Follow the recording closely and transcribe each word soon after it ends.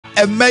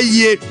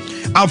emaye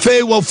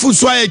afei wo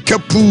fuso aye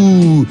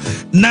kapu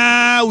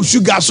na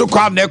sugar so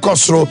kwa na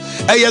ekosoro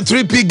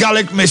 3p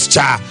garlic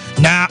mixture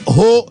na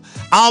ho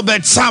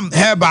Albert Sam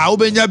Herba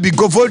obenya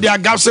bigofo dia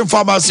Gapson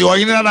Pharmacy or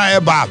Yina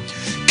Herba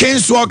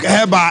Kingswalk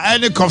Herba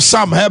any of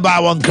Sam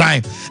Herba one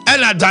crime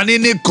and a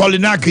Danini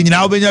Colinak in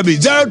obenya bi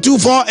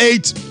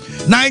 0248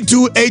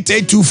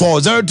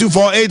 928824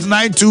 0248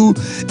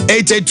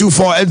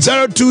 928824 and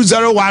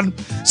 0201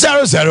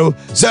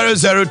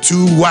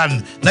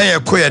 000021 na ye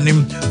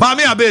koyanim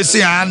mami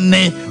abesi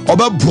ane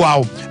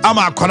obabuawo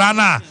ama akora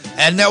na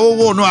ene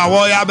wo no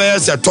awo ya be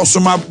se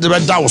tosoma de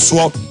da wo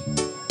so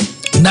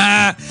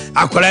na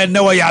akwara ne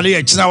wo yare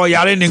ekina wo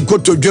yare ne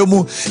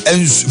nkotodwemu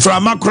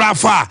frama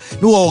krafa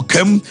no wo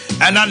kam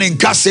ana ne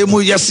nkase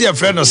mu yese e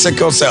friend no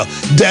sickle cell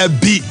there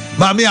be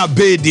mami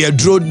abe de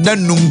adro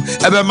nanum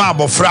ebe ma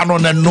abofra no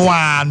ne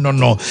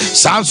no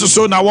sanso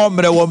so na wo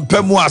mre wo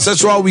mpamu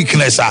accessory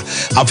weakness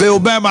afa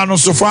obema no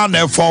so fa na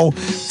efon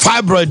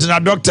fibroid na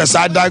doctors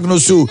are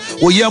diagnose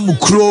wo yam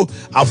kro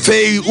afa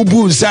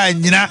ubu nsa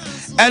nyina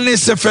ene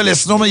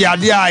syphilis no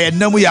yade a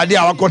enam yade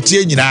a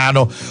wakote nyina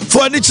no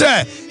for ni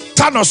kire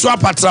Tano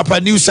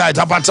Swapatrapa new site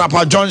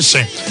Apatrapa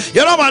Johnson.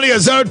 Your number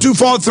is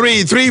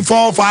 0243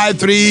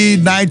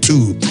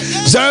 345392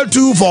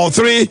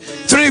 0243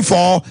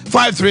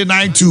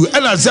 345392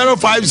 and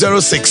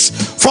 0506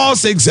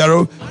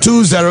 460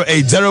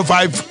 208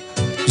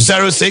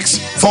 0506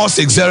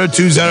 460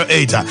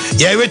 208.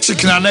 Yeah, we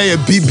chicken and a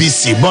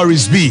BBC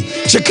Boris B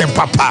chicken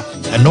papa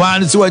and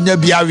one is when you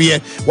be aware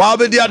while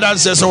the other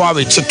dancers so have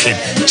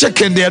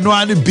chicken there no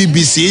one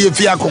BBC if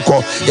you are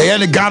cocoa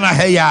yeah Ghana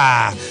hey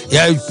yeah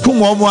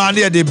kumo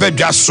near the bed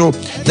just so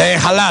they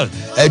halal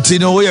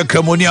tino we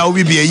cremonia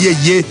we be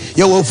ye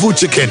you food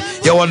chicken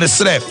you want a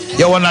slap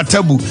you want a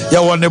tabu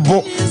you want a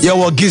book you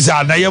want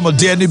gizzard na you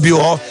dear ni bi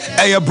ho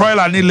e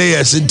broiler ni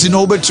layers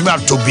tino betima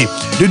to be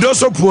the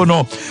doso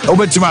puno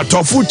obetima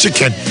tofu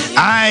chicken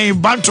I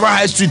Bantra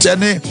High Street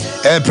any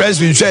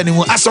President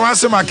Shani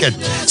Asawase Market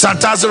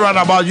Santaza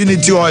roundabout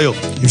Unity Oil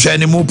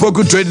Shani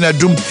Poku Trading a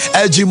Doom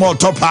LG Mall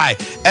Top High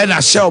and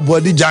a Shell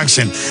Body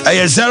Junction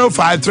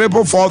 05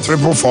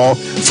 444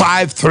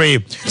 53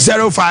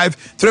 05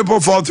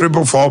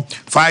 444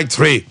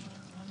 53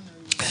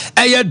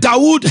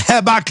 Dawood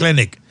Herbal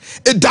Clinic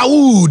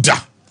Dawood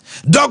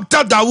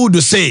Dr.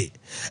 Dawood say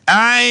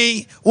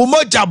ai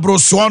umoja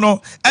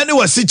broswono ene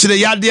wasichire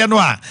yade no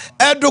a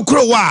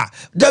edokro wa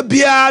da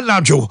bia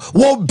najo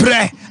wo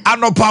bre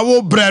anopa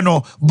wo bre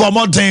no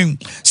bomoden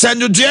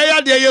senudue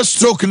yade ye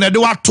stroke na de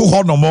wato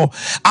ho no mo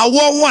awo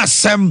ho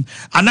asem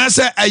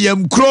anase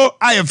ayamkro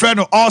ayefre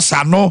no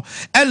ulcer no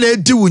ene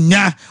edi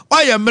wunya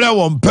wayemre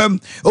wo mpam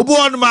obu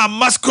on ma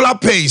muscular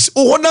pains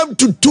ohonam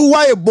tutu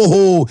waye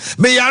boho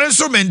me yare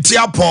so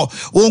mentiapo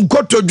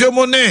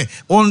wonkotodwemu ne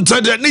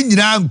wontade ne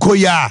nyina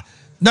nkoya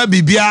na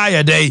bibia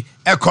ya day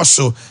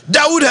ekoso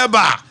Dawood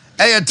Heba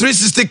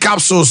 360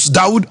 capsules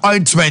Dawood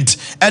ointment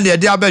and the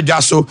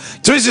diabetes so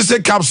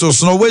 360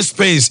 capsules no waist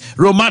pains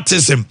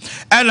rheumatism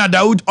and a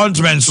Dawood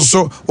ointment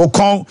so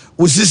okon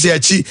usisi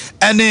achi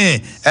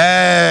ene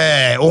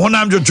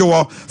ohonam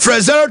jojo for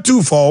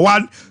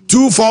 0241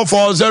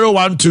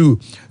 244012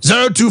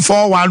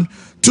 0241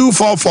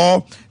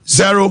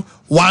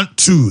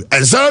 244012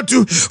 and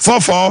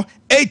 0244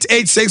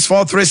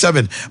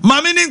 886437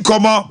 Mamini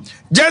Nkomo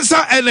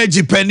Jensa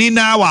Energy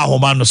Penina wa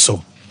homano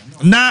so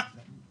na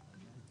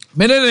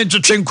menene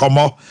ntwetwe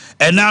nkomo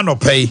ena no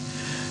pay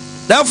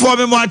therefore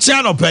me mo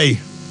acha no pay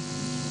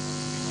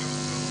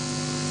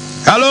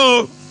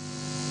hello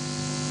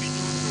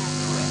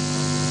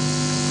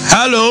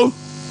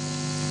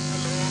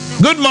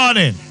good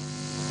morning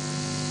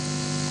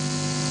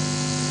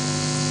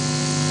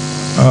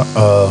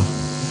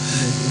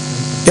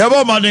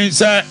yabo morning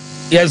sir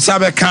yes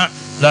sabeka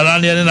na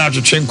ne na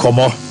twetwe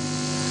nkomo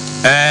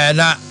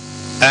na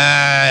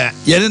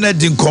yene na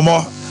di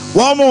nkomo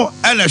womo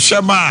ene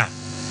hwema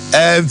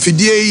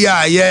fidie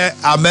ya ye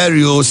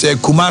Amerio se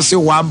Kumasi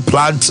one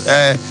plant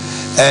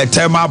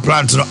thermal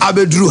plant no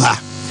abedru ha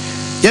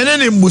yene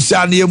ne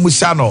musa na ye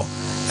musa no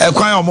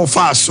kwan omo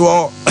fa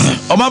so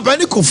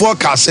omampani kufo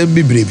ka asem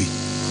bibrebi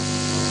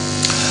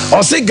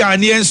or say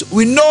Ghanaians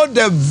we know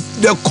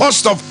the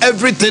cost of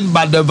everything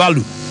but the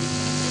value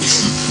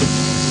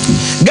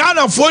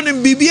Ghana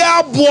phone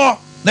bibia bo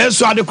na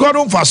so adekro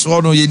no fa so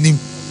no yenim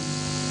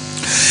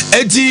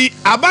eti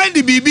aban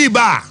di bibi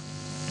ba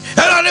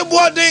ena ne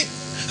boarding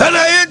ena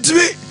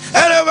yentimi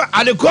ena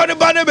adekro ne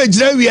ba na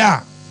begira wi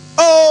a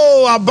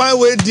oh aban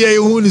we die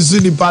hu ni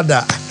suni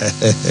pada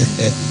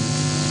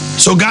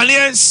so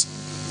Ghanaians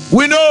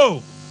we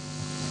know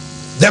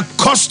the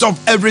cost of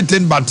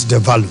everything but the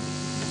value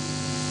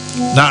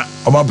na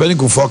omapeni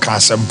ko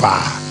forecast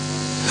mpa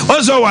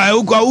also why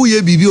u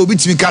ye bibi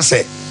obitimi ka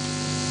se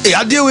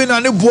ade we na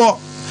ne bo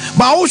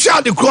ma wo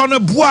hwa de kro no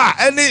bo a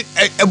ene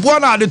ebo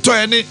na de to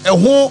ene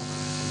ho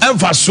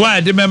emfa so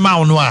a de mema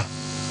wo no a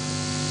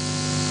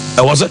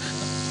was it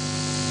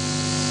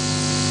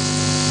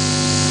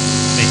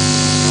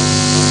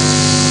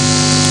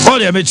oh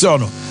yeah me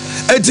chono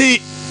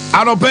eti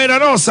anope na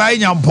no sai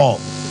nyampo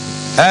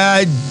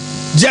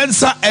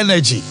Gensa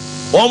Energy.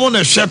 Woman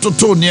a share to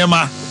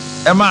Niema.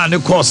 Emma and the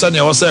course and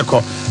your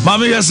circle.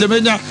 Mammy has a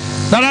mania.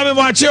 Nana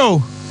watch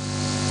you.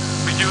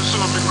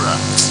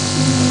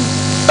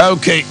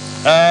 Okay.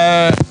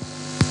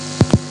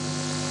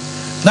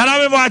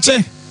 Nana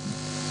watching.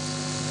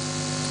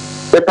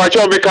 The patch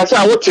because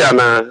I would say,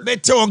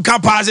 Mete on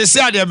Kappa, I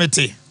say, dear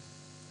Mete.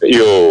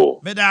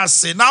 Yo,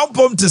 Medasi, now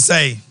pump to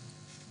say.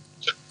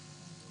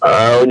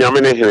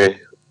 Yamine,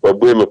 but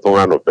we may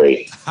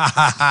pay.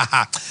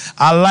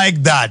 I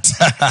like that.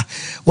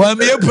 Well,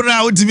 me put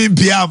out to me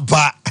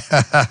Piampa.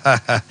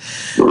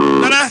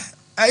 Nana,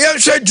 I am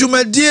sure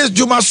Juma Diaz,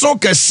 Juma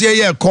Soka,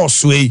 say a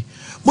causeway.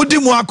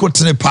 Mudimuako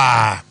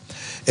Tnepa.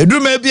 Edu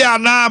may be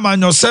an arm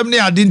and your 70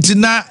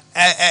 adintina,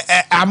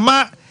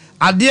 ama,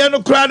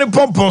 adiano crowded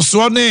pompon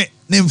swane,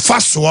 named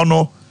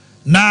Faswano,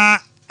 na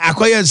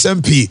acquire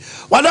SMP.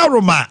 What a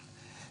Roma?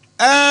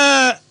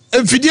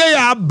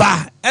 Mfidia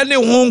ba ene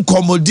ho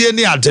komodie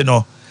ni ade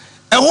no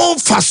e ho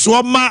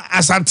faso ma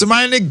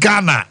asanteman ni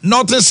Ghana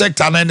northern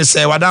sector na ni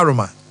say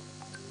wadaroma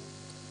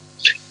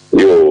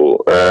yo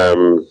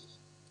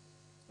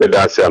me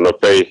da se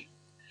anopay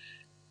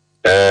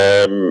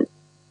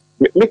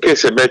me ke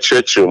se be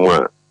church mu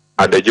a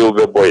adaje wo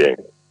be boyen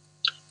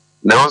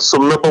na so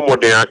me bo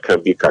modern aka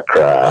bi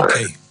kakra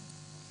okay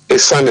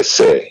esane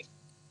se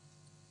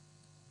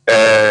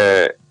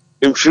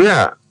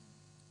mfira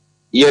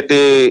ye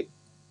de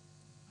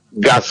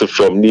gas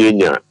from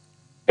Nienya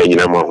and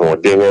Yamaho,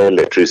 they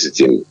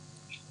electricity.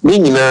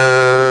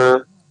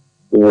 Nina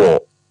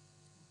war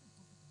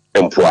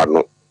and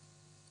Puano.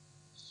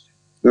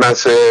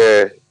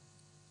 Nase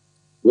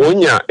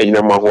Wonya and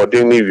Yamaho,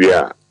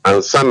 Denivia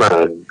and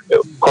Sana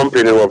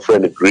company of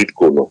friend Great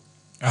Kono.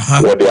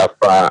 What they are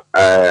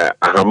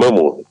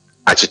Ahamamu,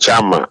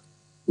 Achichama,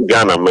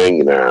 Ghana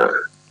Mangina.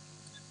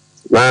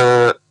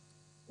 Na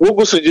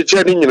Wugusu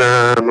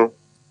Jicharina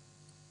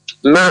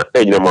na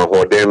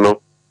Yamaho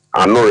Deno.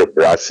 Anore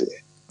brasi.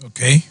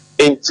 Okay.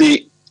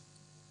 Enti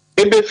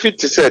ebe fit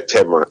se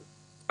tema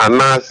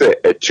anase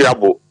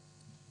etuabo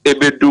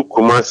ebe du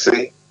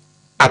kumase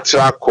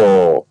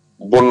atrako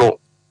bono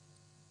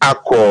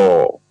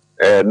ako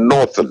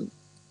northern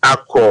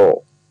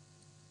ako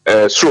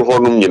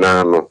suhonum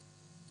nyina no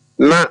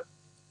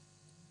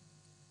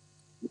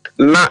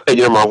na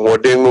enyama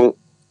hoden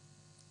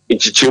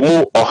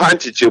ichichemu oha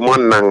chichemu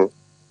nan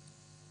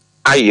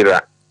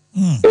ayira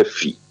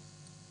efi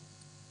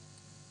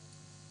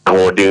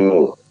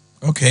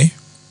okay.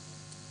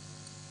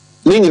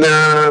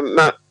 Nina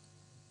na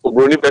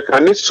Ubroni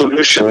Bekani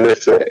solution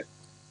let's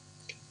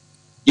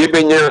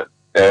Yebenya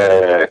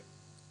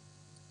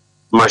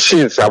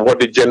machines are what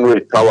they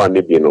generate power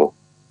nibino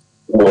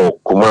or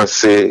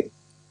Kumase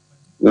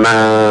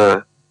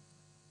na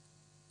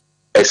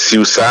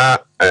esiusa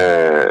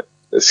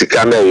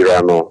sikana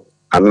irano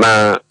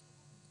ana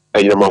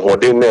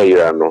enyamahode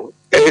irano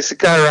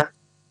esikara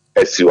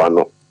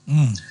esiwano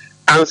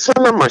and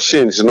some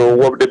machines, no,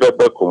 what the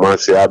baby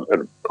Kumasi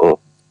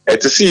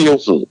at the see you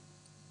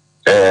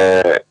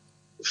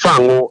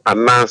fango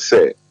and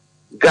nase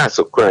gas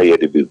of cry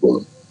at the big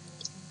room.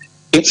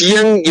 It's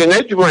young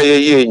eduma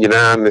ye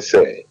and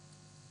say,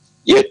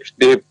 yet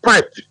the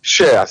pipe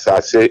shares, I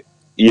say,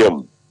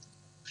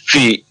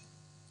 fee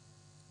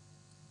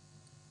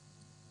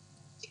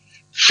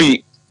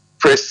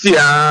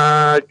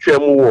Prestia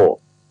Tremu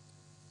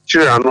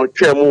Chirano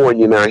Tremu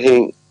in a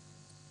hing.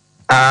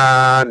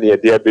 Near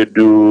the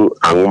Abedu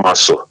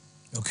Angumaso.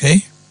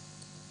 Okay.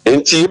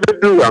 Enti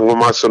Bedu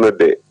Angumaso no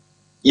de.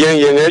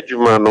 Young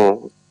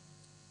Edumano,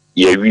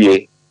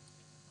 ye.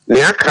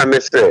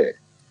 Neakane se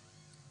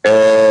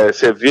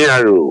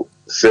Viaro,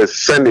 se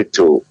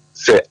Senator,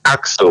 se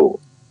Axel.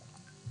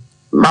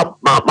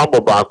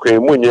 Boakye,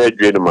 Munya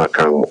Dream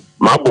Macango,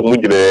 Mabu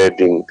Munja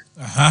ding.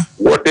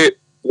 What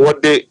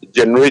they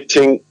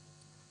generating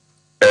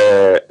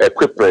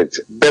equipment,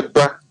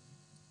 Beba,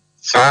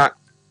 sa.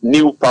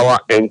 New power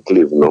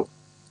enclave no.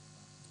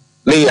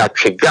 They are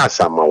gas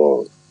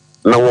amount.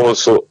 Now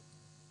also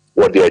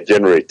what they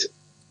generate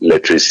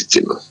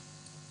electricity no.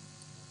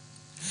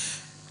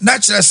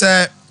 Naturally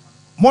say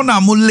mona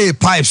mu lay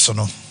pipes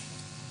no.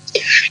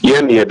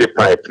 Yen near the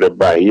pipe the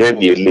buy yen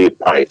near lay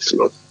pipes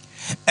no.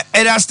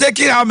 It has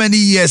taken how many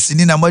years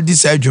in Amadi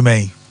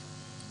Sajume?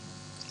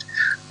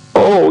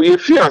 Oh,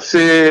 if you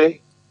say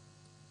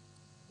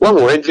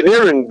well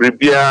engineering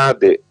bribia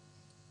de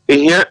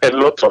here a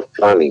lot of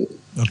planning.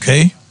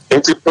 Okay.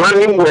 And the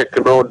planning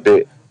work now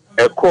the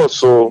course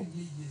so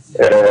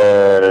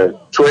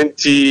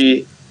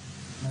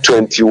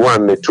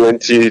 2021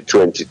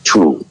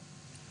 2022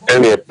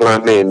 any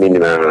planning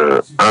in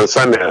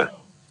ansana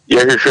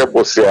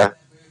yahwehwebosia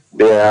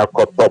there are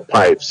copper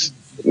pipes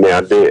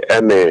near the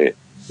any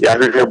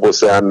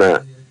yahwehwebosia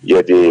na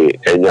yede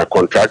enya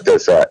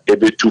contractors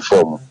ebe two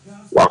form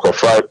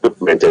wakofa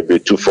equipment ebe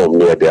two form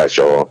near the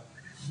show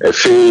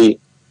efi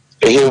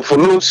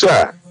ehemfunu so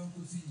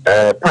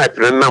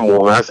pipe na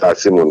mo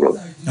asase mu no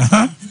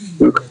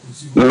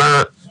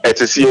na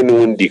etesi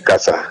enu ndi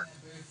kasa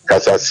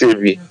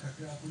sebi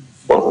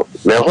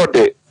na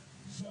hode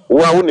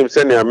wa wonim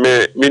se ne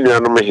me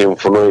nuanom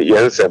hemfo no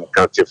yensem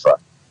kantefa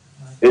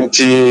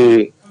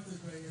nti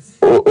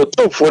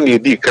otofo ne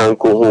di kan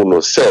ko hu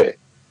no se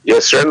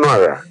yesre no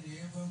ara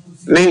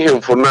ne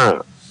hemfo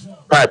na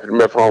pipe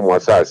me fa mo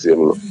asase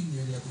no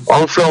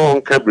on fra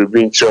on ka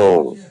bibi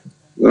ncho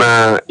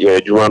na ye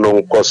adwuma no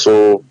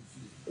nkoso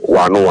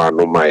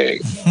wano mae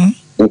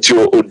nti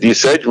odi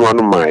sa adwuma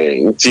no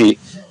mae nti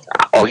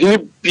ohini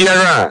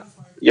biara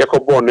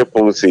yakobo ne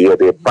ponse ye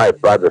de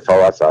pipe ba fa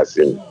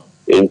wasase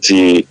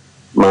nti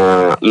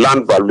ma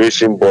land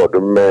valuation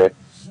board me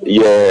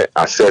ye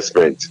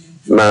assessment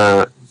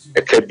na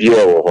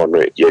ekabia wo ho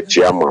no ye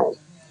chiama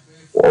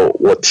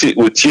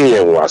woti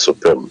yen waso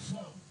pem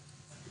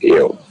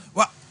yo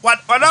what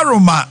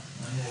aroma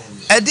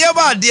ede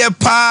ba de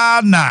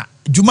pa na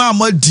juma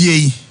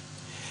amadie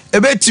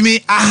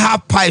ebetimi aha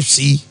pipes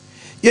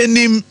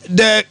yenim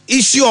the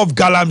issue of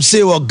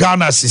galamsey or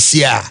Ghana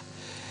sisia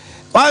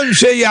wan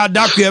hwe ya Ade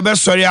Akye be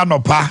sori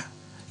anopa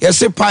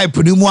yesi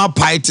pipe ni mu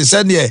apai te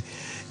se ne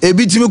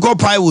ebitimi ko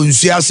pai wo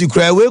nsu ase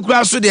kura we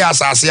kura so de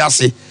asase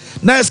ase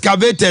na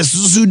excavators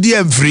su di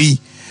amfri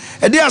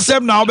e de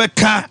asem na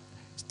obeka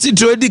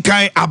titro di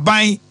kan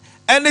aban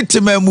ene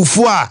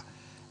temamufu a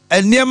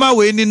eniema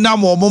we ni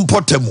nam o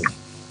mpotamu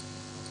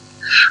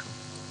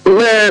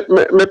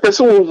me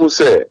person who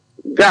say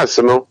gas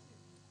no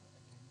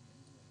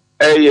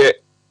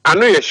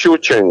ano ye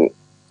shooting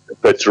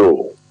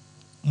petrol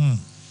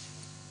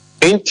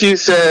enti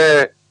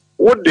say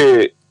what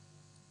the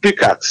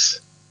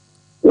pickaxe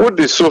what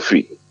the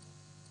Sophie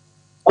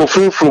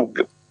coffee from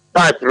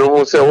pipe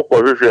no say wo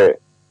ko hwehwe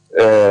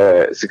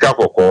sika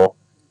kokko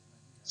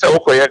say wo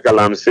ko ye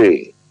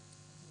galamsey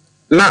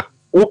na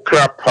wo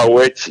crap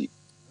powechi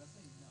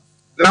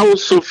na wo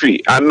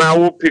Sophie ana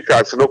wo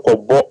pickaxe no ko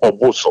bo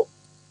oboso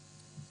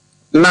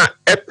na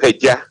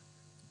epeja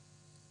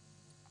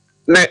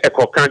na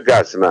ekoka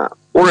gas na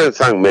wo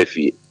rensan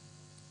mafie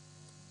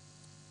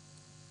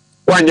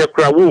wanye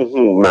kra wo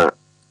hu na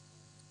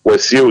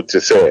wasie te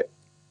say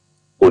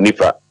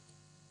onipa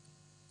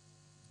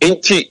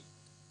enti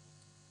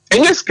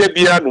enye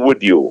skabia no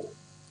wodi o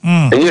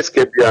enye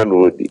skabia no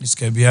wodi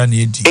skabia na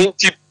edi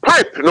enti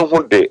pipe no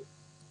ho de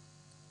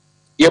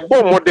ye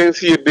bo modern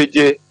si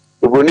ebeje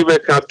oboni be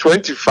kan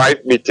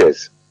 25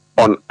 meters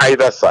on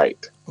either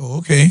side. Oh,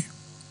 okay.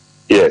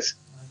 Yes.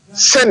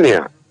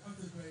 Senior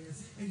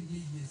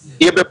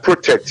ye be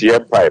protect your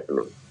pipe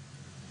no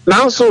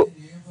now so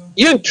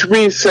ye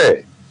ntumi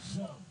say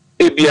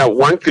ebia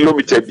 1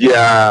 kilometer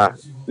bia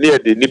near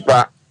the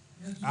nipa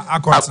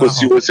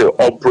akosi wo say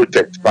all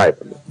protect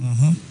pipe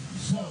no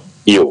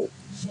yo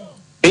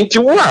enti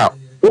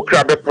wo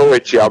kra be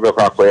powechi abe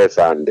kwa koye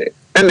sande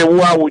ene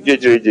wo a wo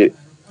jejeje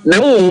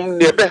na mum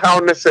ne be haw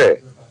ne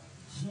say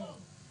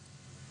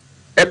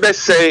ebe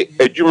say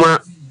adwuma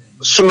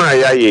suna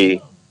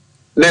yaye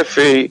na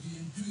fe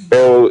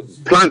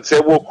plant e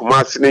wo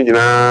kumase ne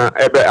nyina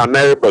ebe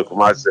anareba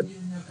kumase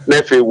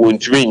na fe wo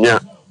ntumi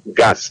nya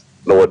gas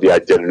na wo dey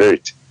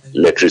generate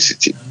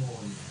electricity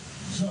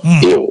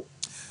yo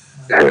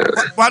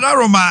what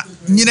aroma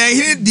nyina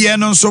hiri de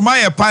no so ma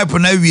ye pipe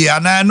na wi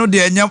ana no de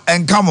enya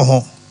enka mo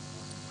ho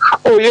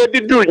oh ye di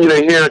do nyina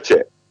hiri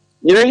ache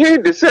nyina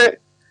hiri de say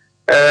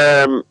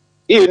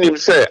enim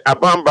say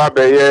abamba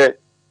be ye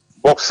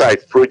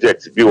bauxite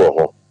project bi wo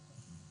ho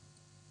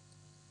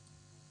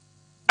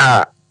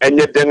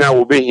enye denga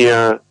wo be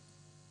hia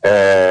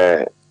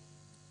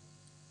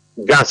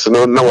gas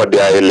no na wo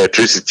dey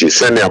electricity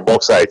send your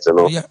bauxite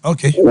no yeah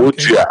okay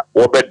wutua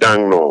wo be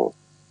dan no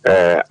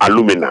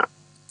alumina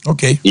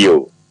okay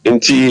yo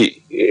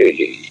nti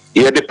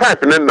ye the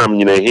pipe na nam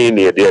nyina he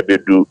ne ye dey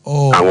bedu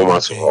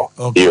anwoma so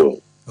yo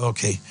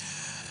okay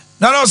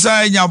na no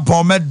say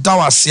nyampon me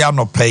dawase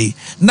anopai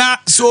na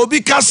so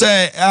obi ka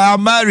say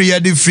Mary ye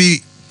dey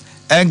free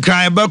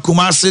enkran ba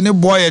kumase ne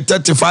boy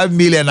 35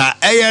 million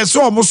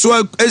so omo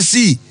so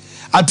esi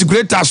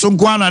articulator so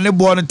nko ana ne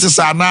boy ne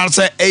tesa na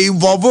say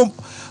involve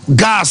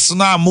gas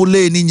na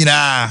mole ni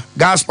nyina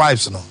gas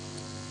pipes no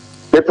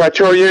the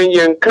patrol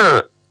yen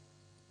kan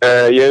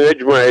yen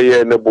adwuma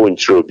ye na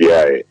bonchiro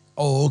bia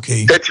oh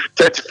okay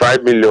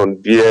 35 million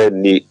bia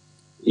ni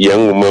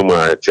yen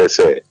mama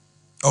chese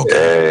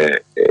okay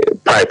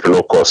pipe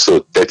no cost so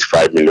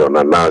 35 million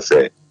and now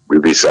say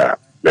bibisa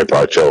me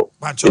patrol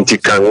nti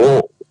kan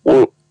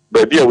wo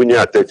baby a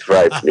wunya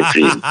 35 ni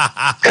free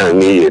kan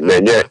ni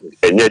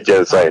enye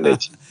gensa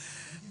energy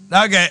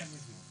okay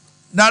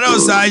na no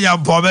say ya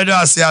pomedo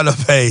asialo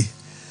pay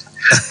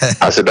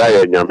asida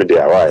ya nyame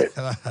dia why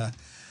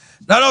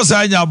na no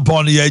say ya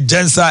bon ya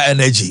gensa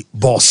energy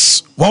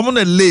boss wo mo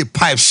na lay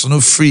pipes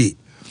no free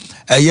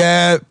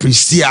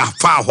pristia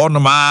fa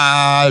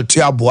honoma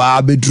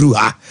tuaboa bedru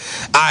ha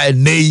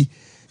nei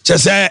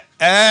chese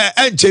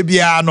enche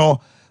bia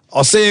no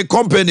o say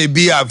company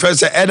bia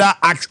first either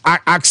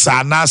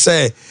axa na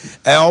say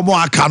omo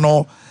aka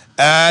no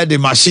the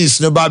machines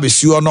no ba be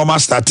si normal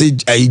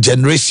started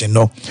generation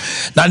no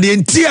na the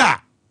entia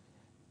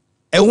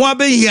ho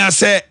abehia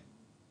say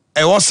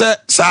was say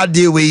sad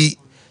day we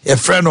e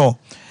friend no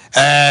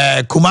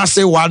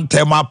Kumasi one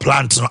thermal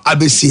plant no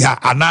abesi ha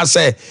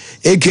anase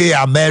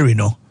aka Mary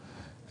no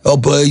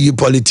you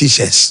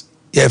politicians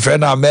your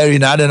friend Mary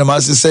na ade na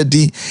mase said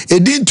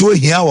edin to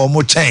hia wo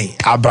mo chen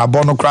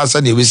abrabo no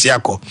krasa na ebesi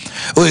akọ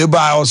o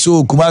eba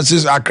also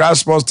Kumasi Accra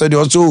Sports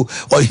Stadium also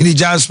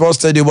Omanhene Sports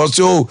Stadium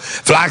also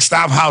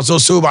Flagstaff House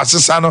also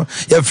basesa no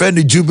your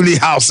friend Jubilee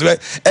House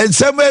and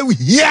somewhere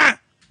here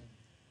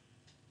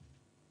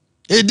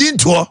edin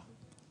to.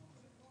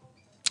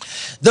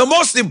 The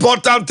most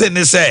important thing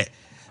is say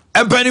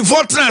and penny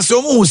fortness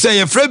who say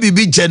your friend be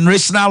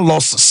generational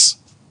losses.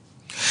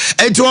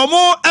 And to a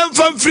more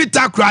enfam free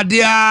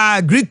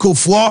takradia Greeko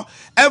for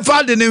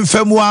enfa the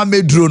infamua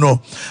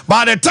medruno.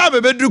 By the time we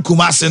bedru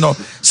Kumasi no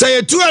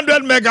say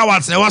 200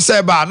 megawatts ne was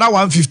say ba na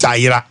 150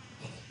 ayira.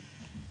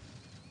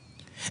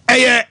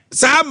 Eye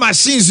sa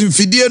machines in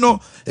fidie no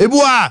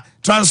ebua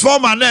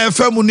transformer na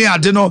FM ni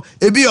ade no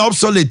ebi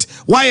obsolete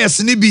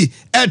wires ni bi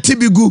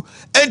etibigu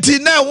enti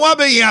na nwa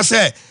be yin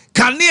say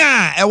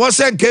Kania was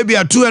saying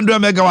KBA 200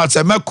 megawatts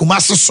and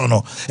Kumasi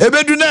sono.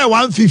 Ebedu na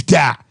 150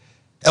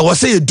 a was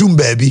say doom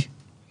baby.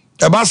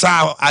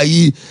 Ebasa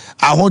ayi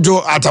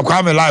ahojo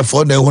atakwame life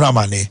for na ehuna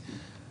mane.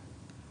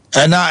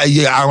 And na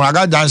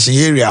awaga dancing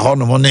area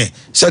hono money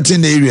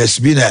certain areas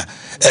be na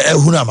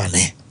ehuna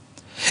mane.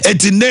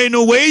 Eti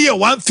no way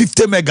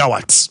 150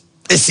 megawatts.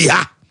 Esi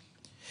ha.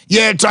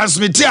 Ye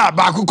transmitter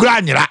ba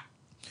kukura nyira.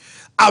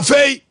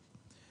 Afei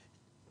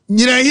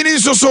Nyina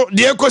so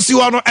the ekosi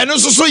wano eno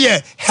so ye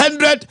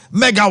 100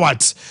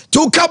 megawatts.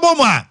 To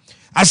Kaboma,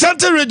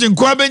 Ashanti region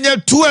kwa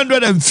benye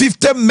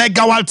 250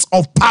 megawatts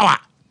of power.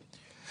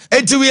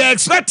 And we are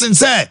expecting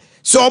say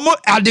so mo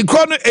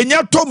adekro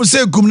enya tom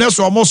say gumne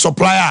so mo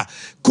supplier.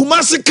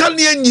 Kumasi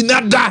kanye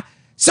nyinada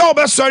say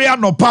obesori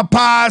ano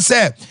papa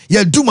say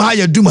ye dum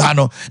ha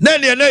no. Na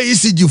ne na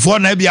ECG for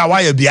na bia wa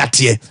ye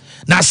biatie.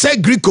 Na say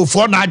Greeko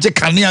for na age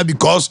kania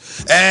because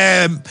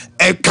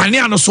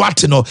kania no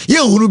swat no ye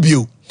hunu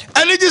bio.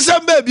 And it is a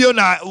baby on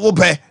a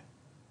whoopee.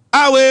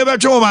 I will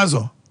ever show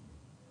manzo.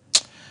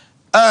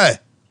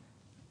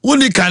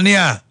 Uni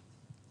Kania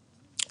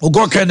who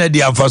go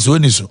Kennedy and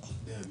Fasuniso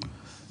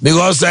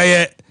because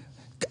I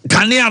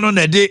Kania on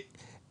a day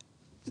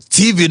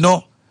TV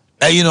no,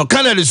 you know,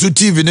 Canada su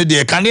TV no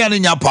day Kania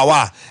in your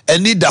power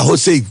and need the whole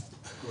save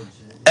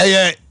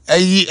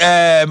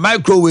a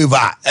microwave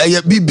a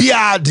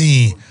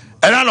BBRD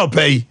and I don't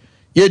pay.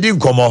 You didn't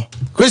come on.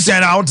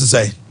 Christian, I want to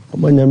say.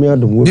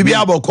 Bibi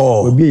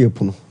aboko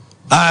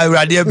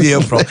radio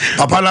be from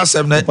papa la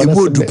sem na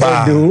ibu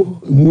dupa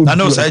na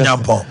no say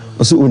nyampo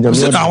so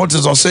na want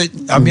to say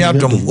ami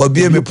adom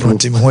obi me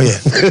prontim ho ye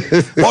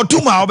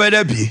otuma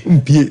obeda bi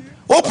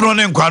opro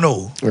ne nkwa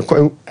no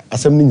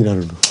asem ni nyina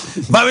no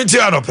ma me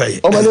tia no pay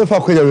o ma ne fa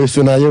kwanya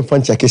reso na yem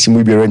fancha kesi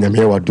mu bi ranya me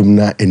wadum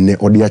na enne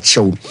ode a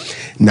chew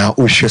na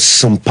o hwe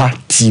Sompa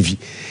TV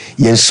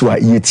yenso a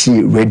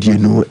yeti radio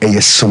no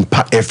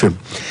Sompa FM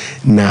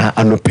na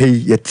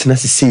anopei yetena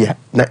sisi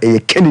na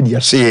Kennedy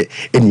ase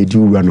ene di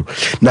wura no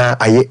na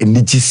aye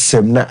enigi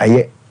sem na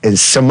aye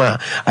ensema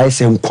aye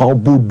se nkwa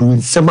bodu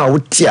ensema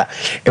wotia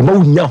e ma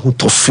wonya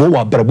hotofo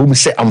wa brabom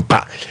se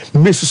ampa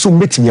mesusu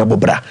metimi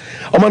abobra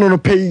o ma no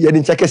pei ye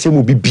ncha kese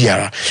mu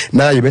bibiara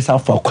na ye besa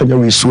fa kwanya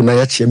wesu na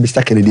ya che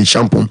Mr Kennedy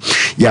Champon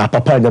ya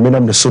papa nya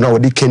menam ne so na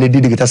wodi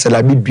Kennedy digita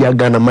sala bibia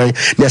Ghana man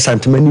ne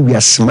santimani wi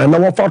asma na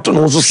wo fa to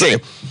no so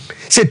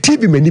se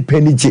TV many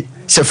penije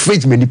se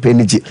fridge many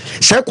penije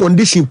se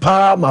condition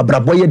pa ma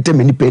braboye de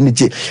many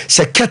penije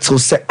se kettle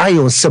se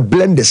iron se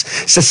blenders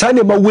se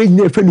sane ma we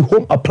nye fe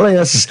home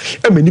appliances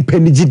e many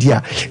penije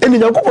dia eni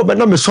nyankopɔ be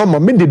na me so ma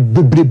me de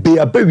bebrebe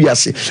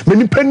abawiase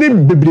many penny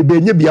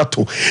bebrebe nye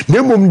biato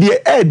na mom de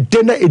e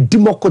de na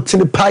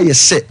edimokotene pa ye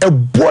se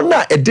ebo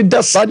na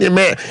edida sane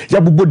me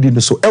ya bobodi no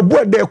so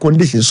ebo de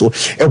condition so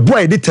ebo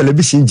e de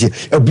television je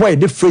ebo e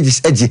de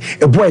fridges eje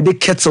ebo e de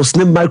kettles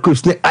ne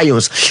microwaves ne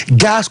irons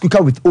gas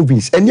cooker with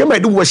ovens and you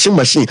might do washing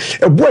machine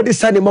a boy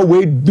this animal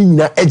way being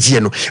na edge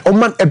no o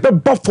man e be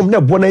ba from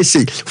na bo na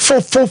say fo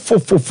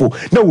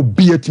na will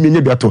be at me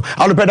nebiato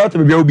alo peda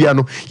to be obi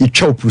ano you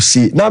twa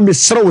pusi na me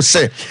sere wo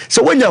say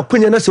so when you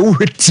akonya na say wo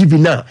hwɛ TV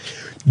na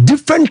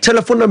different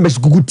telephone numbers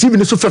Google TV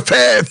no so fe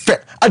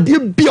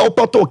ade bia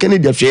opato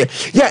Kennedy afie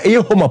ya e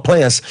home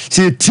appliance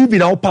say TV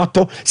na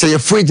opato say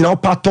fridge na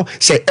opato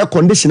say air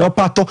conditioner na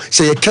opato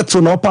say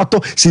kettle na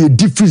opato say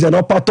deep freezer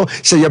na opato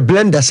say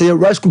blender say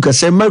rice cooker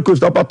say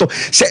microwave na opato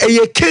say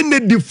e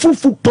Kennedy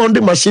fufu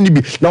pound machine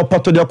bi na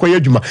opato de akoya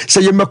adwuma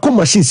say meko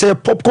machine say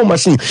popcorn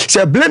machine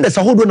say blender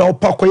say hodo na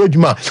opa akoya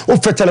adwuma o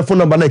fe telephone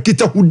number na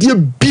kita hudie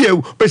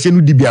bia pese no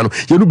di bia no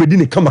ye no bedi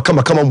ne kama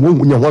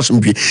mo nya ho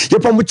asomdwe ye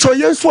pa mo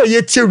choye so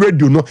ye tie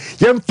radio no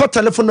yɛmfa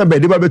telephone number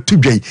de ba betu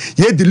dwai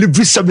yɛ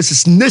delivery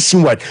services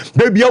nationwide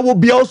baby awo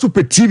bia also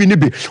pe TV ni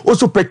be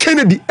also pe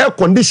Kennedy air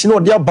conditioner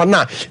de aba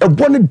na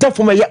ɛbɔ ne da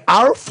from yɛ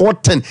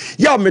R410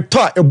 ya metɔ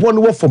a ɛbɔ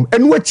ne wɔ from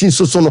ɛno akyi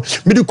so no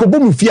me de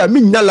kɔbɔ mu fie a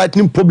me nya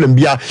lightning problem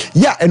bia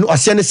ya ɛno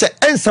aseɛ ne sɛ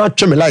ɛnsa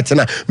atwe me light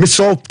na me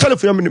so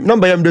telephone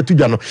number yam de tu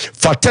dwa no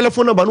fa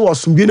telephone number no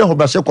wasomdwe ne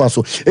hobahye kwa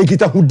so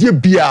enkita hodie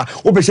bia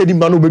obɛhyɛ di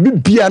ma no baby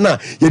bia na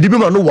yɛde bi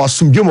ma no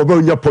wasomdwe mo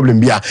ba nya problem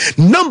bia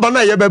number na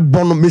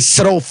yɛbɛbɔ no me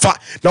serɛ fa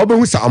na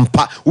wobɛhu sa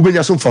ampa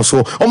wobɛnya so mfa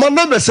so o ma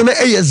number se ne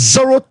ɛyɛ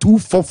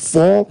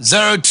 0244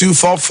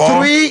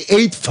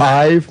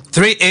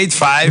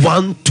 385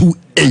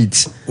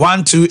 128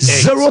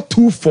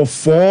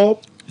 0244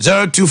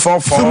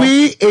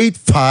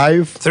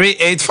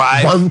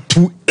 385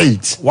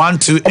 128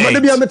 128 o ma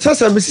de bia me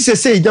trasa me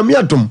sise nyame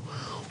adom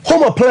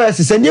home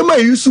appliances and yema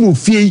yusu mu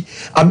fie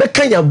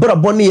abeka ya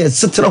brabo ne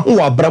yesetena ho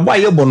wa brabo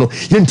ayebo no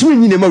yentumi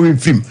nyine ma we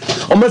film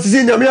o ma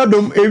sisi nyame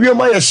adom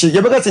ewiem ayehye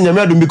ye beka se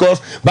nyame adom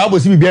because bible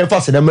si bibia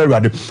fa se na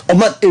marade o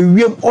ma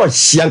ewiem o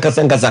hye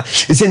ankasa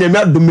ese nyame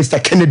adom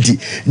Mr Kennedy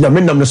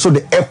nyame nam ne so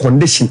the air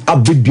condition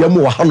abedua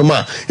mu wa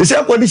hanoma ese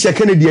air condition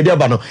Kennedy e de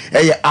aba no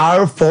eye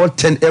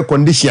R410 air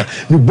conditioner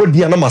ni body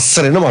na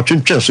masere na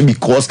matwentwen so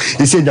because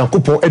ese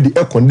nyankopon e de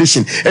air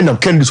condition e nam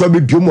Kennedy so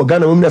abedua mu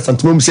Ghana mu na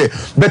santima mu se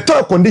better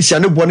air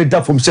conditioner ne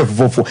da from self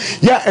fofo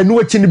ya enu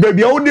achi ni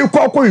baby o de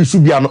kwa yusu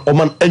bia no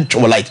oman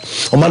entwo light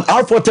oman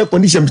R410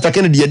 condition Mr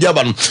Kennedy ye dia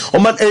ba no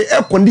oman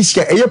air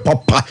condition eye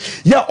papa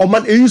ya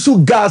oman yusu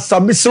gas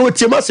amesero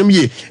tiema sem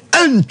ye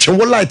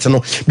entwo light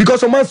no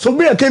because oman so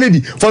be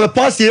Kennedy for the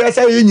past year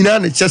say ye nyina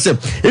na chese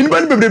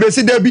anybody bebrebe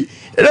se da bi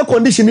air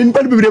condition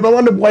anybody bebrebe ba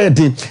wan boy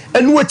den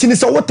enu achi ni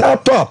se water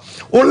to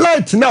o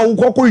light na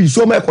wo kwa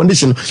yusu air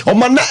condition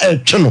oman na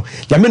etwe no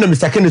ya me na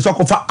Mr Kennedy so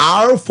kofa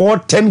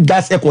R410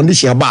 gas air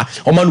condition ba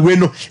oman we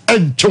no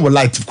entwo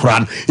light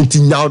kran nti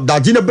now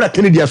daje na bra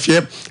Kennedy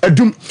afie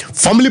adum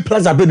family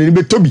plaza be ne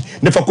betobi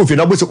ne fa kofi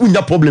na bo se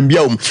unya problem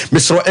bia me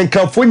soro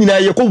enkanfo nyina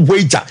ye ko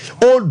wager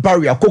old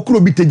barrier kokuro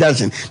bi te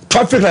junction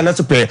traffic line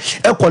so pe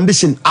air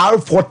condition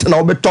R410 na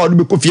obeto do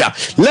be kofi a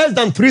less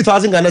than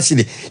 3000 Ghana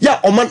cedi ya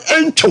oman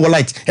entwo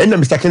light and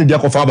Mr Kennedy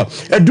akofa ba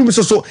adum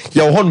so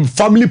ye hon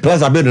family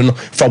plaza be no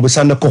fa bo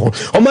san ko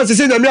oman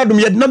se na me adum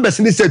ye numbers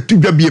ni se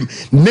tudwa biem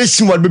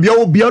nationwide be bia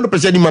wo bia no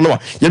pese ni ma no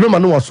ye me ma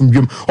no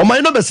wasomdwem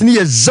oman numbers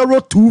ni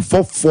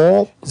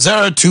 0244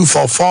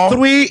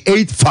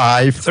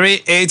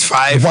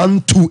 385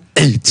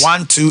 128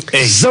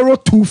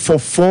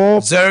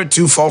 0244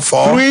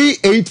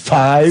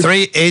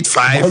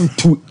 385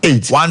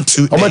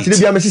 128 o ma tiri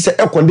bia me se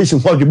air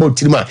condition ho adwo ba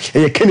tirima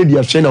e Kennedy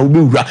ahwe na wo be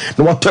wura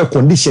na wato air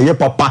condition ye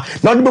papa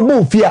na wo be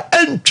bo fia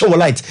entwo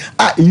light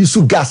a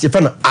yusu gas ye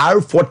fa na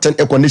R410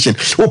 air condition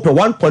ope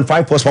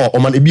 1.5 horsepower o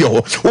man e bi ho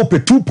ope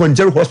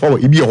 2.0 horsepower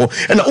e bi ho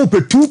na ope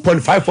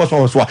 2.5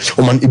 horsepower so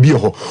o man e bi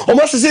ho o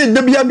ma se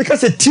de bia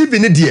because TV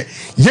ne de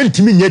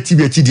yentimi nya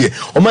TV achi de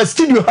o ma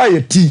studio ha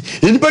ya ti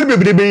anybody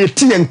bebrebe ye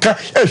ti enka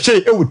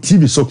ehwe e wo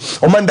TV so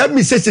o ma that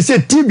me say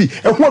TV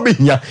e ho be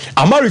hia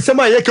amari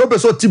sema ye ke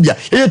obeso TV a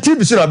e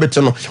TV so na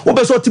bete no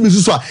obeso TV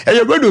so a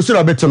e radio so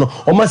na bete no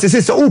o ma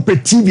say o pe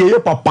TV ye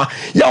papa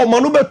ya o ma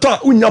no beto a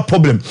unya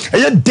problem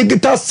e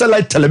digital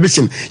satellite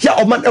television ya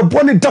o man e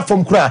bone da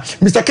from kra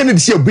Mr Kennedy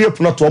say obe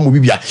pono to mo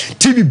bibia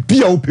TV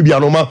bia o pe bia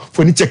no ma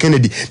for ni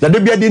Kennedy na de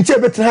bia de ntia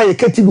bete ha ye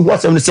ka TV ho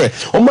asem ne say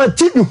o ma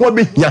TV ho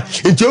be hia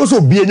nti o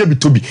so bia nya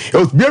bitobi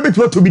bia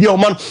beto to bi de o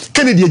man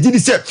Kennedy agidi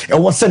say e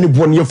wo se ne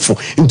bone yefo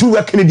nti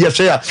we Kennedy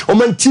ahwe ya o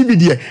man TV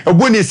de e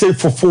bone say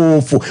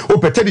fofofo o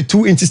pe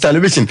 32 inches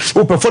television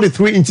o pe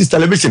 43 inches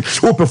television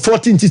o pe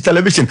 40 inches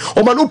television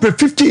o man o pe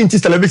 50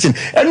 inches television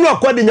enu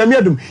akwa de nyame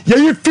adum ye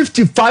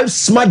 55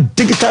 smart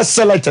digital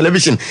satellite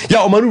television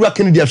ya o man we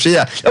Kennedy ahwe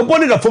ya e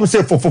bone da form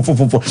say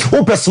fofofo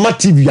o pe smart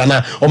TV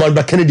yana o man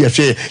we Kennedy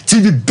ahwe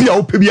TV bia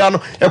o pe bia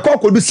no e kwa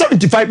kodu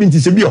 75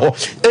 inches e bi ho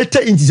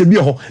 80 inches e bi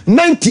ho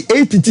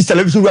 98 inches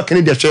television we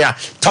Kennedy ahwe ya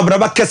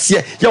tabraba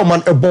kese ya o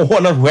man e bo ho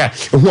na ho ya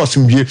e ho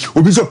asomdie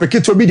obi so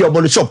peketo bi de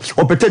o shop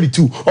o pe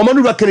 32 o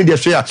man we Kennedy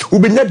ahwe ya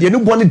obi nya de ne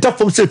bone da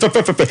form say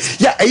fefe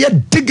ya e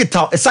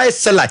digital e sai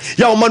satellite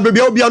ya o man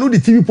bia obi anu de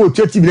TV po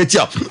TV na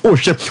tia o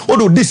hwe o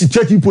do this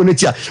TV po na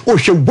tia o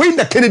hwe we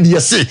na Kennedy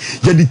say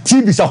ya the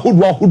TV sa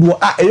hodo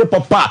a e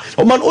papa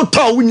o man o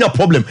ta wunya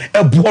problem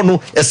e bo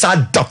no e sa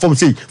da form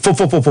say fo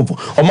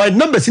o man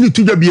numbers ni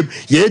tudwa biem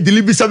ye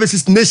delivery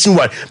services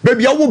nationwide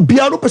baby awo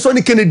bia no person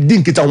ni Kennedy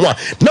din kita ho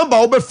number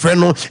o be frɛ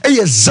no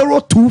e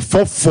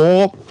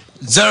 0244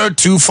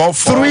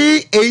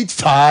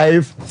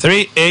 385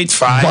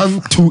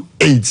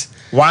 128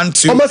 Oman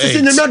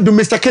sisi nyame do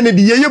Mr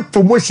Kennedy ye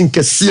promotion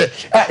kese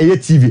a ye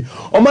TV.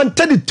 Oman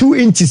 32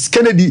 inches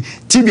Kennedy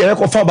TV ya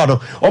ko fa ba no.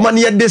 Oman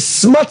ye the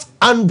smart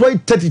Android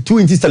 32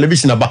 inches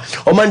television aba.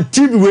 Oman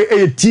TV we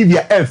TV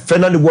F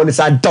na the one is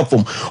a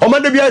dafom.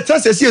 Oman de bia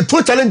chance see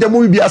to challenge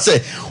dem bi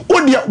ase.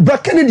 O dia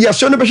Boakye dia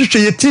show no be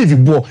hwehwe ye TV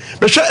bo.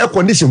 Be hwe air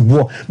condition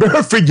bo. Be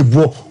hwe fridge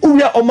bo.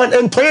 Uwia Oman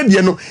entoye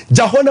de no.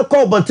 Jaho ne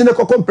call bantene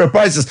ko compare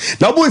prices.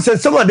 Na bo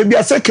nsensem ade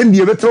bia second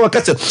ye betro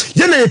ka se.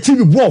 Ye na ye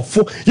TV bo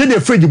ofo, ye na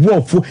fridge bo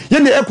ofo, ye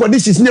na air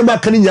condition ne ma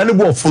kan nya ne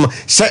bo ofo no.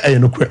 Say aye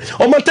no kure.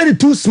 Oman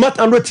 32 smart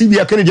Android TV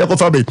akane dia ko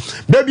fa be.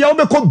 Baby I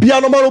be ko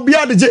bia no ma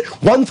bia de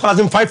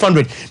 1500.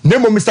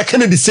 Nemo Mr.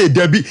 Kennedy say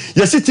Debbie,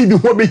 ye see TV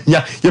ho be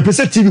hia, ye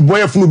pese TV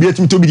boy funu bi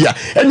atimi to bi dia.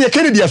 Ene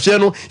Kennedy ahwe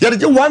no, ye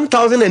de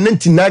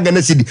 1099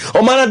 Ghana cedi.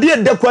 O mana de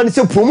de kwa ni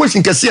say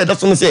promotion kese ye da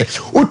so no say,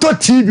 uto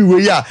TV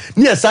we ya,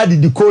 ni esa de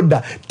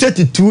decoder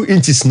 32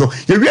 inches no.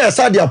 Ye we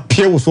esa de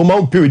appeal so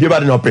ma pay we de ba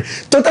de no pay.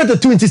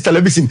 32 inches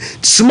television,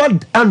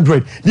 smart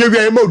Android, ye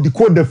we ma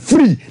decoder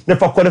free,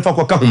 never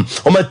ka home.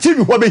 O ma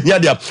TV ho be hia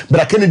dia,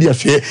 Bra Kennedy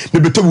ahwe, ne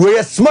beto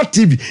we smart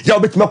TV, ya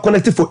obetuma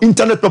connect for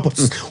internet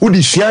purposes.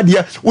 Udi hia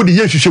dia, udi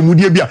ye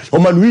hwehwemudie bia, o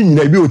ma no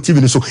nyina bi o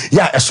TV so,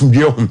 ya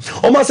esomdie ho.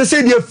 O ma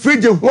say de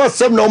fridge ho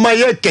asem na o ma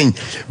ye ken.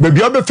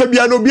 Baby obefa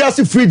bia no bia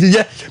se fridge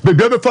ye,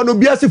 baby obefa no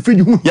bia se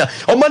fridge hu hia.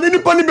 O ma ni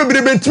pa ni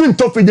bebrebe ntimi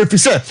nto fridge fi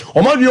se.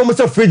 O ma wi o mo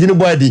se fridge ni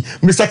boy di.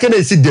 Mr.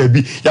 Kennedy si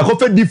Debbie, ya ko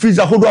fa deep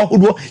freezer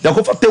hodo, ya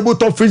ko fa table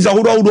top freezer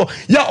hodo.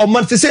 Ya o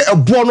ma say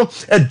ebo no,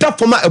 e da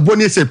foma ebo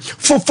ni se.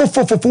 Fo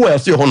ya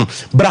se ho no.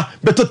 Bra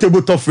beto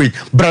table top fridge,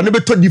 bra ne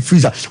beto deep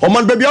freezer. O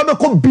ma baby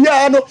obeko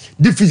bia no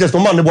deep freezer so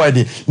ma ne boy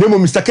di. Nemo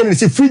Mr. Kennedy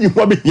say fridge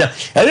ho be hia.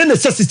 E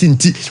necessity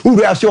nti.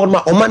 Uri ase ho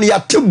ma o ma ya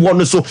table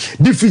no so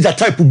deep freezer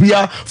type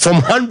bia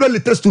from 100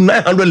 liters to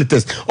 900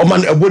 liters. O ma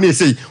ebo ni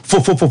say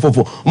fo.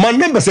 My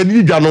number say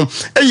di dwa no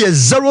e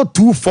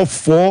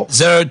 0244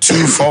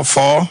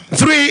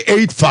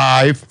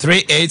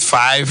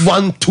 385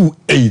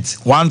 128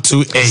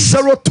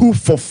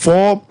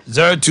 0244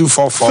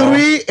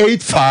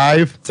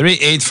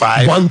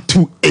 385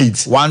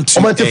 128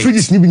 o ma te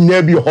fridge ni bi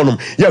na bi honom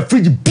ya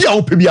fridge bia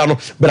o pe bia no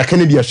Bra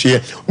Kennedy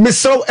ahwe me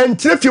so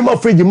entre fi ma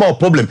fridge ma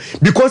problem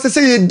because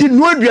say ye di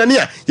no aduane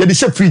a ye de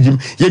she fridge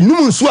ye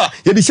num nso a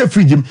ye de she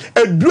fridge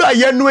aduru a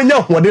ye no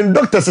anya hoden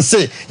doctor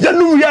say ye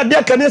num ya de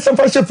aka ne sem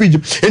fa she fridge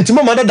enti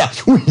mama dada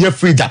wo hia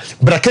fridge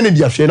Bra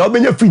Kennedy ahwe na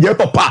obenya fridge e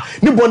papa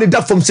ni boni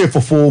da from say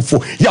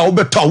fofofo ya wo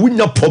beto wo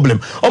nya problem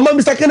o ma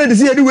Mr. Kennedy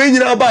say ye di we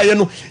nyina ba ye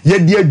no ye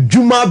de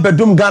adwuma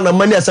bedum Ghana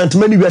mani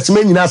asantemani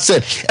wiasema nyina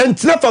se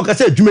entina fa ka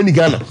se adwuma ni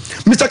Ghana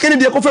Mr.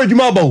 Kennedy ko fa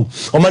adwuma aba o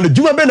ma na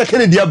adwuma be na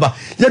Kennedy aba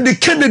ye de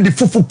Kennedy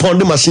fufu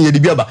pound machine ye de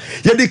biaba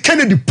ye de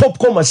Kennedy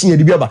popcorn machine ye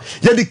de biaba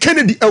ye de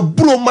Kennedy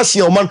eburo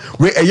machine o man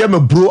we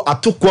eyem bro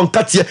atoko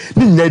nkatie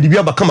ni nyina de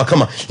biaba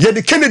kama ye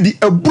de Kennedy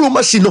eburo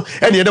machine no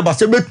ene ye de ba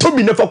se be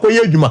tobi na fa ko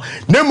ye adwuma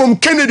na mom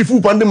Kennedy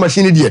fufu pound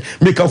machine de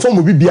me kan fo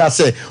mo bibia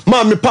se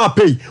ma me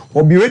papa yi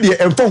obi we de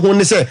enfo ho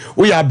ne se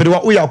wo ya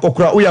abrewa wo ya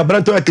kokora wo ya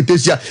branto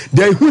eketesia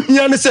de hu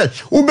hia ne se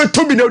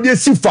ubetobi na odi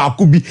si fa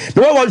akubi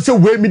na wa say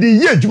we me di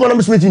ye djuma na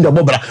me smith in the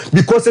bobra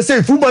because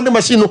say full band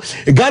machine no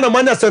Ghana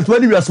man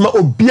asantmani wiasma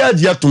obia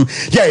dia tum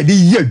ya di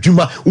ye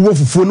djuma wo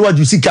fufuo no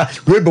adusika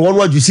we be won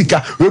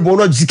adusika we be won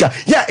adusika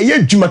ya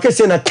ye djuma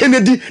kese na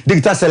Kennedy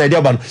digital cell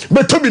dia ba no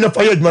betobi na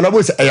fa ye djuma na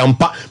bo say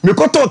ayampa me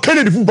koto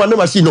Kennedy full band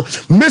machine no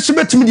me so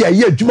betimi dia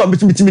ye djuma me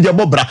betimi dia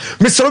bobra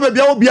me sero be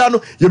bia obia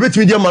no ye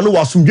betimi dia ma no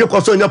wasumdwe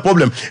ko so nya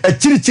problem e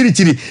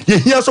chiri ye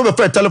hia so be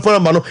fa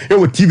telephone ma no e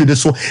wo TV de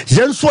so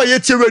yen so ye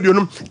tie radio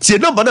no tie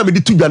number na me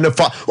di tu dwa ne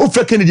fa o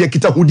fa Kennedy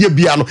kita hodie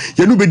bia no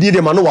ye no be die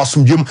de ma no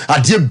wasomdwem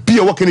ade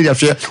bia wo Kennedy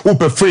ahwe o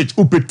pe fridge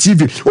o pe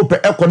TV o pe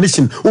air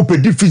condition o pe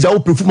deep freezer o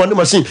pe food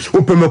machine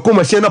o pe meko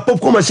machine na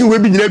popcorn machine we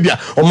bi nyina bia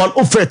o man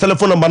o fa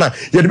telephone number na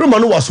ye de be ma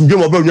no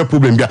wasomdwem o ba nya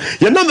problem bia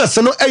ye number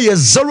se no e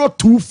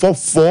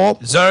 0244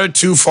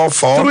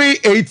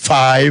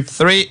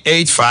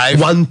 385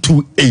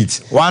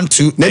 128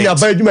 na ya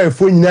ba adwuma e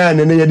fo nyina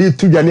na ye de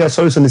tu dwa ne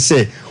sorry so ne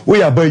say we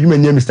ya ba adwuma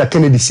ne Mr.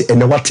 Kennedy say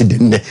ene what de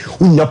ne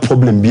unya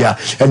problem bia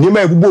ene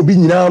ma ebubo obi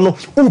nyina no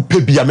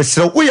upe bia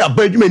mesere we ya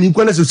ba adwuma ni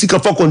kwa na so sika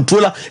for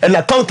controller and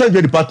accountant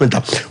department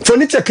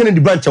furniture Kennedy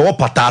branch wo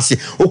patase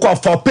wo kwa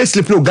for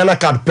payslip no Ghana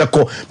card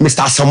peko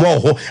Mr. Samuel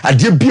ho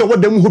ade bia wo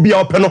dem ho bia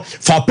wo pe no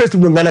for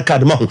payslip no Ghana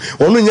card ma ho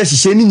ono nya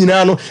hihye ni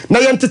nyina no na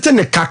ye ntete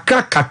ne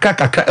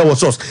kakra e wo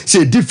source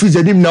say deep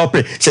freezer nim na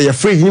ope say ye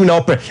fridge nim na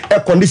ope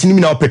air condition nim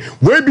na ope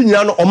we bi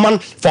nyina no oman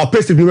for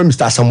payslip no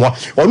Mr. Samuel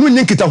ono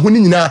nya nkita ho ni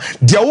nyina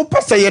de wo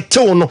pasa ye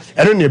tew no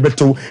eno ne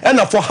beto and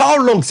for how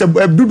long say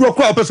dudu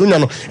kwa person nya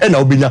no na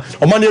obenya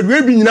oman ye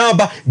bi nyina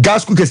ba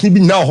gas cookers ni bi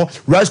nyina ho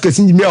rice cookers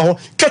ni bi ho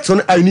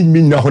kettle I need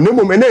me nyina ho na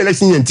mom ena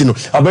election yenti no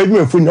abadu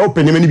me foni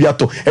open ne bi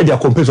ato e dia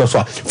compensation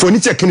so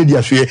furniture Kennedy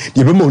ahwe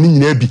ye be ma oni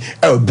nyina bi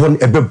e bon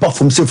e be ba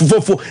from say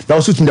fofofo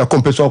na so tin dia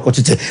compensation ko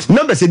tete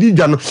number say di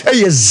dwa no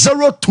e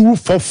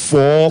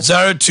 0244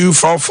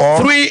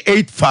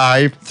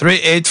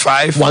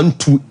 385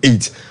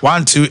 128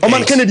 o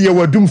man Kennedy ye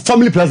wadum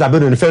family plaza be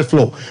on the first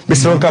floor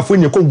Mr.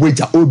 California ko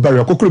wager o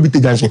barrier ko bi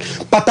junction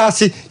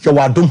patase your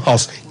Adom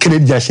house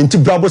Kennedy junction ti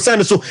brabo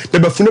sign so the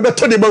befu no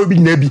beto de ba bi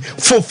na bi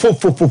fo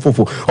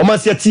o ma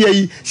se tie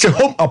yi she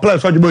home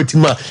appliance for the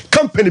team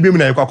company bi mu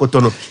na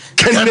yakoto no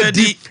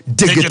Kennedy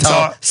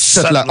digital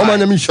settler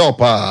Omanhene Yaw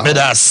pa me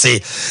da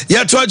say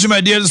ya to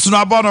adwumade nso no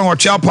abono wo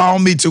pa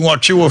meeting wo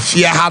twe wo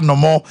fie ha no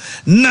mo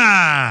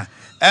na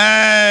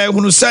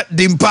hunu set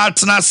the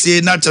partner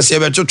say na chese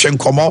be twetwe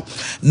nkomo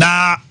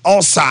na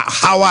osa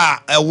hawa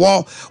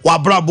ewo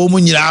wabrabo mu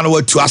nyina no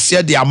watu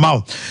ase de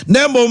amount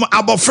na mom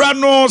abofra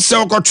no se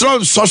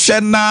okotro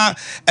social na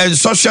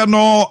social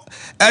no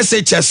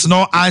SHS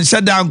no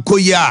anse dan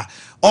koya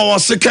or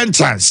second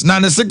chance. Now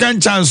the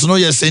second chance no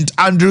yes St.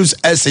 Andrews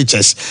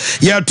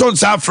SHS. Yeah,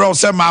 turns out for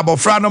us my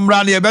abofra no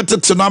mrani better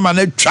to no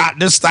man track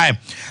this time.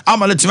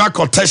 I'm a little bit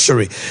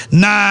tertiary.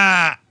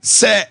 Na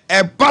say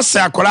a pass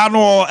akola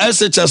no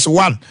SHS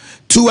 1,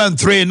 2 and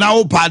 3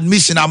 now for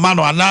admission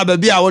amano and now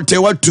baby I will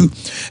tell what to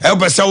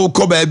pesa wo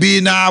ko baby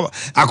na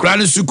akola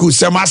no suku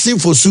se masin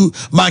fosu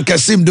man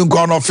kasim dun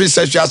ko no office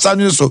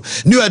asan so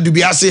new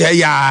adubiase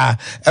he ya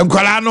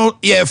akola no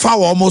ye fa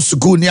wo mo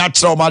suku ni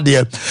atra ma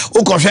de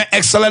wo ko hwe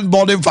excellent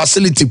boarding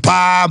facility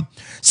pa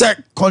say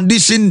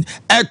condition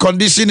air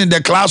condition in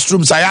the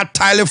classrooms I had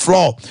tile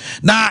floor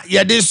now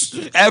yeah this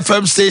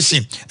FM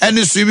station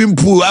any swimming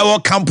pool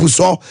our campus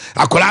so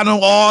akola no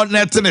all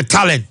net the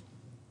talent.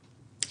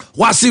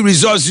 What's the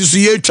results you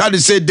see? You try to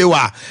say they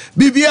were.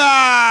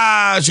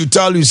 Bibia should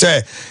tell you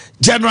say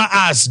general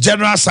arts,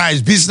 general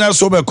science, business,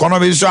 home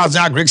economy, insurance,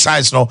 and Greek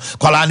science. No,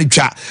 call any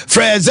chat.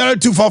 Fred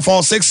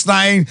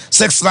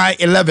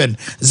 0244696911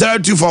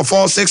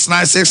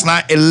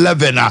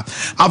 0244696911.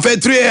 I'm for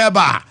 3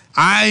 heba.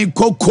 I'm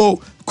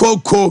Coco.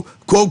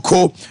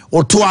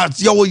 Otoa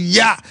yo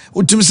ya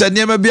utim se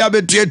niam bia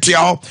betuatua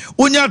ho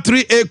unya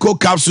 3 eco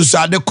capsules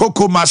the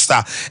Coco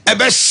Master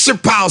ebe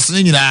shipaus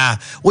ni nyina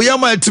wo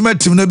yam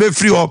ultimatum no be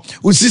free ho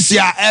usisi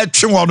a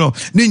etwe ho no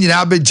ni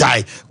nyina be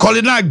jai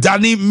Colinac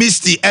Danny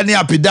Misty any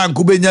apidan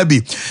ku benya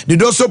bi ni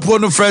do so po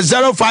no fresh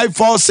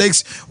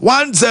 0546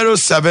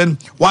 107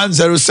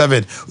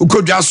 107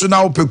 ukodwa so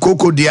na ope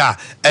Coco dia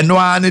eno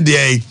ani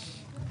de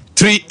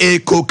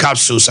 3A co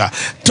capsules.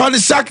 Tony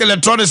Sack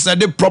Electronics na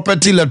the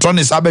property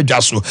electronics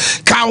abejaso.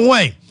 Can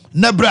wait.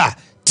 Nebra,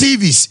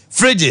 TVs,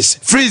 fridges,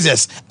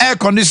 freezers, air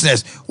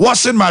conditioners,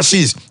 washing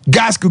machines,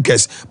 gas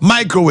cookers,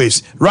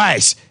 microwaves,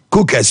 rice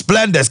cookers,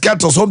 blenders,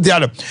 kettles, home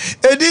theater.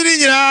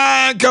 Edini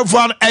come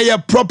from a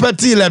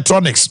property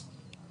electronics.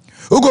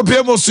 Ugo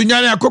pemo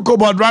sunyani akoko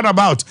board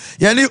roundabout.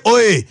 Yani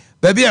oye,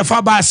 baby a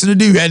fabas no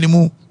di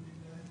animu.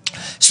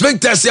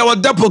 Specters ya wa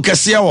depo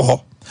kese ya wo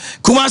ho.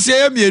 Kumasi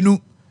ya mienu.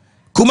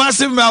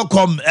 Kumasi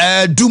Malcolm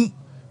Doom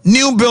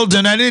new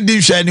building and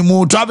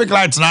anymore traffic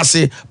lights na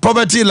say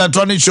property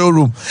electronic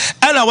showroom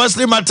and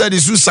Wesley Matter the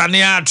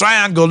Susania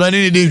triangle and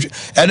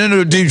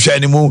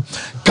anymore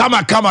come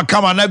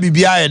na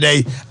bibia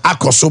day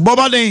akoso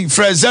boba den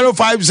fresh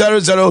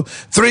 0500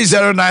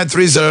 309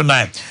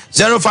 309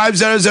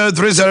 0500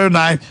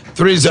 309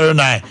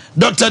 309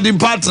 Dr.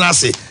 Dimpat na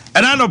say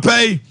and I no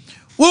pay.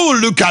 We will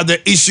look at the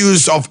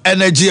issues of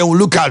energy and we'll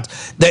look at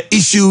the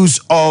issues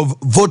of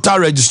voter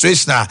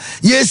registration.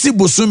 Yes,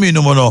 Busumi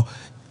no mono.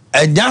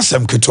 And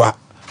Yasam Kitwa.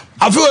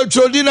 I feel a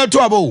trading to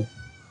abo.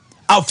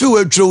 I feel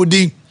a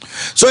trading.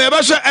 So you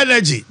have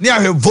energy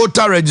near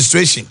voter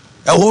registration.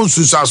 A home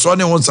susa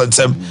sonny once and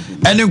some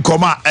and in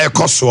coma a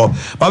coswo.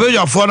 But when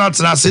your phone out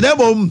and I said,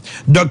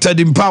 Dr.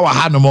 Dimpawa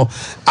Hanamo.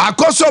 I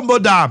cost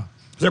dam.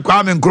 The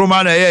Kwame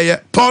Nkrumah,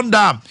 Pond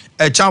Dam,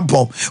 a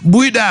champon,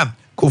 Bui Dam.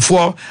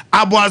 Kufo,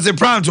 Abuaze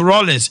Brown to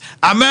Rollins,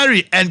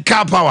 Ameri and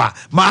Car Power,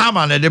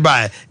 Mahama and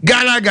Dubai,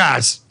 Ghana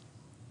Gas,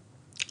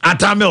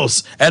 Atta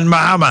Mills and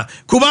Mahama,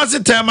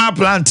 Kumasi Thermal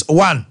Plant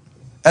 1,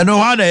 and no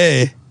one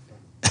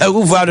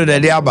who found the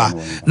Diaba.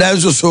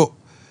 There's also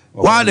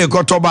one a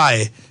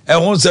Kotobai,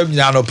 and 1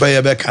 pay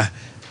a Becca.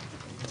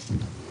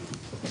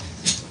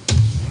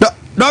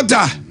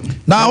 Doctor,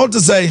 now what to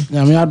say?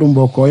 Yami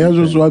adumboko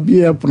yezo abi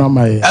e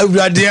pronamai.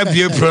 Awurade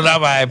abi e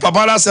pronamai.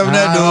 Papa na asem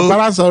na do.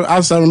 Papa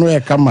asem no e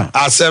kama.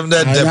 Asem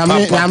na de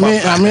papa.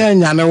 Yami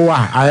enyane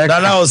wa.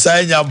 Dana o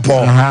say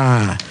nyampon.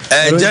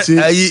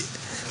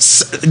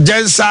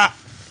 Jensa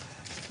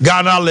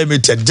Ghana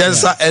Limited,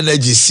 Jensa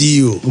Energy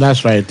CEO.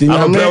 That's right.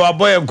 Yami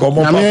boy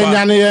nkomo papa. Yami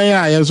enyane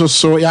ya yezo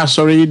so ya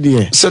sorry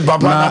die. Said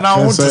papa na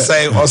want to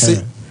say o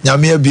say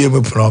Yami abi e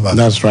pronamai.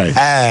 That's right.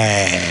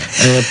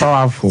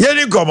 Powerful.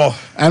 Yeni komo.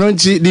 I don't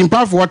see the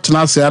impact what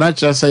now say I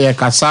just say a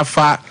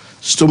cassava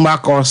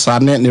stomach or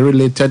and the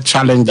related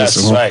challenges.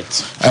 That's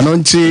right. I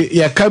don't see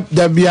ya kept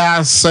the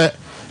bias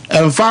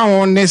and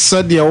found this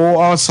the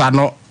all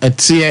sano a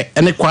tear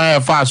any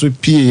quiet fast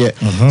with P.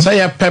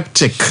 Say a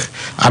peptic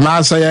and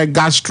I say a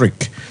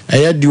gastric,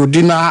 a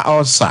duodenal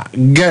ulcer,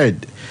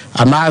 GERD.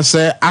 And I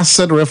say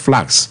acid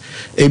reflux.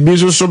 A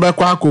bisu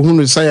sobekwa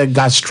kuhunu say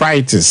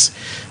gastritis.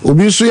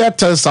 Ubisu ya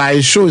test I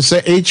show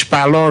say H.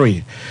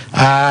 pylori.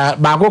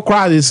 Bako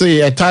kwa say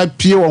a type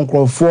P on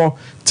 4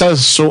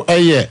 test so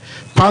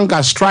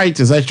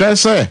pangastritis. I try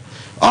say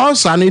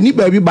ulcer no ni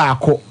baabi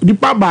baako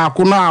nipa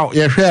baako na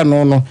yɛhwɛ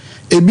no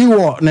ebi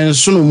wɔ ne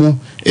nsono mu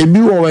ebi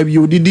wɔ baabi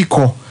odidi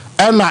kɔ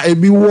ɛna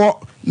ebi wɔ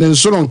ne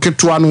nsono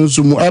nketewa no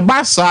nso mu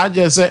ɛba saa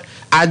gye sɛ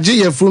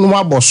agye yɛfunu mu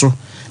abɔ so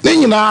ne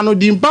nyinaa no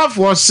di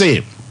mpafoɔ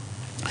se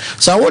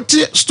sa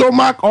wote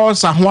stomach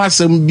ulcer ho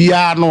asɛm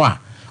biara no a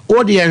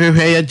wode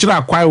yɛhwehwɛ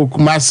yɛkyerɛ akwae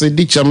okumase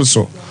di kyɛm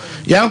so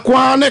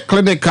yɛnkoa ne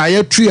clinic a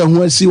yɛtu yɛ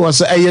ho asi wɔ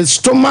sɛ ɛyɛ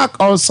stomach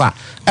ulcer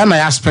ɛna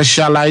yɛ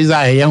specialize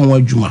a ɛyɛ ho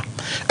adwuma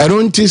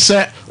ɛno nti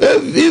sɛ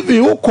if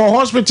you call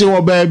hospital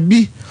wɔ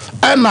baabi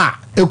ɛna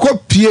ɛkɔ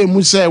pie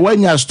mu sɛ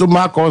wanya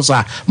stomach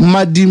ulcer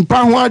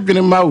madimpa ho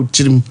adwene ma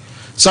wotirim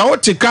sa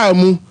wote kaa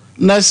mu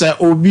na sɛ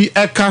obi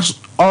ɛka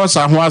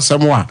ulcer ho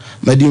asɛm a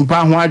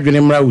madimpa ho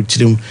adwene mra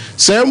wotirim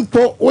sɛ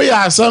mpo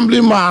woyɛ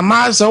assemblyman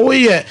na sɛ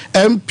woyɛ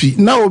MP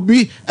na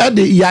obi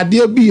ɛde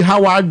yadeɛ bi ha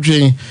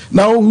wadwen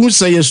na wohu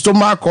sɛ yɛ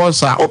stomach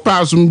ulcer opɛ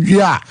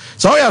asomdwie a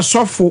sɛ woyɛ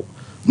sɔfo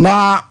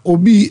na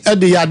obi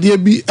ɛde yadeɛ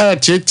bi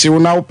ɛtetew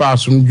na opɛ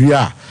asomdwie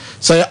a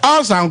sɛ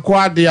ulcer nko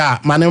ade a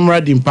mane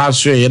mra dimpa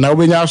so yɛ na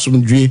wobɛnya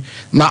asomdwie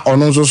na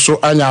ɔno nso so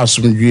anya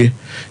asomdwie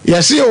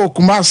yɛse yɛ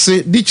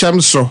okumase di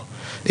kyɛm so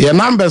your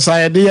numbers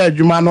are there,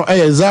 Jumano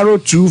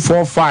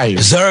 0245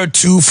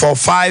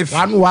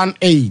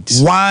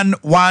 118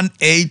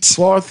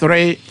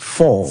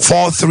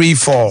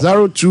 434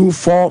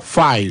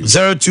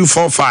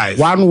 0245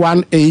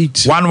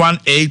 118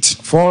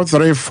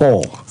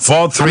 434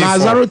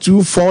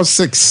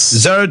 0246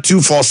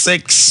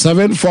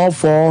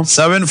 744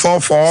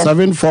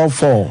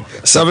 744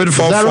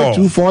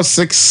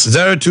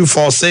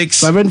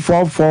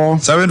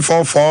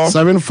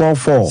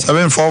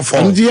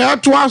 and the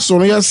atwa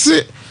yes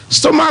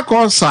stomach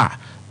ulcer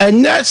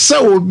enye se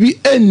obi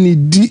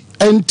enidi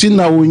enti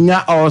na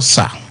wonya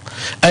ulcer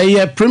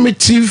eye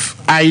primitive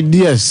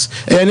ideas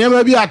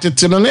enema bi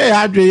atete no na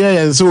ya adwe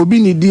ye se obi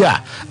nidi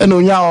a na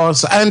onya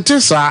ulcer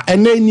enti sa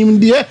ena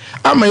enyimde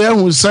ama ye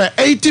hu se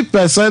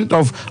 80%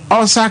 of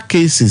ulcer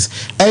cases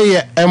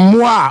eye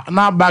emoa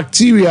na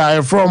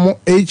bacteria from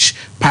H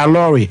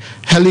pylori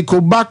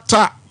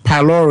Helicobacter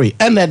pylori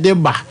ena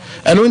deba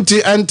eno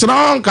nti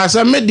entra on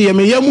kasa medie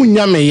me yamu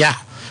nya me ya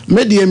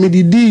medie me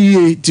didi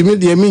ye ti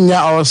medie me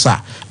nya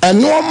ulcer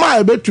eno ma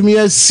ebetumi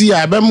asi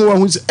a be mo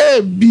hu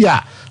se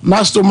bia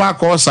na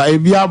stomach ulcer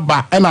ebia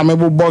ba ena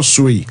mebobɔ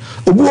soyi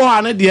obu ho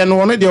ane de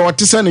no ne de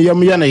wote se ne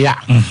yam ye ne ya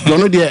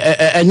no de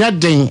enya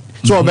den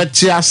so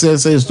obeti ase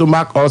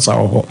stomach ulcer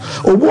ho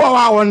obu ho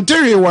a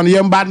wontere won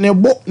yam ba ne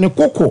bo ne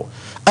koko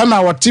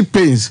ena wote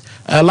pains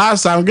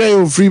last time get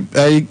you free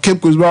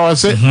Cape Coast ba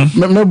say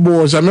me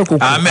bo so me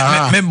koko me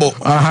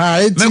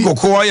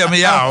koko yam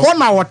ya ho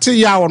na wote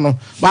ya no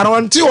but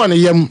wonte won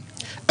yam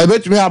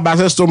ebetumi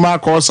abase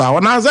stomach ulcer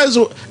wona say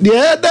so de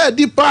head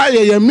deeper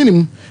ye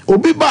minim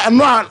obi ba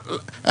no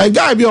a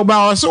guy bi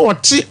oba so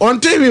wote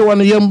onte wi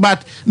won yam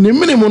but ne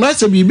minim na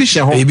say bibi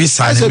hye ho bibi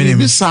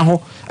sa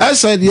ho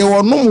asa de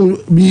wonom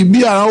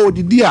bibi a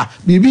odidi a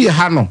bibi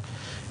ha no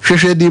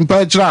hwehwe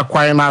dimpa kira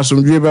kwan na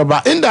asomdwe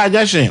beba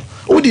indigestion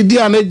odidi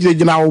a na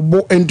gina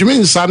obo entumi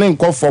nsa ne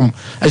nkofom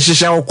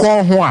ahyehye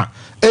okon ho a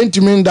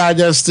entumi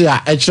indigest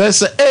a ekire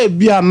se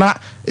bia na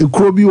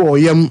ekuro bi wo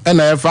yam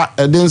na efa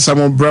eden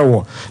sam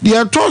brewo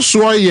de to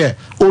so ye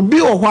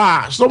obi wo ho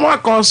a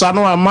stomach ulcer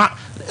no ama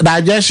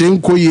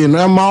digestion koye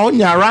no ma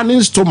onya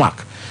running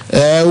stomach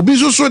obi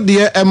so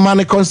de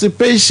man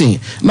constipation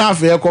na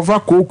afa ekofa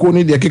koko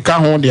ni de keka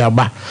ho de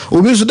aba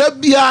obi so da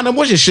bia na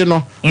bo hyehye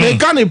no me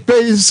ka ne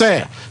pain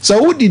say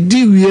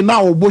wodidi wie na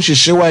obo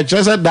hyehye wa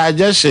ekire se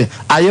digestion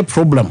aye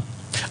problem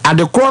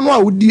ade kro no a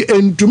wodi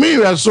entumi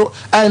we so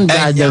and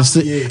digest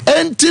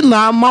enti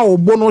na ama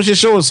obo no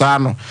hyehye wo saa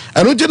no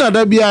eno ti na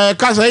da bia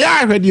ka say ya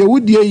ahwede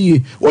wodi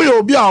yi wo ye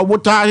obi a obo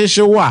ta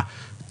hyehye wo a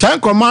 10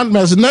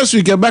 commandments next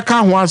week ebeka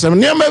ho asem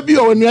ne ma bi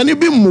o nuane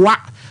bi mwa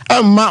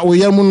emma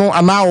oyam no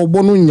ana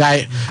obo no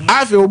nyae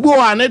afi obi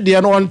o ane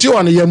de no onti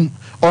on yam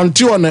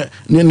onti on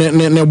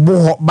ne bo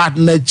ho but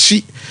na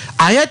chi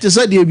ayete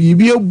say de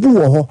bibi ebu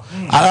wo ho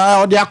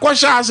o de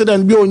akosha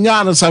accident bi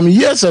onya no some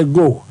years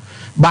ago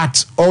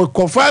but o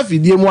kofa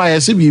fidie mu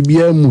ayese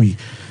bibi amui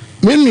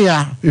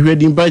minia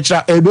hwedim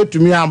pachira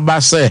ebetumi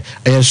aba say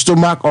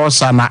stomach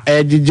ulcer na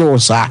ejije wo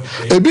sa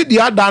ebi di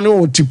adane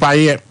o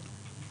tipaye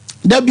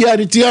da bia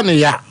ritia ne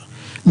ya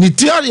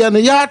nitia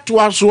ne ya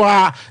to aso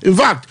a in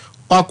fact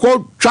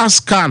akọ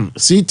scan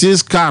CT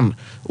scan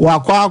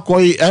wakọ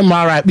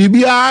MRI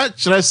bibia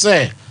kire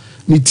se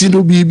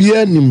nitino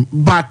bibia nim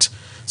but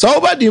so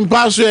obadi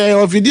mpaso e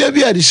ofidie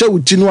bia de hye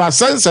wutino a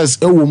sensors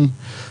ewom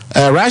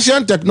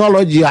Russian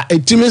technology a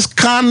etimi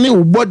scan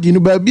ne body no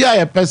ba bia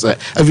ye pese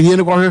afidie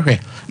ne kohwehwe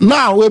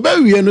now we ba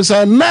wie no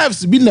say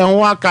nerves bi na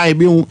ho aka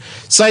bi hu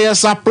say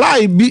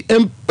supply bi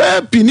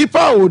empepi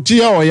nipa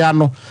otie oya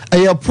no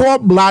e poor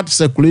blood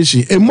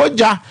circulation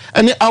emoja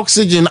any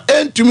oxygen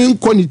entumi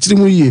nkoni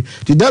tirimu ye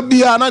ti da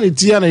bia na ne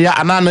tie ne ya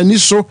anana ni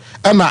so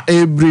na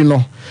ebri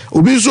no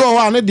obi so ho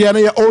ane de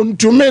ne ya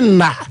ontumi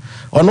na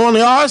ono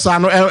ne asa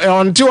no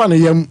onti won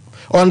yam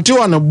onti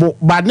on bo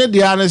but ne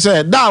dia ne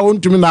say da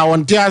wontumi na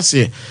wonte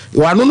ase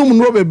wano no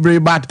mu bebre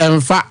but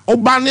emfa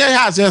oba ne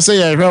ha ase say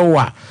ye hwe wo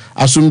a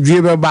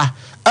asomdue beba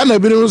ana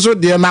bi no so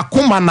de na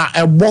koma na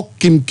ebo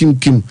kim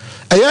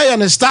eye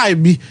ne style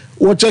bi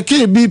wo check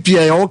BP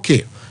e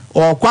okay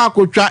or kwa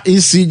akotwa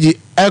ECG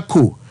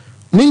echo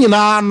ni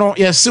nyina no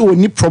yesi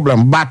woni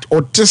problem but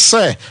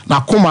otese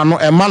na koma no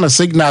e man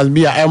signals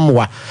bi a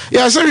emwa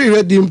yesi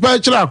hwe di mpa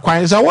kira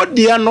kwan say wo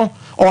de no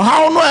or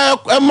how no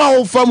e ma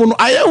wo fam no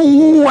aye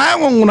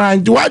hu na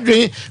nti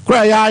wadwen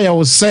kra ya ya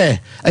wo say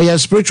a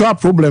spiritual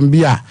problem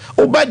bi a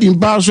obadi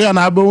mpa so ya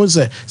na aba wo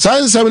say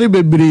sansam ni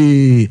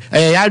bebre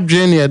ya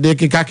dwen ne de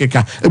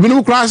keka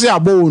ebinum kra say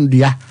abo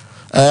wondua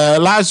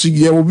last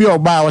year will be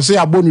oba say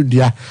abonu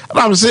dia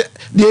am say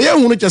de ye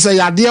hunu chese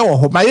yade wo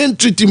ho ma ye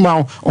treat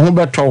ma ho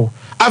beto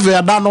ave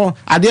ada no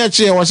ade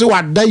ache wo say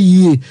wada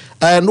yie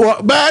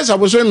be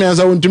sabo so me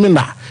say wontumi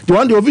na the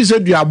one the office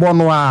duabo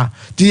no a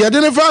ti ye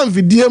de ne fa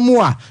mfidie mu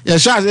a ye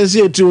sha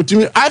say eti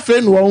otumi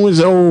afa no wo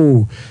say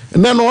o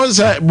ne no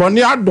say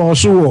boni adon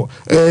so wo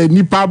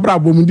nipa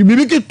brabo mu di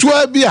bibi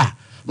ketua bi a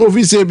no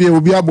office bi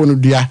obi abonu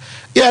dia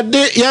ye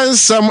de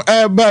yensam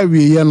ba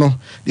wiye no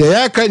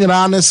ye ka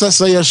nyina ne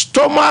sese ye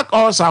stomach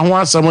ulcer ho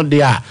asem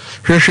de a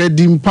hwehwe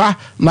dimpa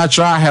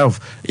natural health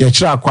ye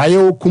kira kwaye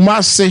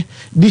okumase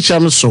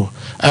dichem so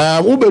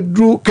wo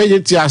bedru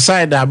kejeti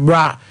aside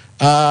abra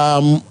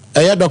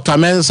Dr.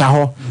 Mensa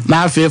ho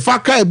na afi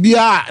faka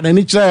bia na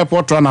ni kira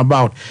airport run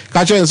about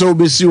ka kire se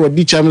obesi wo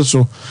dichem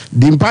so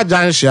dimpa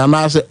junction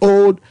na say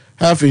old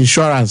health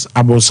insurance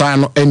abosan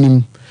no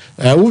anim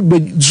we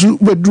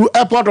do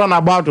airport run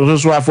about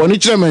so for ni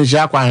kire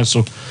menhia kwan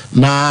so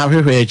na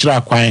hwehwe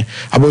kire kwan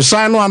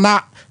abosan no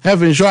na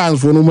health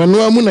insurance for no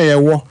manu amu na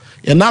yewo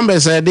your number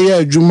say dey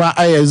adwuma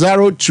ay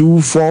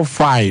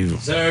 0245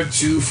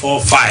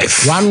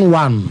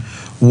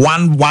 11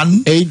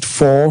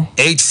 84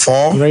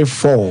 34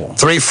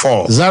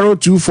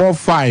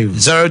 0245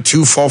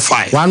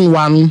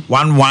 11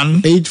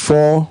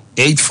 84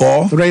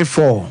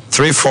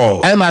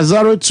 34 and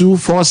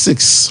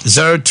 0246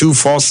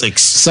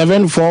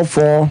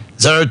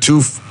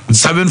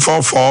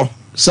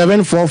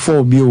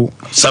 744 bio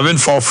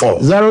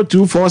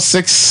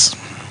 0246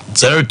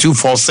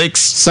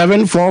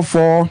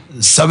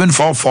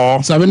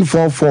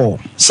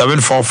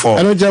 744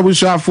 eno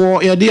jabusha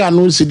for ye dey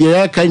announce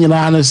dey ka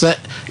nyina ne se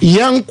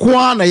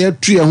yanko na ye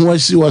tu ye ho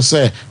asi wo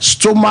se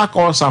stomach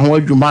ulcer ho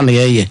adwuma na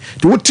ye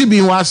de wuti bi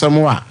ho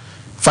asemo a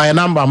fire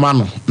number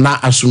mano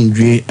na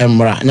asumdwe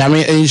emra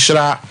nyame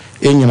enhira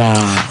enyina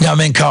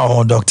nyame nka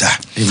ho doctor.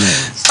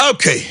 Amen.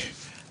 Okay,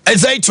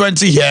 it's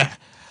 8:20 here.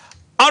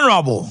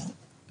 Honorable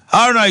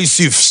Haruna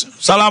Yusuf,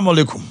 salam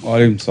alaikum.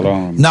 Alaikum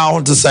salam. Now I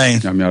want to say,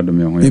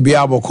 maybe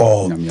I will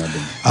call.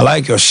 I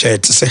like your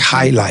shirt. To say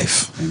high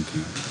life. Thank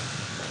you.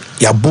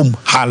 Yeah, boom,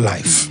 high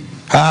life.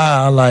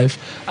 High life.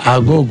 I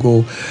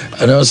go.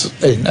 And also,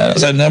 I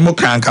said, "Nemo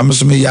can come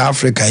to me,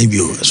 Africa,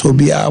 so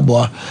be a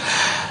boy."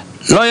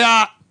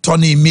 Lawyer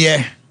Tony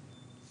Mie.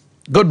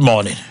 Good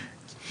morning.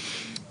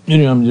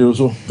 Now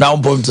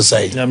I'm going to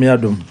say,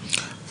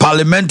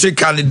 parliamentary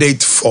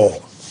candidate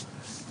for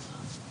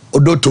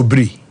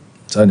Odotobri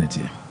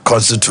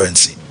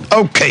constituency.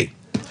 Okay.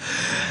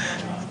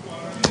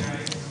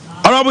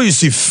 Honorable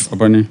Yusuf.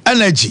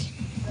 Energy.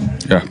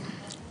 Yeah.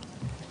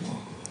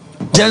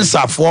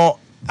 Jensa for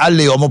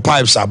ale omo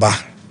pipes aba.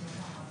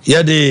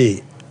 Ye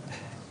de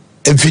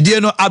emfidie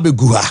no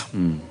abeguha.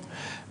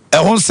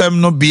 Ehonsem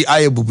no bi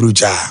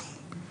ayebubruja.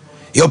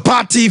 Your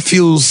party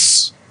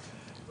feels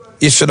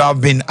it should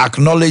have been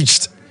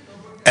acknowledged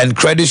and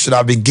credit should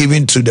have been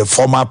given to the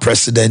former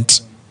president.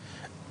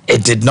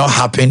 It did not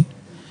happen.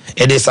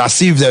 It is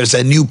as if there is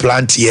a new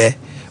plant here,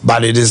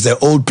 but it is the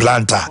old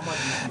planter.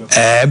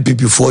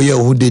 MPP 4 year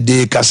who did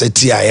the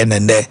cassette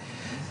and there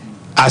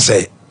as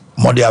a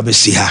Modia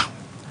Besiha.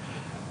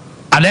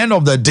 At the end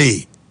of the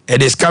day,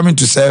 it is coming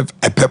to serve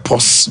a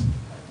purpose,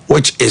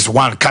 which is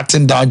one,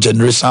 cutting down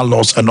generational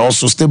loss and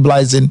also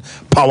stabilizing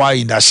power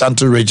in the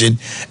Ashanti region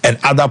and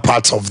other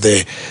parts of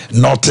the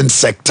northern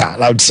sector.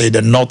 I would say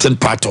the northern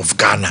part of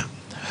Ghana.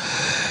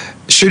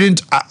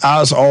 Shouldn't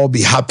us all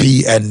be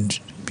happy and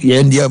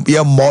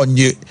more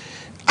new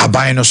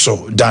abino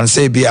so than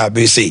say be a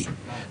BC?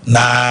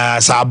 Na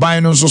sa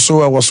abino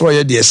so was so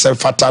ye the self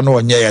fatano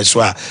on ye so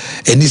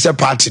any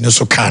party no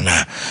so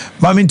kana.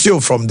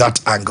 Mamintio from that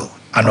angle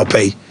and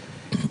pay.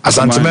 As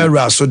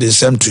Antimera so the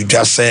same to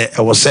just say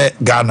I was say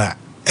Ghana.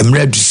 I'm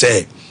ready to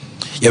say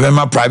you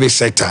remember private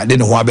sector, I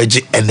didn't want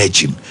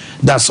energy.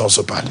 That's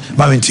also part.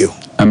 Mamintio.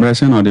 I'm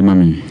resting on the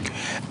mommy.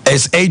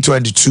 It's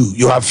 8:22.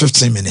 You have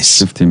 15 minutes.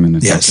 15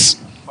 minutes. Yes.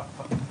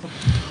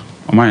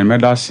 My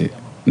medasi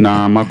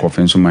na mark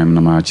offense my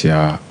na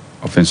machia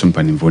offense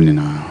panivoni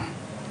na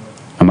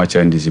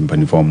amacha ndisi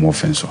panivoni more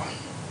offense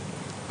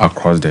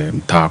across the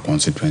entire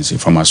constituency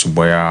from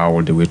Asuboya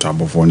all the way to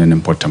Abovone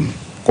and Potom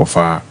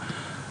kofa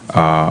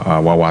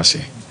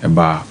wawase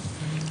eba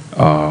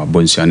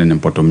bonsiane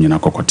and Potom nyina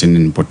kokotini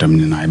and Potom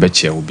nyina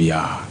ebeche obi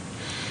a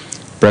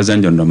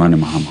President John Dramani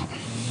Mahama,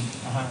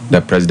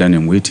 the president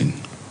in waiting.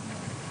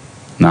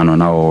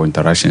 now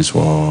interactions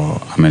were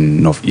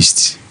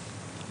northeast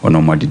or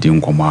no more did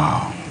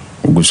incomo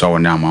Gusa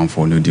on Yaman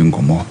for no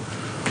dincomo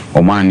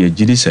Oman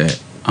Yidi say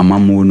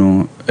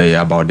Amamuno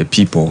about the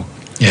people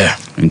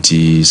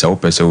nti sa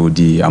opese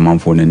odi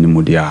amanfo na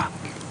nimu dia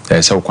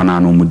se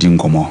ukwana no mudin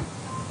komo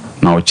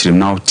na ochirim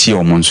na tie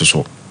omo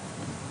nsoso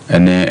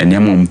ene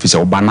enema mfise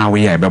oba na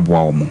we ya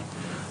ebeboa omo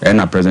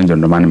na President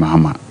John Dramani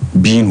Mahama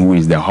being who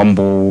is the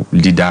humble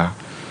leader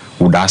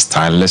with that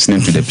style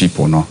listening to the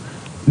people no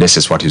this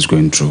is what he's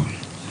going through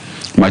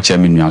my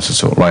chairman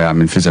nyasoso lawyer I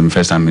mean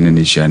first time in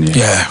Indonesia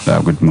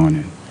good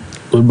morning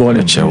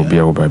chair will be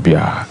over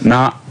bia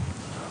na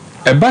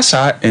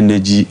ebasa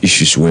energy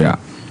issues where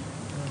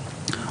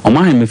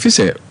Omanhene me feel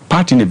say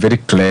party is very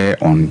clear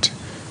on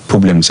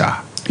problems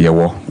are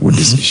with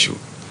this issue.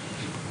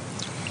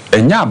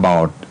 And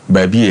about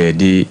baby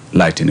the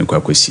light in the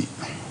Kwakwesi.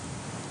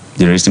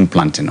 Generating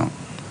plant no.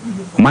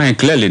 Omanhene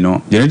clearly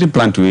no generating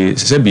plant we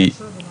say be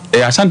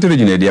Ashanti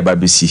region area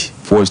BBC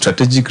for a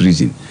strategic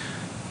reason.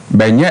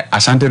 But yet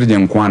Ashanti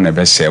region kwan na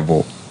be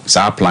serve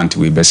sa plant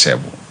we be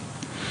serve.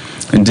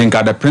 And think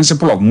at the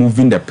principle of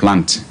moving the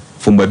plant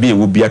from baby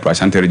will be to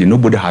Ashanti region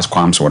nobody has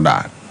qualms with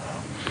that.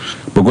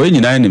 But going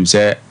in him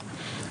say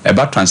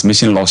about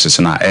transmission losses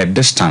and a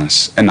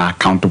distance and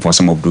account for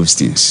some of those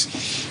things.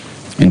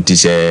 And to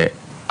say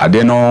I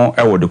don't know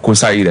how the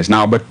coastal areas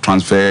now but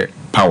transfer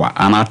power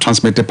and I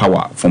transmitted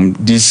power from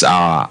these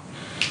pylons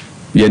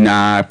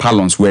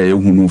where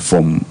you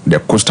from the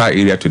coastal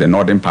area to the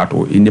northern part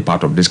or in the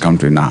part of this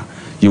country now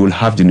you will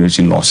have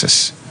generation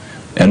losses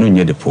and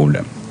you the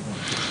problem.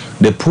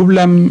 The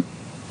problem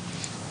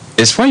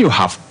is when you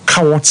have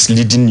cowards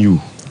leading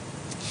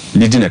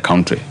a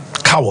country.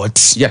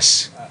 Cowards?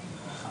 Yes.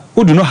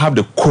 Who do not have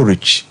the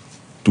courage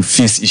to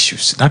face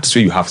issues. That is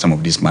where you have some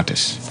of these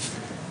matters.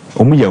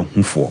 They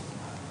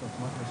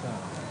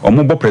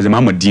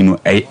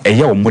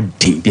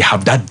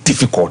have that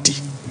difficulty.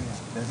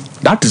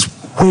 That is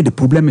where the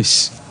problem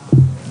is.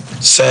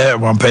 Sir,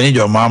 one penny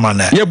your mama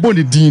na. Yeah,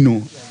 Bonnie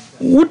Dino.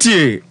 What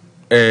ye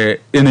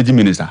energy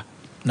minister?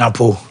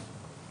 Napo.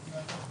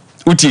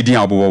 What ye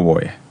dear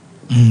boy?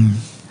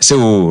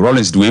 So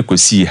Rollins do we could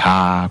see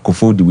her,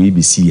 Kofo do we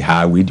be see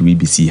her, where do we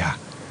be see her?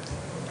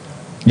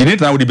 You need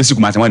to know the basic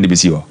matter when they be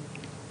see her.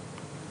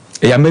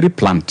 A Mary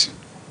plant.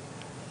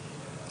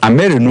 A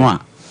Mary Noir,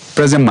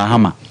 President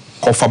Mahama,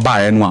 Kofa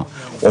Ba Noir,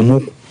 or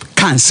more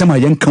can some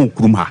young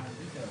Kumha.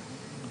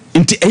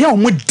 Into a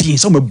young dean,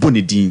 some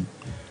bonny dean.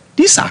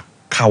 These are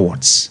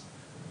cowards.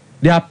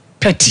 They are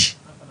petty.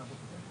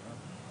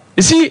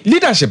 You see,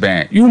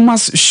 leadership, you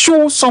must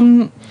show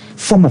some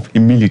form of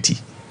humility.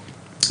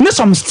 Need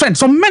some strength,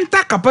 some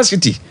mental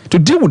capacity to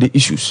deal with the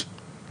issues.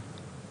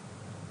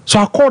 So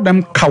I call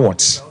them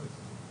cowards.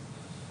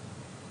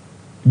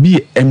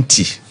 Be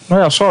empty. No,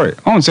 yeah, sorry.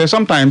 I want to say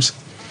sometimes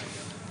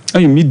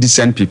when you meet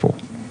decent people,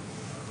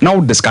 now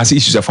discuss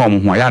issues of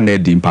form who are not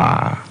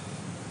dimpa.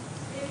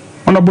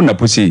 Honorable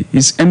Napusi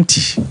is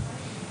empty.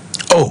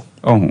 Oh,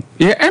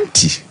 yeah,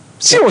 empty.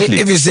 Seriously.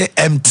 If you say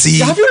empty,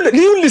 do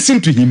you listen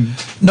to him?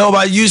 No,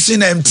 but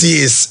using empty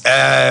is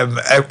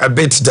a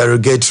bit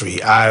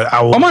derogatory.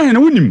 I will.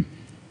 Omanhene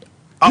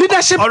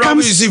leadership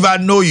comes. If I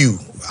know you,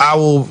 I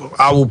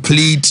will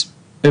plead.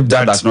 If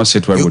that does not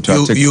sit well with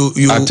you,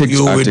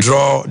 you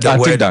withdraw the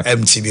word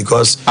empty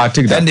because I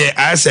take that. Then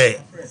I say,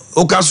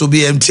 Okas will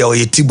be empty or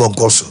Yetibon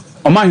Koso.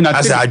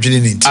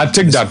 I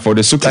take that for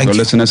the sake of the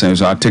listeners, and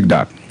so I take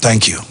that.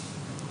 Thank you.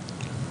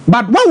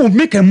 But what will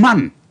make a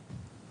man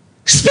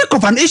speak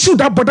of an issue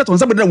that bothers on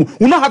somebody that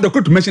will not have the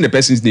courage to mention the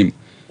person's name?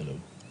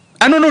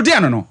 I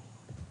don't know.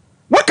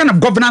 What kind of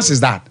governance is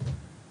that?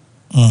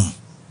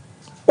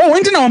 Oh,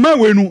 in our man,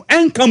 we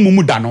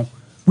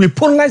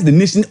polarize the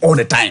nation all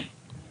the time.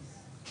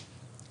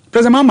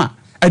 President Mama,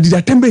 I did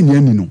a temper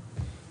in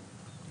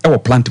I will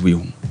plant with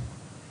you.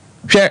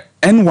 Share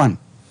N1.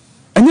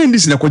 And then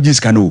this in a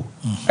Kojis canoe.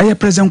 I am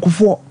President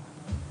Kufo.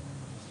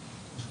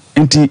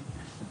 And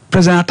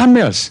President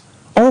Atamels,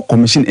 all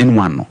commission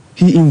N1.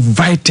 He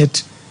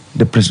invited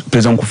the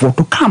President Kufo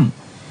to come.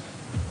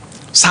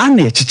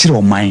 Sane chichiro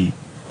o mine.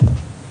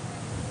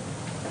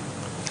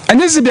 And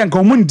this is bianca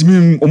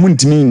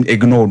omuntimi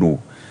ignore no.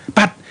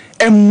 But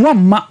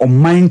emwama o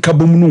mine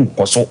kabumnu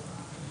koso.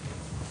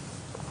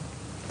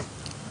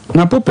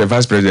 Now, Pope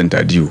Vice President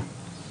Ade,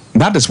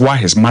 that is why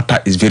his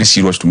matter is very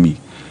serious to me.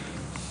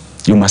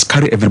 You must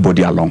carry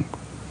everybody along.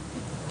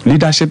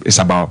 Leadership is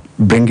about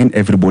bringing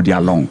everybody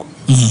along.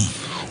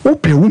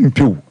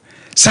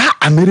 Sa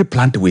Ameri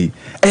plant away.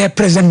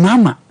 President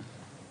Mama.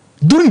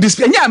 During this,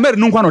 and Ameri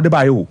no one of the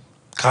bio.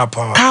 Car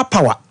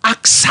power.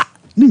 Aksa.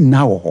 Ni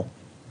now.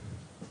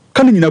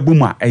 Coming in a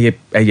boomer,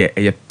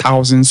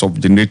 thousands of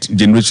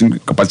generation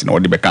capacity or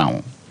the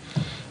becount.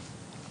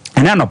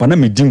 And I'm not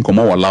me dim come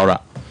over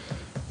Laura.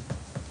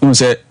 You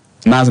say,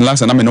 now last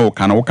time I know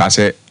can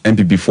say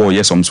MPP 4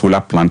 years some solar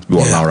plant be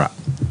Laura.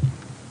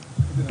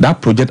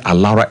 That project at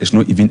Laura is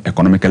not even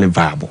economically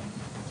viable.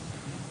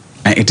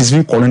 And it is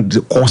even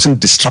causing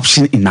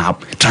disruption in our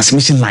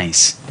transmission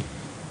lines.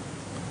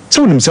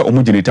 So when you say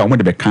homogeneity,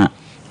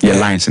 the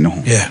lines in the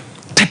home.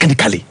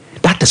 technically,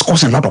 that is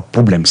causing a lot of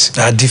problems.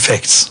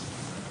 Defects.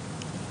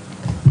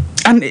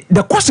 And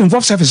the cost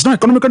involved service is not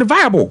economically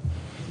viable.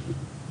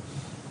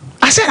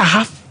 I said I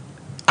have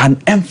an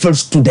MPhil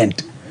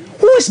student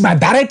who is my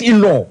direct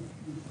in-law.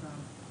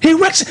 He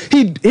works,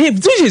 he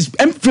this is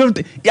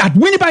MPhil at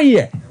Winnipeg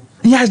here.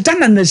 He has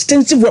done an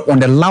extensive work on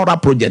the Lauda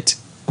project.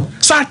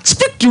 So I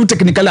speak to you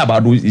technically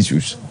about those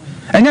issues.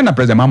 And then the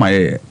President Mama,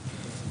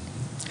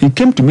 he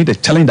came to me the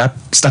challenge that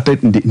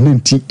started in the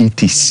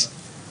 1980s.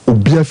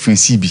 Obia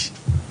FCB.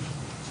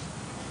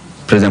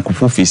 President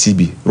Kufu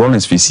FCB.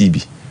 Rollins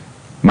FCB.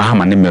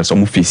 Mahama Nemel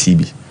Somu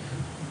FCB.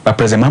 But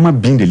President Mama,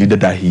 being the leader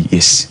that he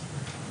is,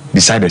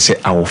 decided to say,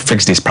 I will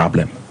fix this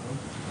problem.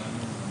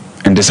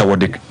 And this is what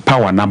the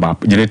power number,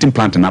 generating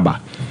plant number.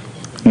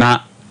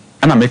 Now,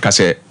 and I make us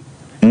say,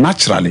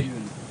 naturally,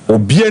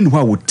 Obien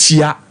who would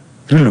tear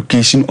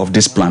relocation of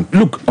this plant.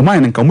 Look,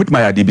 Omanhene come with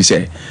my IDB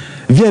say,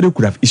 VRO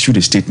could have issued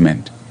a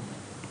statement.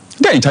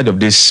 They're in charge of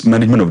this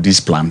management of these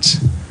plants.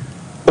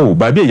 Oh,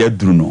 baby, you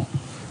do know.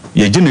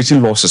 You're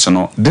generating losses and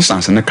all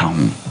distance and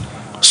account.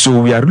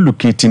 So we are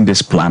relocating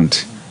this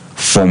plant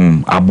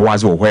from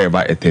Abuazi or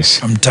wherever it is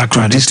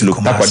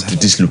to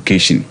this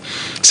location.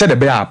 Said the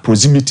bear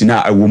proximity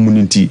now a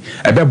womanity,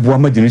 a bear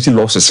Buama generating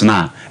losses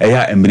now, a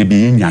year and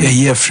maybe in a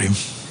year frame.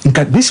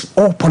 This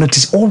all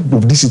politics, all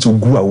of this is to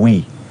go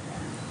away.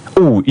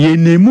 Oh, ye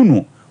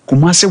nemuno,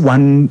 Kumase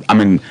one,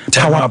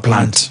 power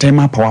plant,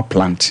 thermal power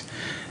plant.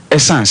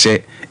 Esan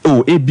say,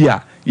 oh,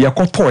 Abia,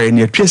 Yakoto and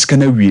your Pies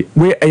Canary,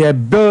 where I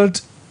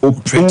build.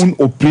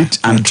 Operate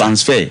and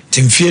transfer.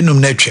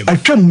 Timfienum netrim. I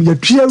trim your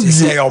peer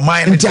your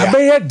mind and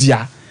Tabaya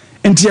dia.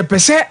 And your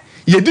pese,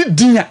 ye did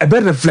dinner a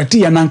better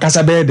reflecting and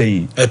Ancasa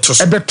Bede.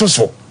 A better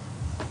so.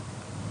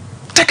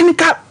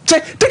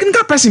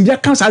 Technical person, there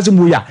comes as a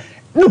muya.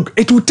 Look,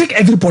 it will take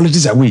every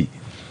politics away.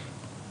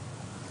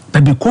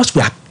 But because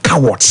we are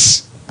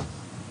cowards,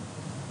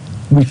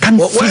 we can't.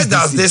 Where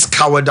does this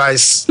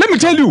cowardice? Let me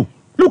tell you.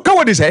 Look,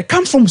 cowardice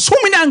comes from so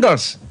many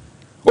angles.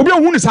 Obia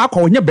who is our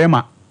call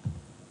Bema.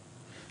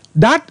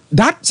 That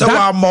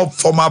our more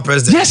former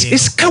president. Yes,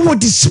 it's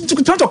cowardice.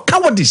 In terms of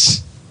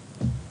cowardice.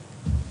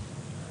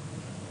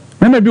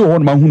 Maybe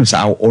one man who is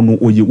our own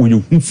or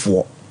you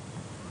for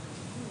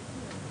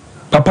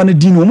Papa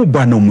Nedino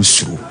Mubano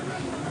Musru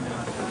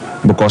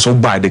because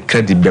of by the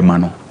credit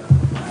Bemano.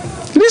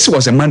 This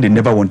was a man they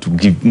never wanted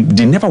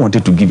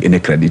to give any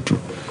credit to.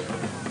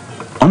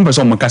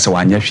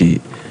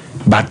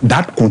 But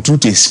that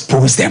continued to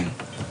expose them.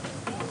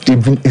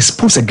 They've been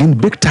exposed again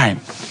big time.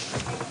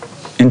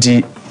 In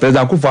the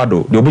President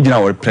Akufo-Addo, the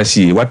original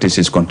presi, what is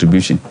his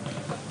contribution?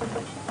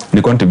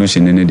 The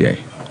contribution in the day.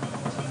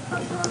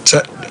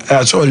 So,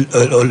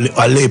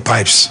 lay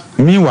pipes.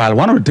 Meanwhile,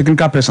 one of the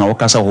technical person who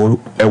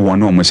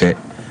one almost say,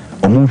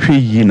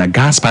 "Omunhwe na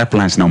gas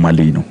pipelines na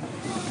Malino,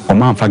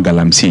 Omanfa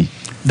Galamsey."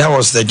 That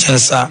was the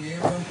Gensa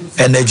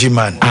energy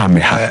man.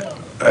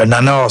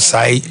 Nana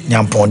Osai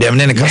Nyampon. Them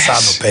nene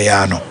kasano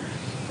payano.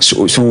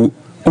 So,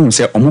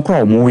 say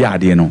Omukra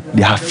Omoya no,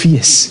 they have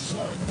fears.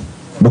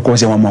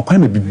 Because they were more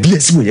crime be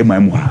blessed with my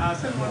moha.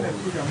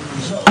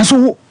 And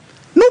so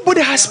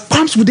nobody has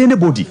palms with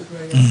anybody.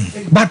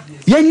 But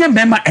young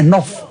member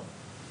enough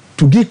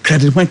to give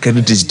credit when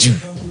credit is due.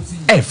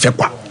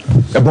 Fekwa.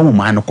 A bomb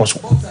man of course.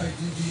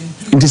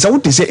 It is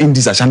what they say in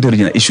this Ashanti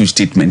regional issue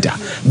statement.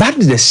 That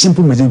is the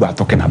simple message we are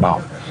talking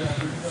about.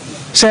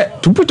 Say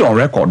to put on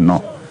record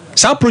now,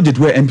 some project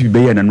where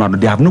MPB and another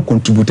they have not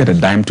contributed a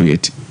dime to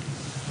it.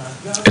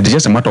 It is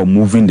just a matter of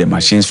moving the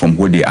machines from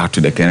where they are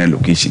to the current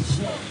location.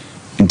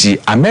 Nti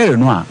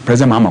America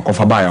President Mama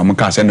Kofa-Baya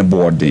omuka send the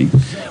board dey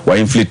were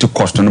inflate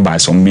cost on by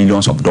some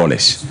millions of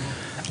dollars.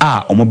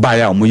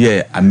 Omubaya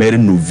omuye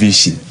American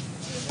innovation.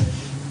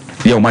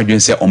 Ye omadwen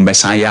say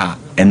ombesan ya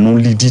and no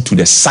lead to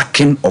the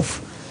sacking of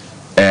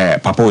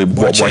Papa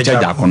Boakye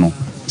Jakono.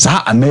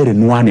 Sa America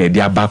no an e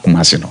dia ba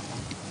Kumase no.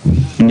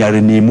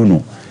 Nyare nemu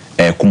no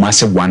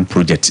Kumase one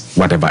project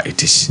whatever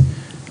it is.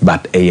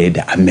 But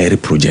the America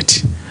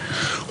project.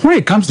 When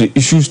it comes to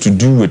issues to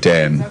do with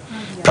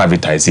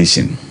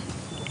privatization,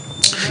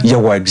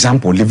 your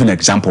example, living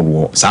example,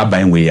 was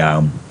we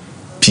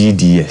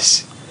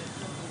PDS.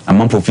 A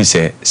month of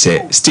say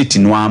state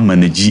in one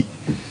manage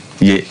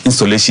ye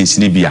installations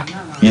in Libya,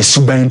 ye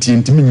subainti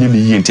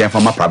intimidate entire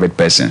former private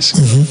persons.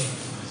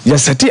 Ye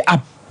set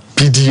up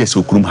PDS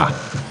Okrumha.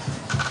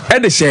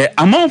 And they say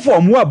a month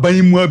for more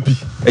buying more be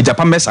a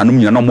Japan mess and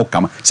no more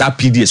come, sa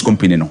PDS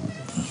company no.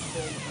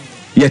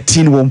 Ye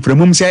teen won't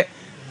premium say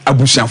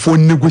Abushan for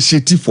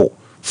negotiating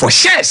for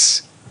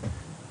shares.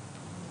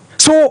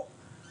 So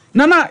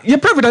Nana, ye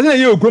privatization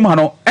ye Okrumha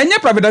no, and ye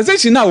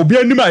privatization now will be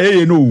any my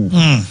no.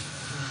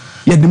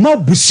 Ye the more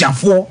Bushan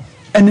for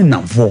any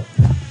number for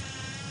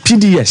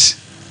PDS.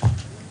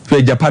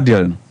 For Japan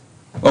deal,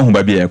 oh,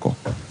 baby echo.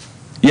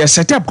 Ye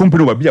set up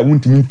company will be a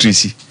wound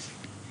Tracy.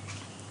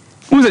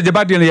 Who's the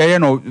Japan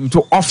deal to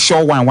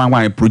offshore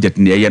one project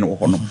in the Yano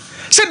Hono?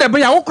 Said the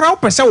boy, I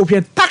crowd per se will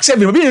be tax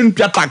every being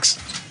tax.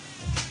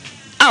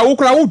 I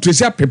crowd to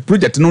set up a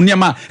project no near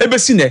my ever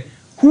seen.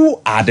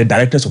 Who are the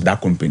directors of that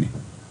company?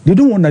 They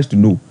don't want us to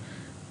know.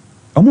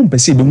 omo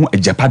mpese be hu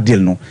ajapa deal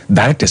no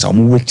directors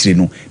omo wachire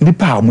no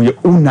nipa omo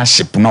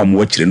ownership na omo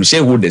wachire no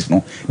shareholders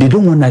no they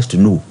don't want us to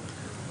know.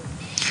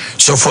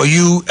 So for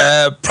you,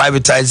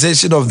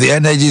 privatization of the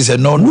energy is a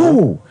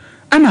no.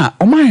 Anna,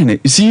 Omanhene,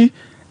 you see,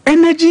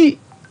 energy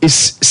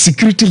is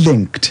security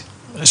linked.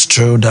 It's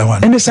true, that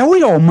one. And it's a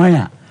way of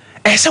Maya.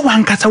 It's a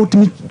one cut out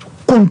me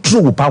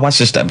control power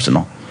systems,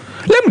 no.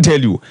 Let me tell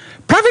you,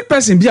 private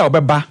person be our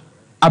baba,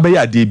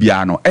 Abaya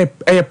Debiano,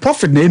 a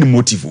profit na any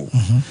motive.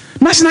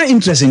 National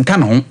interest in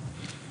canon,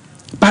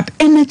 but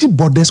energy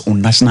borders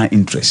on national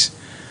interest.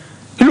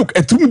 Look,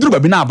 a true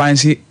drug bina buying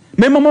say.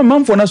 Me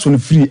mama for us on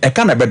free e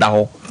can beda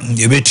ho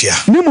ye betia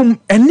minimum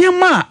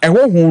enema e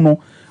ho ho no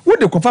we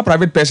dey cover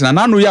private person and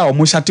now ya o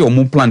mo shate o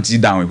mo plant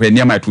down we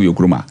enema to your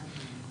kroma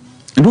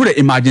do the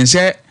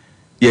emergency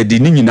ye di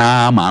ni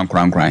nyina ma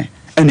ankran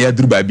ene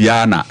aduru ba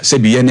bia na se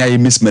bi ye ne ayi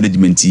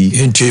mismanagement yi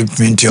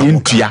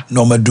intia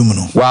no madum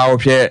no wa o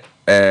hwe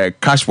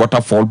cash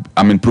waterfall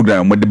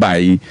program mo de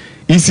bai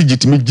ECG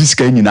timi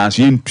giska nyina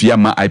so ye ntua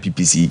ma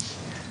IPPC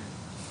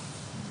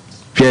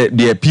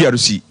the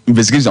PRC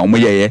investigation omo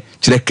ye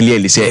kire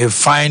clearly say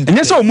find and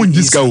yes omo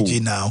ngiska o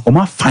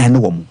omo find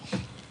no omo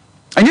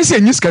and yes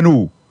ngiska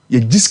no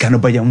ye giska no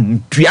ba ya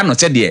tua no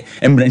say de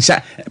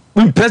embrancha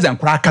president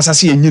kura kasa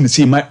say enyi no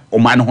say ma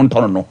oman no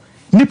honto no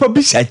nipa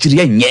bi sha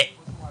kire enye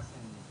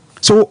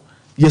so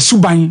ye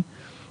suban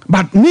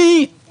but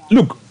me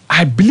look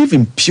I believe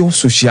in pure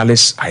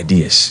socialist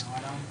ideas.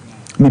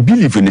 Me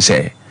believe in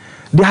say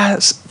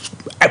there's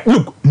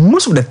look,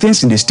 most of the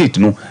things in the state,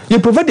 you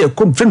provide a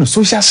friend of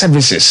social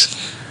services.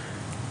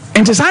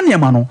 And it's any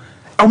man,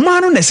 a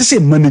man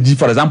necessary manage,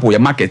 for example, your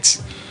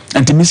market.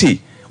 And to me say,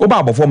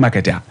 about before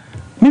market,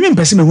 maybe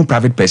person who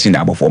private person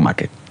about for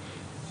market.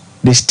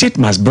 The state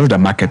must build a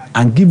market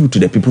and give it to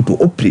the people to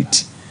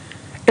operate.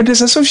 It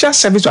is a social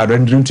service we are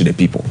rendering to the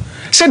people.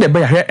 Say the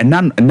buyer here and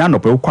none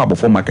of people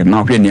before market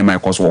now here near my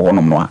cost or one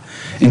of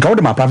in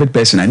count my private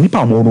person and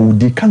nipa more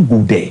they can't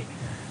go there.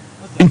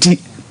 Into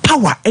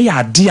power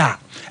idea.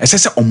 As I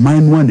say, on my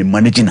one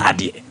managing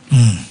idea.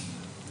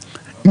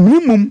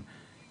 Minimum,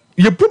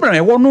 your problem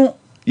I want no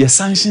your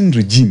sanctioned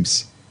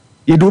regimes.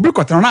 You do be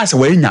cottonized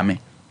away in Yame.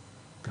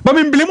 But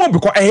in Blimo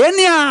because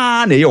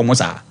any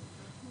almost are.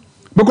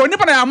 Because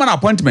never I am an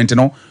appointment,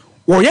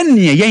 or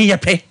yen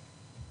pay.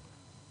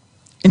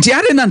 In the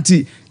other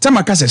nanti,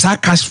 Tamaka says, I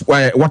cash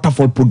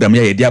waterfall program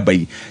here, dear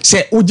by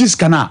say, Ojis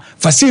Kana,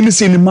 facility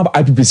cinema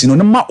IPPC,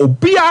 no ma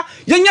obia,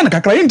 yan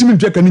kakra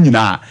intimate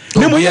canina.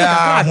 No,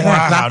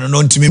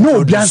 to me,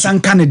 no,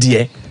 Biansan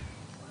Canada.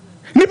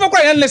 Nipa kwa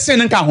ya lesson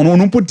nka hono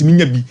no put mi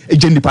nya bi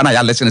agent nipa na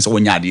ya lesson se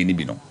wonya ade ni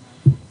bi no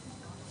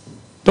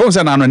to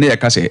se na no ne ya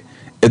ka se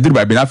eduru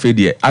ba bi na fe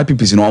de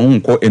IPPC no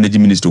won ko energy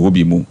minister ho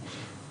bi mu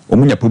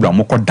omunya program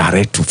mo ko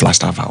direct to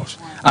Flagstaff House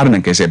abena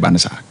nke se ba ne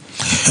sa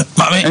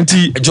mame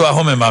enti joa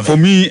home mame for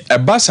me e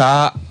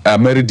basa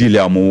mary deal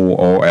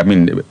or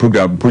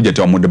project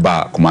o mo de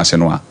ba komase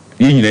no a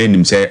yi nyina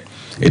enim se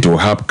it will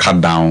help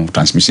cut down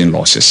transmission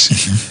losses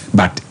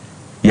but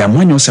ya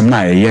manyo sem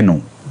na ye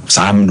no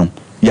sam no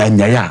ya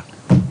nyaya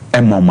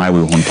my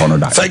way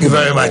that. Thank you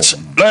very much.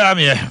 I'm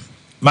here.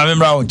 My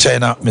member of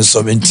China,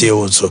 Mr. Binti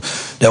also.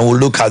 Then we'll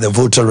look at the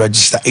voter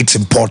register, its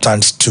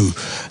importance to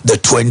the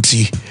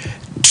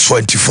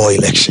 2024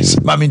 elections.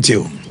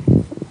 Mamintio.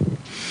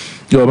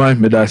 Yo, my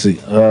medasi.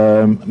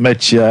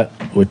 Mechia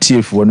or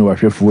TF one or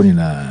Shefuni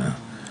na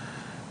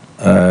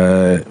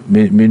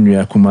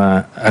Minua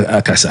Kuma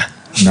Akasa.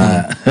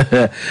 Na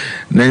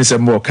Nancy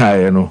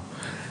Mokai, no.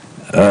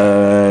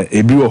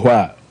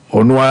 Ebiwa.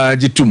 Onwa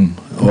jitum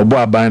obo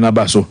aban na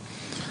baso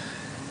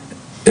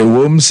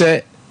ewom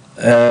se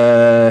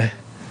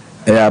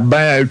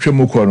aban a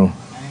twemu ko no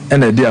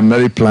ena dia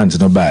Mary plant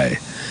no bae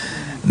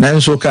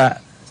nanso ka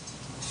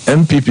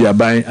MPP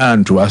aban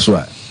anto aso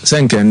a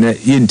senkenne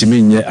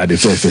yintimi nye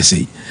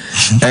adefefesi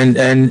and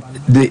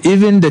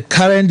even the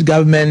current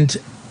government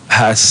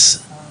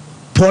has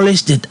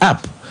polished it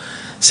up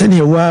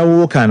senior wa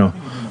wo kano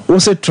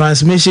also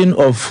transmission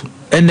of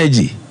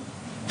energy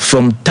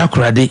from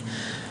Takoradi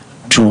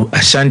to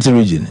Ashanti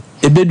region.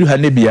 Ebedu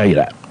hanebia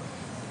ira.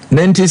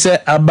 Nenti se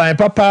aban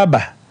papa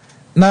aba.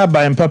 Na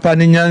aban papa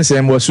ni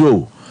nyanse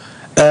mwoso.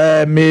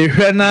 Me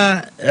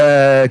hwena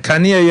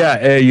kanie ya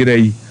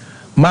yirei.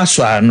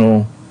 Maso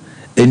ano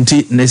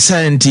enti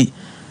nesa enti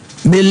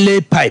me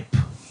lay pipe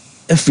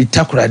efi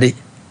Takoradi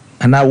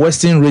ana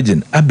western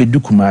region abedu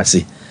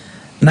Kumasi.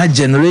 Na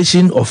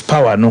generation of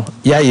power no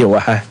ya yewa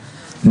ha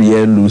ni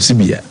ye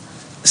lusibia.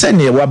 Se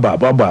ni waba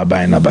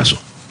aban na baso.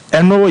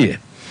 Eno ye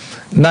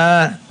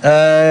na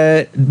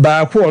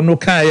ba ko no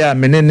kan ya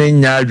menene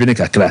nya adwene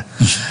kakra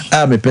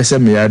a me pese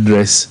me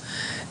address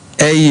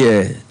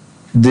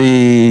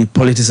the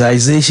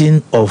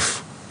politicization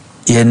of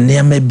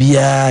yenema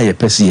bia ye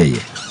pese ye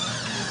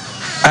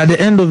at the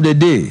end of the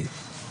day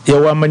ye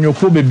wa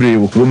manyoko bebre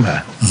wo krom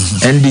ha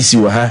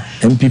NDC wa ha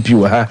MPP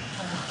wa ha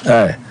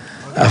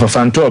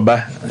afafanto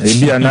ba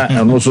bia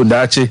na no so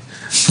daache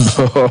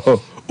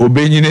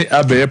obenyine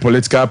abe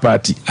political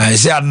party. I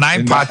say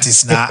 9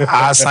 parties now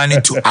are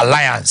signing to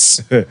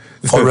alliance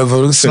for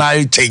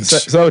revolutionary change.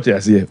 So what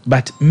you say?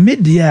 But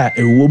media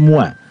a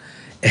woman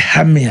a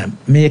hammer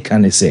me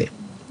can say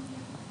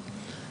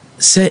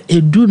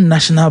do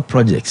national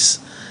projects,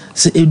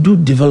 say do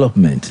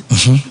development.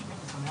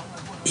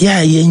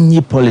 Yeah,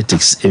 yenye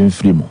politics in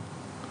free.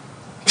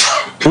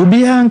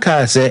 Obi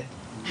anka say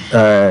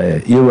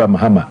Yewa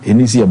Mahama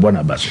inisi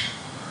ebona baso.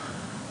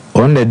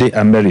 On the day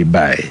Ameri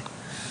buy.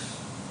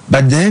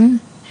 But then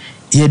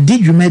ye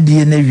did you make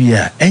the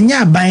nevia and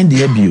ya bind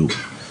the abu.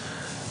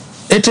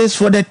 It is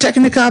for the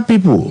technical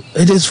people,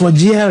 it is for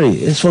GRA,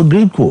 it's for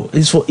Greco,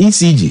 it's for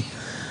ECG.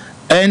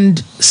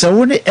 And so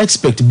when they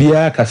expect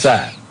Bia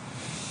Kasa,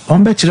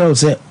 Ombechira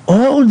say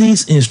all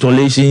these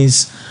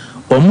installations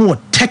or more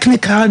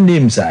technical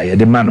names are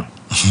the mano.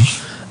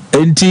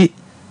 And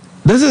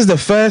this is the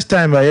first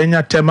time I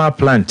enya thermal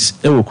plant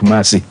ewo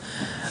Kumasi.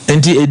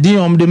 Enti edi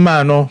the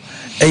mano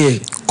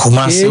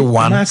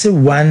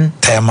Kumasi one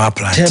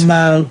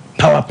thermal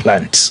power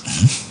plant.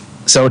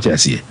 So what you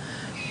see.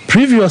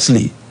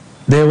 Previously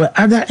there were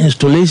other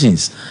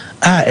installations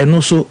and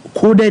also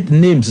coded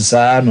names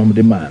sa no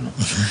the mano.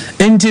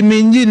 Enti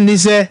minji ni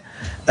se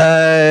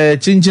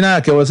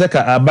chinchina ke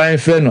waseka aban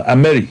fe no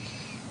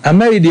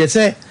Ameri de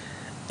se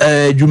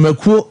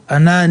dwumakuo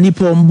ana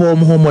nipo mbo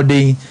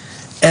mohomoden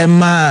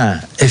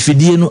Emma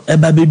efidie no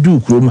eba bedu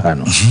krom ha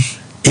no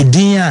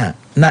edin a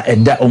na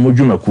eda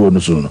omodwumakuo no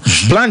so no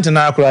plant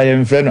na akora ye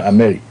mfre no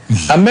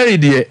Ameri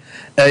de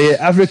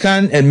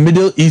African and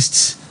Middle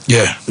East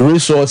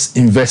resource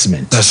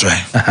investment. That's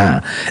right.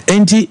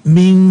 Enti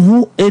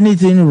minhu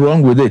anything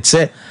wrong with it.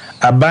 Say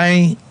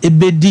aban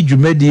ebedi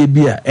dwumadi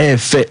bia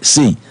efe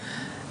say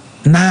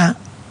na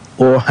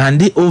or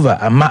hand it over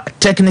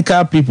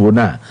technical people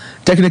now.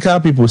 Technical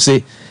people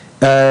say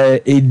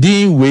a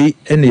dean way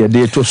any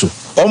day to so.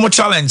 Almost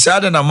challenge. I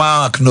don't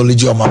know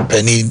acknowledge your man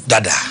penny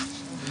dada.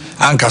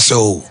 Anka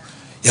so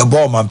your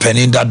boy man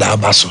penny dada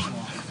baso.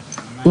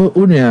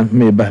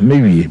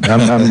 Maybe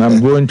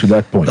I'm going to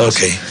that point.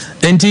 Okay.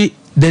 And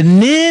the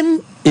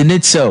name in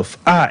itself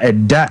a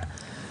that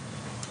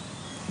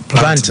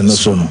plant no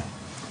so no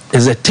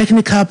is a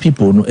technical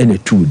people no any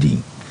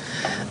 2D.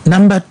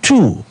 Number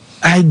 2,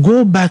 I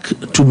go back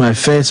to my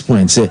first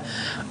point. Say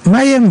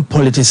my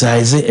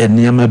politicizing and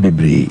Niyama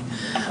Bibri.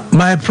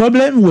 My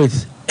problem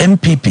with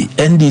MPP,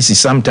 NDC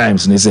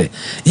sometimes they say,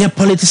 yeah,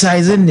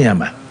 politicizing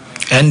Niyama.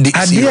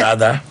 NDC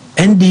rather?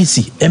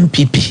 NDC,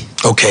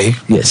 MPP. Okay.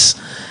 Yes.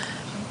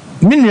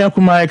 Minya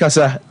kumaya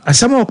kasa,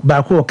 asamo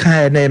bako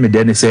kaya name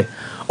then say,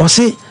 or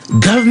say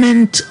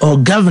government or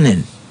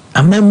governing.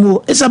 A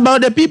memo, it's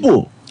about the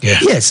people. Yeah.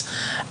 Yes.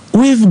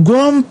 We've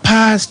gone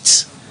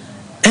past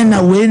and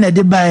away na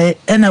debaye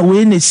and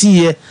away na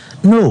see.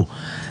 No.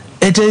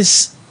 It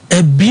is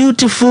a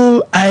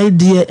beautiful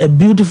idea, a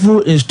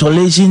beautiful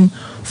installation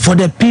for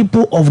the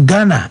people of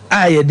Ghana.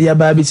 Aye, dear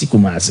Babi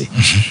Sikumasi.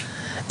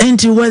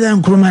 Ain't whether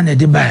Nkrumah na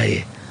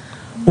debaye,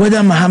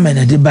 whether Muhammad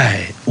na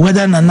debaye,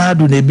 whether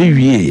Nanadu ne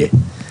biye.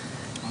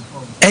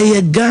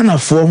 Aye, Ghana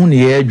for who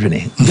ye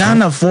dream.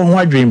 Ghana for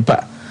who dream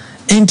pa.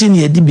 Ain't in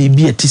ye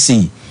DBB at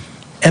sea.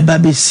 A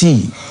Babi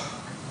sea.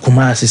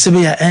 Kumasi,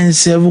 Sebia and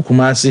Sevu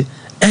Kumasi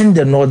and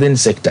the northern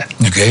sector.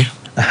 Okay.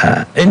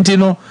 And you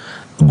know,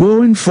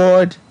 going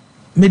forward,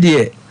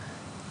 media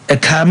a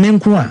coming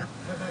kwa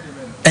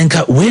and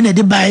when a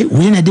buy.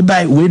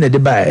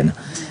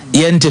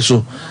 Yente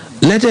so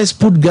let us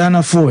put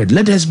Ghana forward.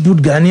 Let us put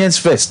Ghanaians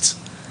first.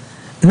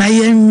 Na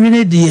yen win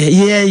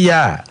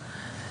yeah.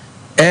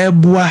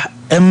 Ebwa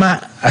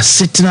Emma a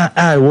sitna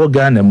I wo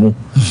Ghana mu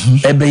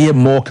ebe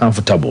more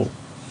comfortable.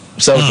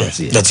 So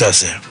that's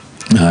us.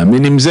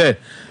 Minim say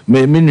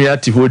me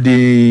nuati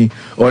hodi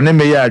one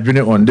me ya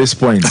adwene on this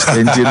point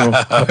enti no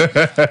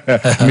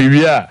me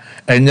wia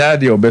enya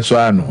de obeso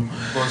ano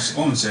because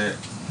on say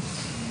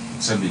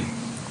sabi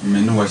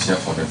me no was here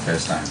for the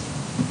first time.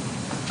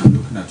 I'm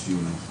looking at you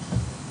now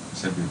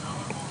sabi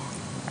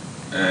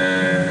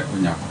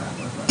onyakora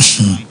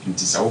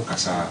nti sa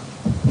ukasa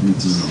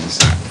nti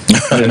nisa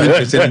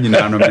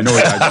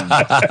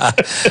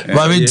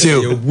Mami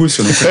too.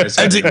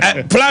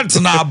 Plant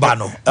na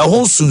abano. A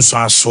whole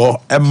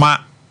sunso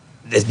Emma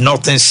the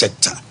northern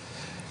sector.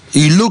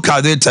 You look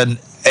at it and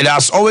it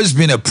has always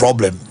been a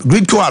problem.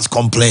 Gridco has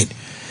complained.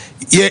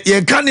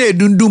 You can't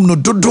do no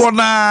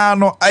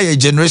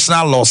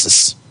generational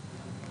losses.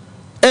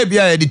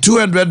 Ebia the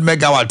 200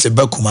 megawatt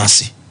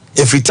Bekumasi.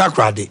 If we take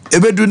ready,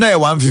 ebe do na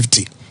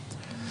 150.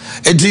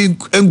 Eti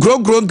grow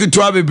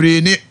kitwa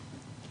bebre ni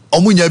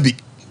omunya bi.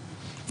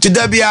 Ti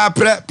da bia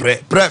pre.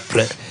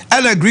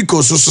 Ela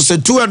Gridco so say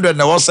 200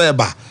 na was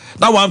eba.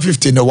 Na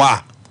 150 na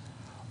wa.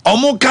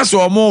 Omo kaso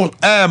omo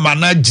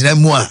mana gina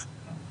mu a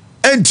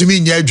entimi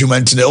nya adwuma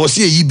ntine o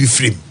se yi bi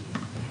frame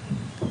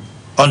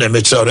on the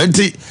mature. I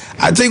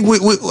think we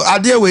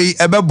Ade we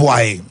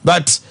ebeboae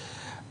but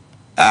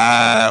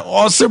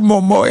also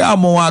mo ya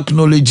mo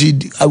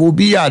acknowledge I will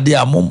be Ade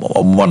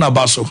mo na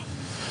baso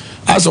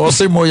as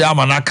also mo ya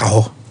manaka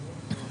ho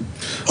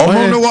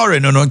omo no worry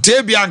no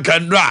te bia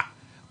nkandra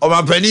o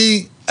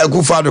mapani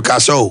Akufo-Addo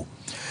Kaso.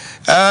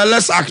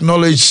 Let's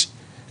acknowledge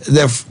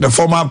the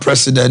former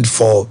president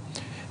for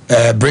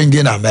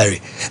bringing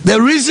Ameri.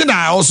 The reason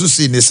I also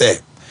see this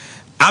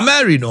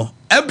Ameri no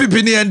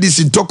MPP ni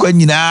NDC talk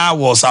nyina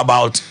was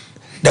about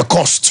the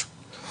cost.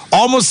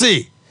 Almost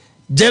say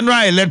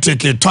General Electric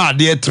turn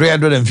there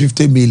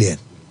 350 million.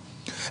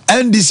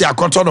 NDC a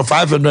quarter of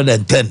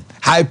 510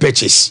 high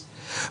purchase.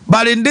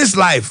 But in this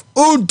life,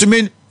 to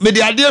me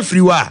the idea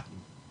free wa.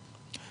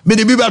 Me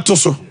the biba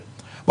toso.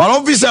 But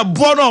obviously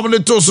born of the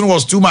toso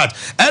was too much.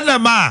 And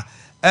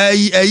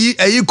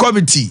a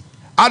committee,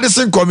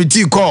 Addison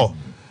committee call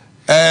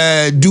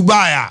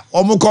Dubai,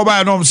 omo ko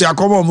buy no say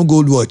akoma omo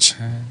gold watch.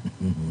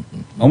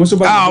 But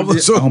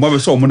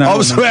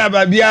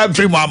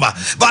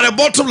the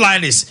bottom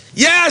line is,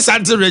 yes,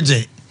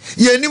 anti-region.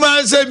 You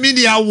anyone say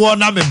media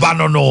one am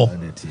no.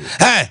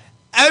 Hey,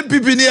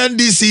 MPP ni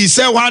NDC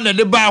say one and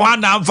the buy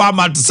one and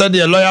farmer to send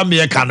a lawyer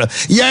me can.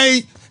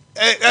 Yay,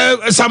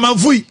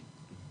 Samanfui.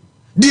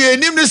 The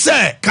enemy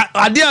say,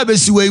 Ade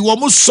Akye we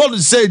almost son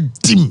say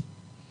dim.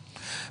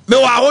 Me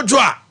wa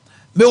hodwa.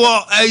 Me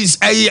wa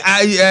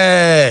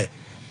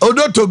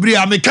Odotobri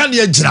amekani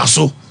egyina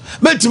so.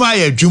 Metima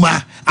ye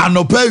adwuma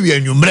anopa wi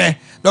anwumre.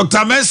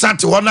 Dr. Mensa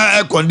te wona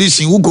air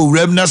condition who go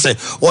rem na say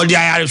o de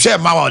ayarehwe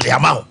ma wa de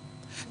ama.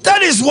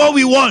 That is what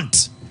we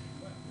want.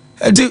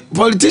 The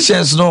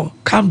politicians no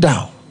calm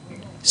down.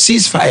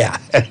 Ceasefire.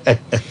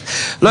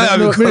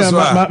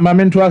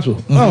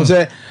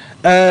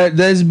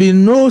 There's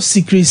been no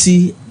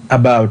secrecy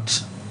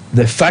about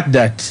the fact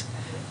that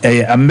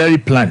Ameri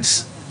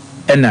plants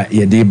and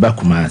Yedeba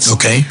commands.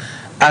 Okay.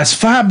 As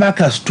far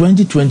back as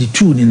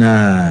 2022,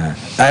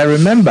 I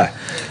remember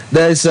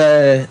there's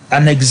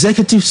an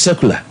executive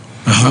circular.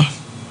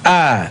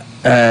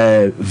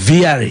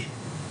 VRA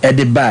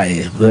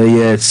Edibai,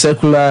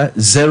 circular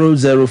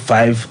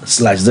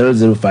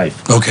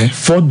 005/005. Okay.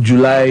 4th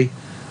July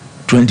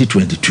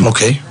 2022.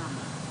 Okay.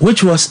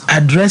 Which was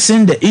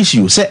addressing the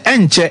issue. Say,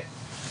 enche,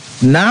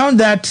 now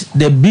that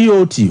the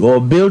BOT or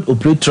Build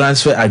Operate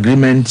Transfer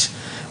Agreement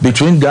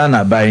between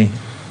Ghana by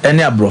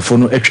any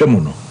abrofono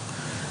etwemuno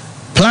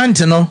plant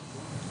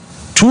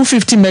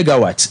 250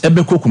 megawatts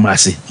ebeko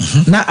kumasi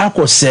na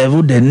akọ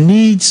serve the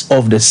needs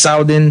of the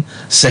southern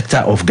sector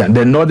of Ghana,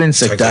 the northern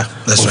sector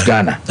of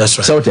Ghana. That's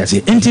right. So what I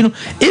say,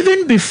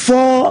 even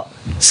before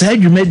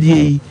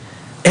Sayumedi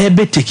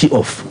ebe take it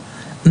off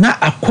na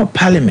akọ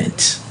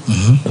parliament.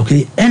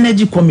 Okay,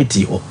 energy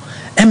committee or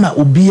Emma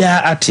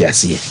Ubia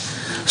Atiasie.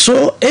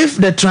 So if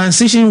the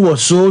transition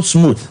was so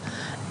smooth,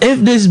 if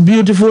this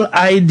beautiful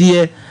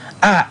idea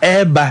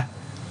eba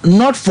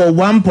not for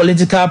one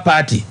political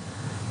party,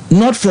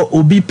 not for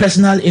Obi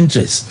personal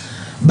interest,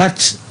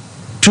 but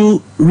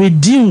to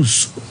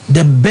reduce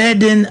the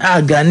burden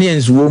our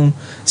Ghanaians womb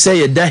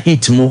say da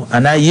hit mo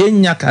and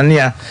yenya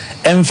kania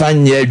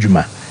emfanye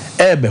adwuma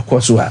ebe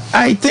kwoswa.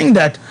 I think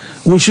that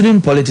we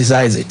shouldn't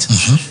politicize it.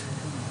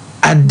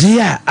 Ade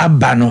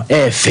Abano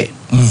efe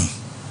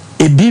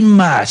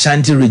ebima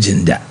Ashanti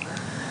region da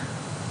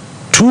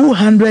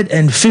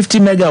 250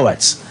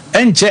 megawatts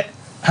enche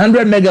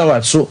 100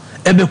 megawatts so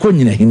ebeko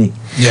nyina hini.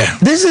 Yeah,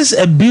 this is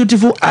a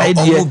beautiful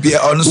idea.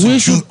 We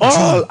should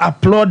all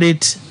applaud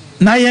it.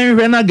 Na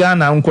yenhwe na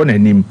Ghana nko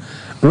nanim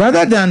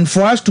rather than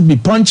for us to be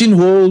punching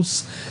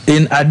holes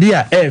in Ade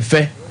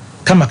efe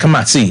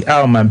kama see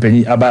our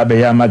mampeni ababe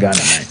ya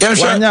magana.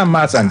 Wanya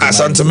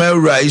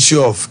Asantema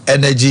issue of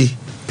energy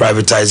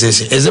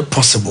privatization. Is it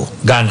possible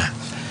Ghana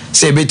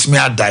say bit me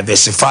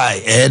diversify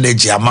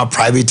energy ama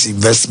private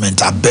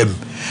investment abem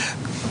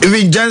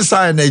even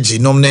Gensa Energy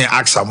nomne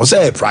AXA mo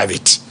say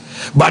private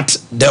but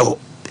the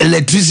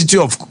electricity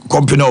of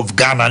company of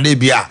Ghana ne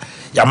bia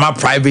yama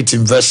private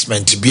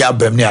investment bia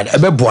abem ne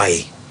ebe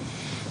boy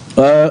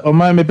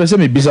Omar me pese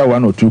me bisa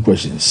one or two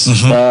questions.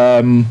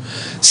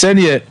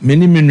 Senior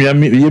mini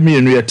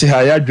yemi te ha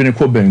ya dwene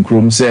ko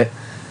bankrom say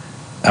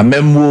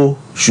amemwo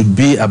should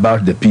be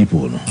about the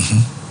people no.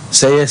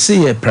 Say you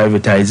see a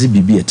privatize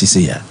bibi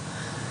etise ya.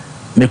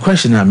 Me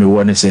question am me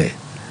won say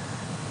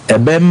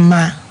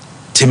ebemma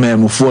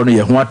timemufo no ye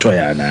ho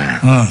atoya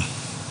na.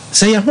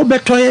 Say ye ho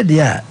betoye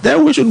dia,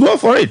 then we should go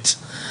for it.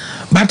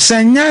 But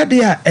sanya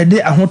dia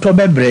ede ahoto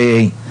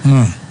bebre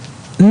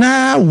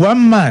na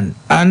one man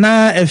and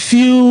a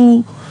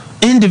few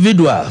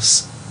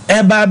individuals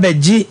eba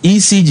beji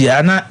ECG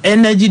and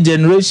energy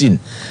generation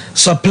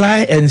supply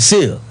and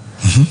sale.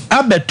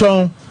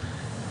 Abeton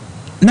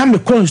na me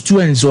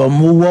constituents or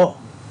mo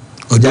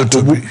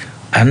Ojakobu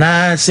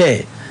ana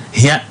say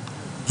here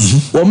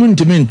woman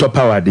to me top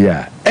power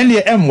there and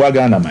the M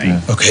Ghana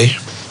man. Okay,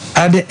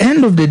 at the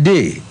end of the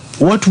day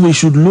what we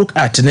should look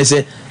at and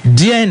say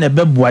dear in a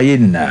beboye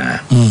na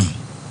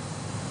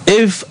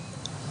if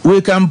we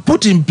can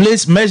put in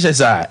place measures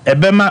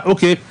ebema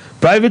okay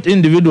private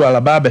individual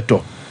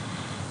ababeto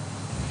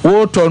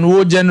wo ton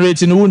wo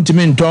generating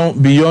untimi nton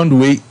beyond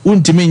way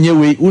untimi nye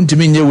way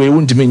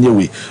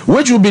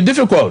which will be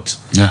difficult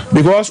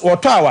because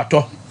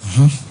wato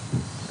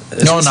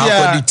no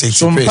na takes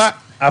place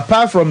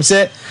apart from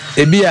say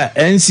ebia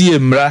NCA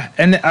mra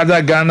and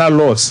other Ghana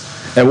laws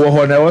ɛwɔ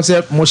hɔ na ɛwɔ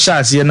sɛ mo hyɛ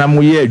aseɛ na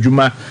mo yɛ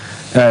adwuma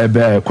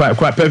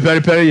kwa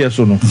pɛpɛrɛpɛrɛ yɛ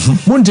so no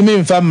montimi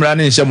mfa mmara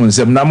ne nhyɛ mo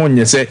nsɛm na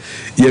monyɛ sɛ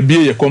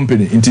yɛbie yɛ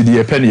company nti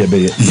deɛ yɛpɛ ne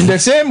yɛbɛyɛ in the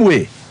same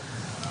way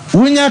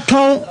wonya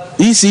tɔn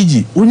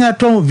ECG wonya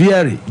tɔn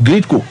VRA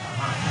Gridco.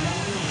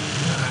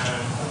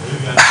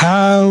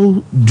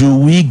 How do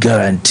we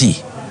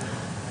guarantee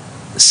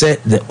say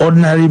the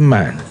ordinary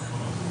man,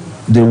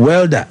 the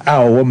welder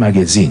our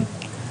magazine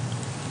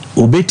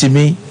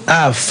obetimi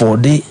for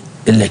the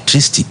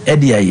electricity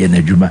edia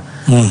yenadwuma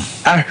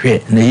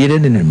ahwe na yere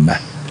ne mma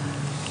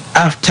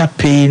after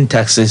paying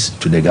taxes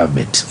to the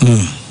government?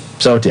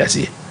 So what you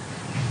say,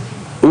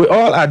 we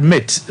all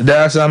admit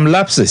there are some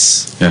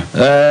lapses.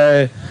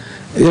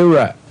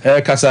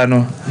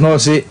 Kasano no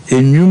say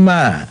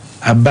enuma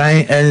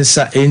aban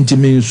ensa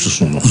entimi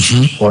nsusu no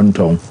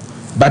onton.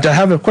 But I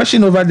have a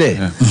question over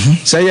there.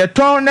 Say you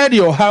turn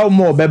your how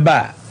more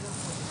beba.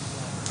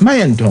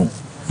 Mayenton.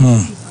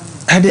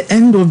 At the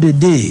end of the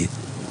day,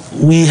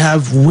 we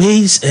have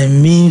ways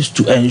and means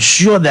to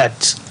ensure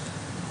that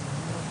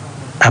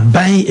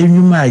aban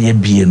enuma ye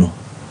bieno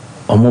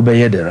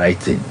omobeye the right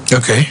thing.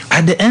 Okay.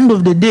 At the end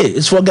of the day,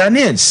 it's for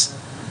Ghanaians.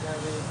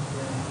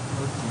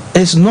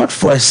 It's not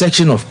for a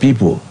section of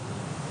people.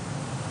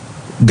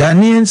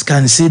 Ghanaians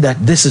can say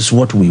that this is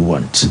what we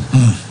want.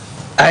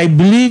 I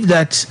believe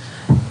that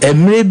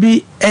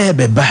maybe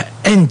ebeba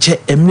enche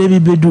maybe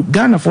bedu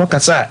Ghana for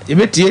kasa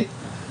ebetie.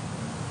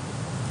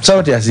 So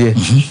what you say?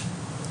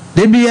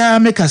 Debia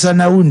me kasa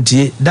na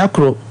wuntie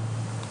dakro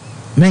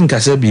men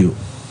kasa bio.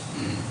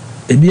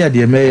 Ebia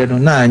de me no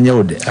na anya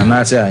ode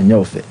anase anya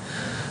ofe.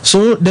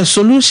 So the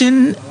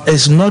solution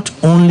is not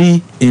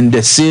only in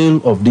the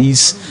sale of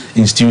these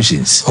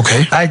institutions.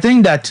 Okay. I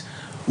think that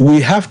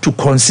we have to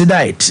consider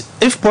it.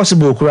 If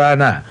possible,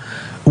 Kurana,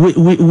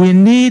 we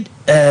need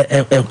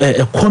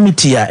a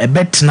committee, a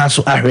betna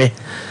so are.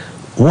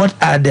 What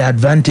are the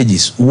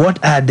advantages?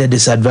 What are the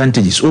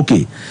disadvantages?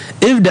 Okay.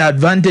 If the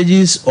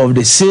advantages of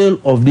the sale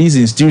of these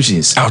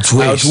institutions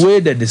outweigh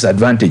the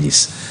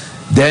disadvantages,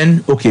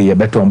 then okay, you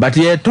better. But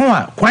you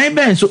quite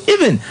ben. So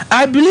even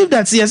I believe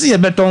that you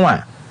better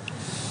one.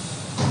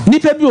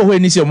 Nipa bi oho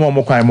enisi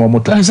omo kwan mo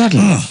moto.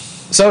 Exactly.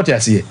 So what you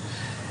say?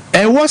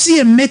 And was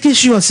he making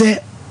sure say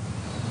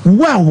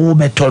wo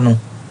beto no.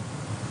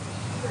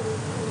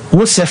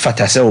 Wo se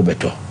fata se wo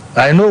beto.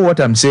 I know what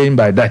I'm saying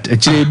by that.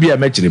 Actually be a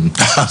mechirim.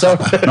 So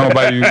no,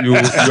 but you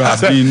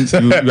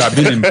have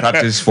been in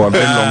practice for a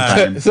very long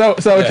time. So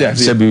what you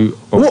say?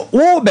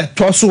 Wo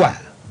beto so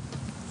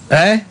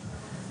a.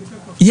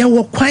 Ye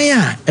wo kwan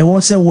a e wo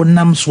se wo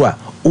nam so a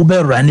wo be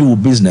run your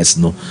business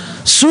no.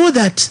 So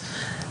that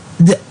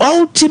the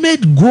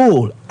ultimate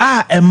goal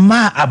a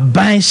ma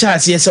aban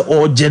chance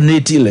or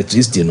generate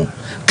electricity no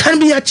can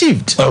be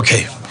achieved.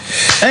 Okay.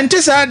 And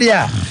this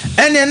idea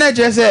and then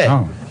just say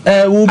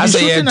we'll be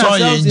shooting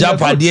ourselves in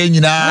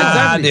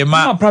the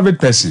foot. Private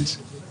persons.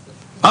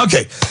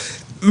 Okay.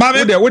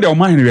 With the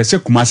Omanhene Yaw say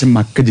Kumasi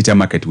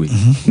market way.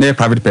 No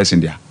private person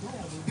there.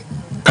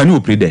 Can you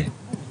operate there?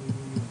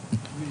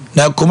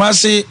 Now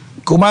Kumasi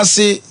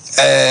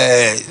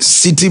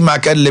City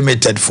Market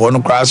Limited for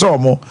no crash or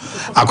more.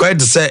 According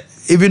to say,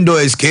 even though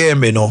it's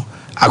KM, no,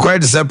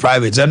 according to say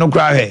private, no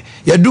cry here.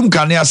 You do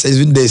can't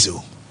 7 days.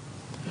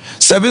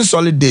 7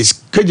 solid days.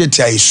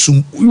 KJT is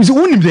soon. You see,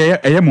 one there,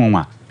 a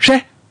mama.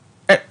 She,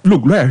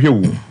 look, lawyer here.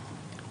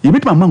 You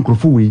meet my man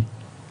Crofui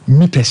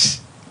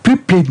meters,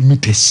 prepaid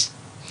meters.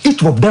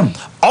 Each of them.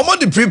 Almost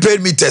the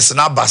prepaid meters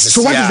now buses.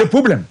 So what is the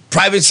problem?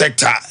 Private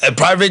sector, a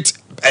private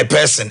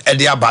person, and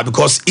they are bad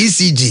because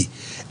ECG.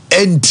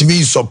 And to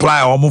me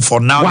supply almost for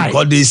now. Why?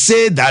 Because they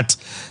say that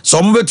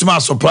some of them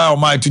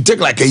supply to take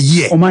like a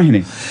year.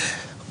 Omanhene.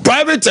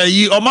 Private a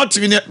year,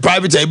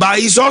 private, but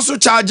he's also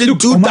charging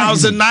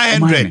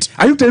 2,900.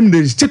 Are you telling me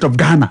the state of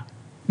Ghana?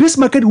 This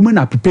market women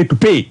are prepared to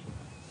pay.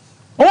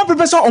 All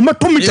professor Oma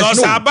told me to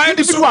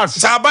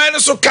Sabine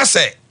so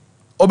kase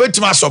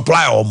obetima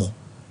supply omo.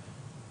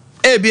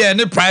 Ebi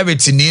any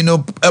private ni no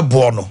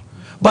ebono.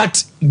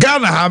 But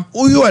Ghana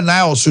you and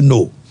I also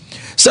know.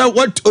 So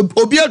what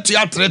Obia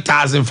to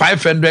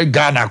 3,500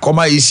 Ghana,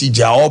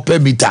 ECG or per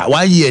meter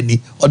 1 year ni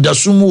or the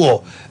sumu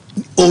or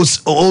new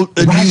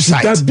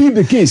site. That be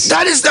the case.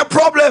 That is the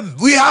problem.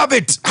 We have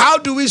it. How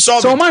do we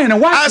solve it? Mine,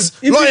 why as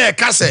lawyer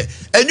Kase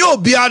and you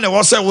Obia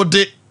was say what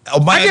the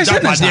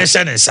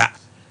Omanhene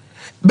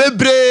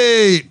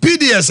Bebre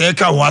PDS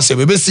eka ho ase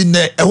be si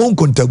ne e ho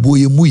nkontabuo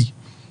ye mui.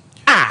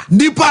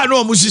 Nipa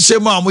no mo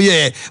hihye ma mo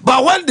ye.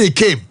 But when they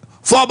came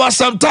for about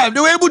some time they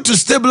were able to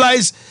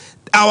stabilize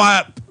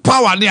our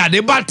power near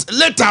the but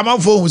later man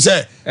for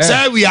say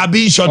we are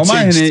being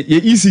shortchanged.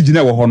 ECG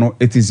na wo ho no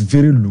it is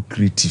very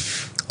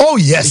lucrative. Oh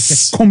yes,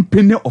 it's a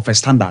company of a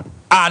standard.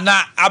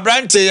 Na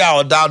Abrante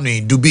ya down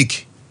in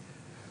Dubik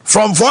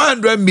from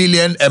 400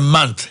 million a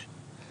month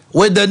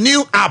with the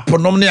new app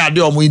normally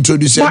they are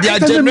introducing they are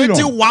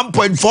generating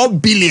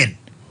 1.4 billion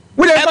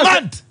a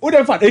month. What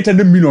if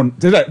 800 million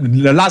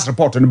the last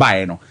report on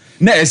buy no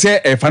na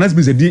say finance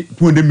business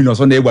 200 million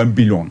on the 1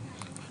 billion.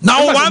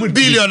 Now 1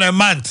 billion a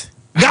month.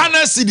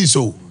 Ghana cedis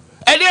so.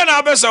 And then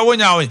I best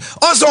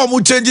also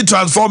change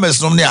transformers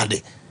from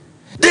the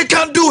they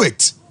can do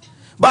it.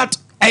 But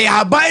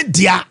I buy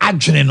their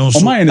action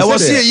also. I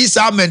was here is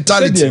our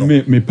mentality.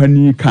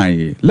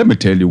 Let me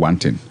tell you one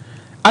thing.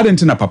 I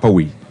didn't know Papa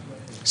we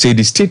say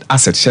the state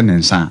asset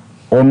shenensa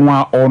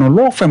on a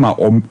law firm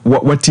or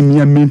what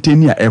team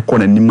maintain your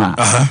aircon and nima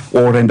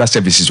or render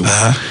services.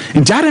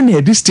 In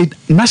Jarene, this state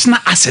national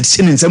asset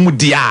shenensa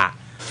mudia.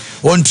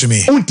 Want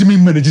to me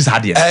manages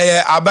Hadia.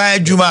 I buy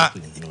Juma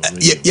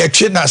ye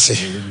chinase.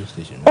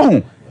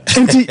 Oh,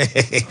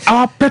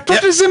 our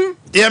patriotism.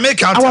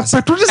 Our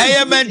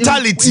patriotism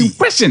mentality.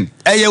 Question.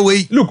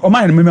 Way. Look,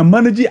 Omanhene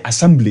manage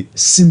assembly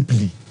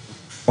simply.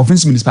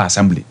 Offensive municipal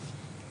assembly.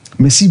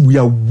 Me see we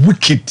are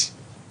wicked.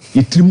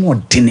 It's more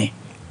dinner.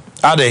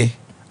 Are they?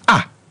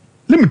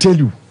 Let me tell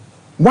you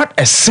what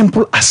a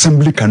simple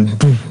assembly can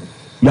do.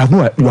 You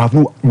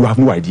have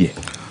no idea.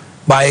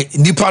 By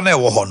nipa na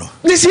wo ho no.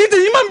 This is the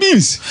human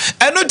beings.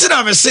 And no tin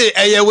am say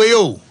way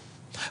o.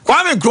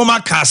 Kwame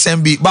Nkrumah ka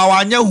assembly ba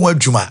wanya ho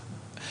adwuma.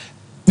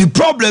 The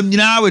problem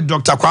now with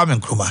Dr. Kwame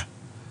Nkrumah.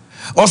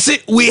 Or say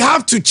we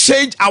have to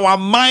change our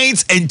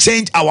minds and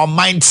change our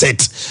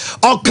mindset.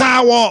 Okay,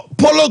 our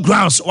polo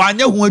grounds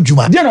wanya ho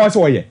adwuma. Dia na wo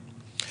say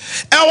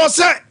I was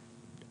say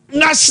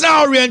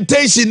national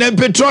orientation and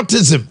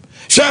patriotism.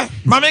 Sure,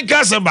 mama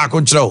ka say ba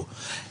ko kire o.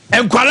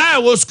 Enkwala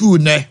wo school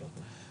ne.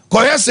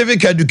 Koya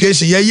civic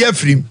education ye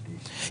free.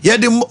 Ye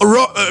the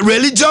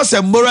religious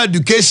and moral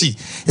education.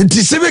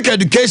 Into civic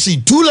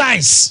education 2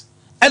 lines.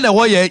 And the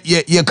way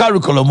ye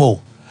curriculum.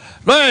 No,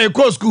 you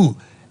go school.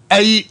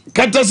 A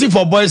courtesy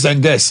for boys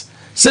and girls.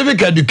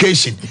 Civic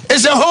education.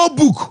 It's a whole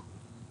book.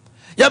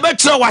 You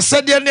better was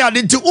said there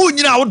into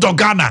Unyina out of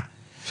Ghana.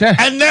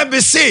 And then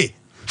we say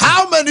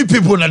how many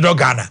people in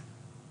Ghana.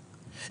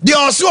 They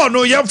also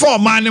know you for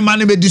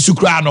money be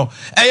disukrano.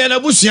 And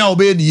Busia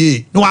obey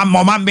ye. No, I'm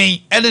Mama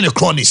May and in the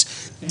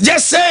cronies.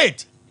 Just say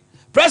it.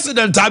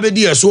 President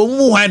Abedi so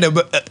mu han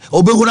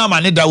obehuna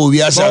mane da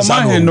we asa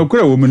no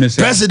kura wo mu ne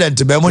say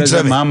President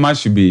President Mama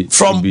should be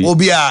from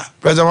Obia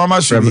President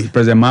Mama should be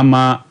President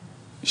Mama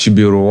should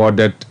be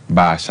rewarded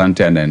by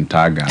Ashanti and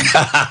entire Ghana.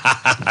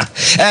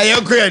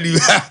 You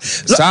creative.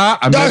 Sir,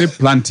 I'm very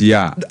plant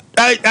here.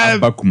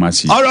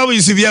 Bakumasi. Honorable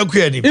Yusuf you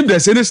creative. If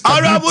there's any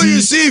Honorable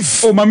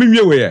Yusuf. Oh mami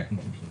me we.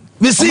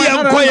 We see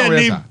am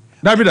creative.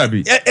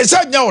 Dabi. It's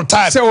not your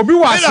time. Say obi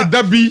wa se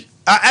dabi.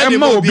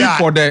 Emma will be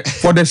for the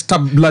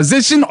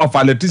stabilization of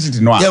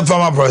electricity. No,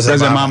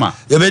 President Mama.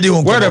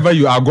 Wherever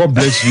you are, God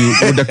bless you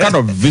with the kind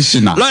of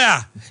vision.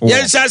 Lawyer,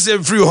 yes, I say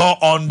free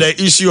on the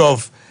issue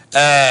of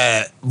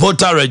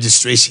voter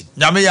registration.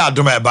 Now me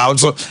do my about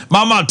so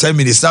Mama 10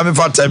 minutes. Now me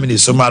for 10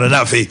 minutes. So man,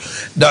 enough.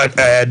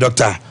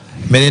 Doctor,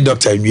 many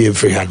doctor you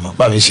free hand.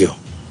 But monsieur.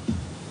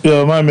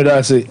 Yeah, Mama,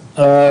 I say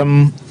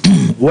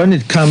when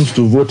it comes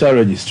to voter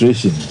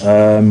registration,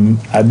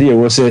 Ade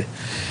was say.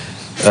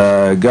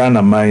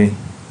 Ghana my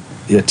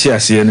yeti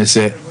asiye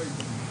say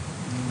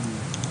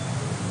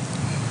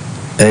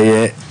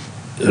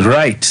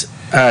right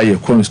your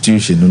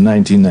constitution the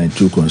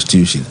 1992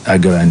 constitution a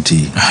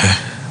guarantee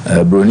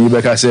Broni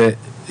Beka say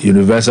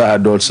universal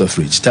adult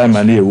suffrage time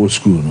and here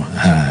school no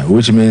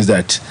which means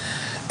that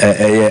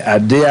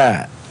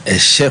Ade a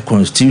share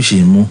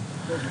constitution mu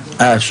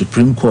a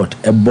Supreme Court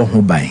ebo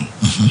ho ban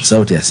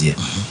South Asia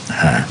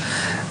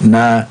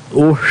na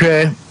o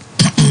hwe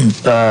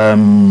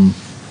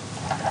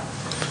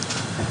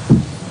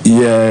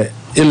yeah,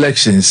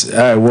 elections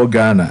wo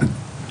Ghana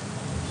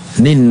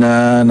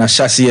nina na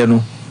shasiye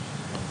no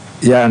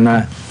ya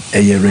na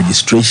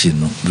registration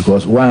no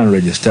because one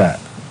register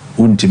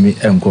untimi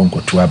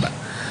enkonkoto aba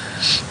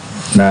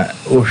na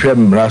ohwe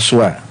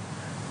mraso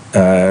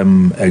a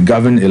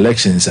govern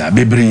elections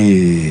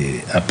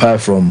bebre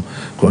apart from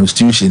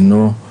constitution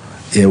no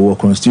wo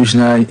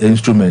constitutional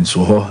instruments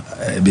ho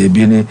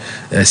baby ni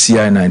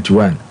CI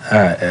 91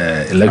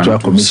 electoral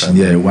commission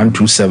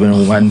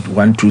 127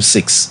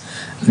 126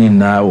 ni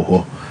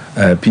now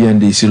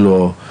PNDC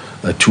law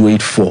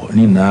 284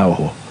 ni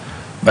now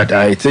but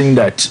I think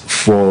that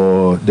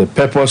for the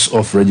purpose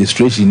of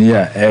registration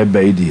here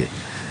the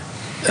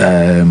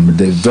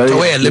very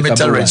way a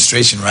limited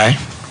registration right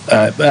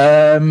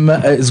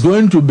it's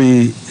going to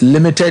be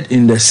limited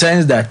in the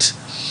sense that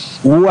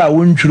who are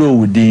wintro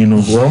within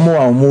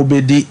no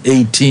be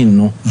 18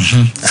 no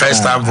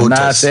first time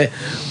voters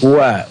who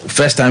are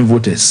first time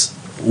voters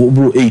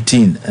who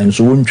 18 and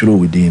so wintro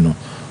within no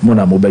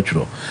mona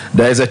mobetro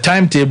there is a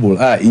timetable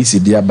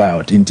ECD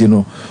about in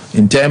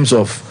terms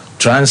of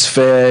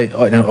transfer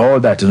and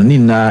all that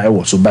nina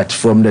so but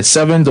from the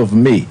 7th of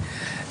May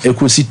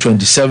equity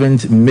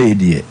 27th May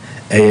there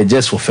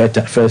just for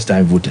first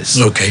time voters.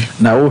 Okay.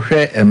 Now we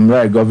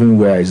emra government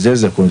where is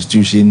just the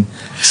constitution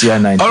CR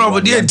 90. All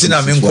of the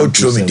entina me go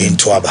through me din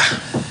to aba.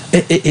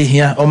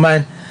 Here o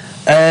man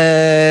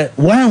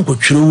one go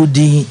through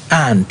din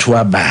an to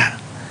aba.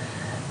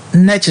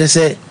 Nature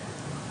say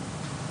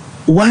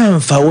one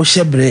fa wo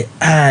shebre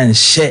an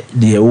she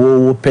de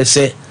wo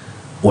pese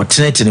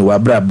wɔtenetene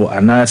wabrabo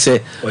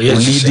anaasɛ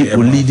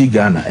olidi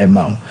Ghana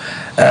ɛma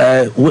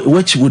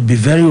which would be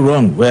very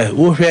wrong where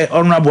wohwɛ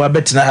honorable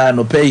abɛtena ha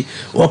no pɛi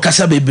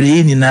wɔkasa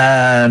bebree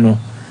nyinaa no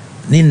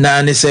ne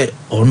nyinaa ne sɛ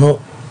ɔno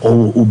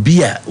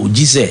obi a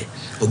ogyi sɛ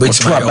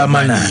ɔto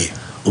abama no a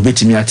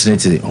obɛtumi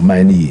atenetene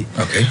ɔman no yie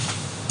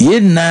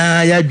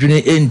yɛnaa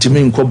yɛadwene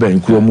ɛntumi nkɔ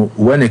bankuo mu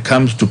when it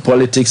comes to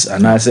politics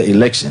anaasɛ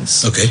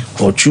elections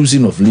or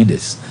choosing of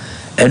leaders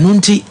ɛno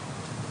nti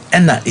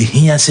ɛna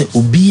ehia sɛ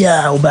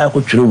obiaa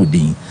wobɛakɔtwerɛ wo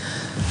din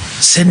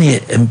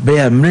sɛneɛ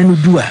bɛyɛ mmerɛ no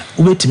du a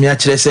wobɛtumi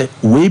akyerɛ sɛ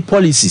wei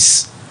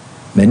policies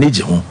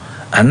manage ho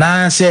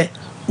anaasɛ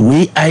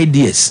wei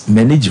ideas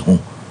manage ho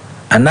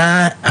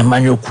anaa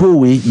amanyɔkuo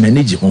wei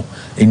manage ho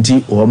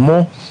nti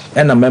ɔmo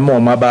ɛna mɛma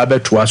ɔmo aba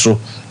bɛtoa so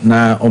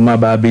na ɔmo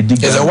aba bɛdi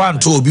ga ɛsɛ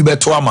wanto obi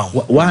bɛto ama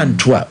wo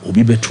wanto a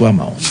obi bɛto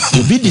ama wo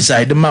obi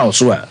decide ma wo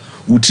so a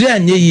wotiri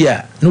anye yi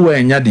a no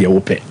wanya de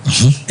wopɛ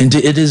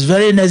nti it is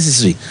very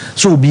necessary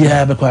so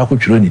obiara bɛkɔ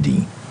akɔtwerɛ ne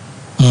din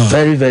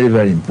very very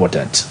very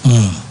important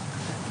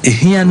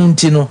ehia no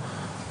nti no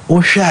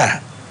wohwɛ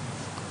a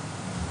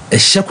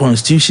ɛhyɛ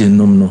constitution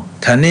nom no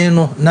kane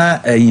no na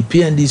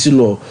PNDC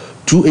law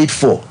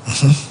 284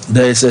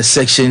 there is a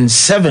section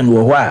 7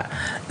 wɔ hɔ a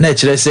na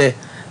ɛkyerɛ sɛ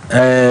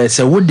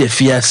sɛ wode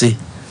fiase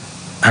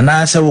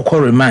anaasɛ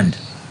wokɔ remand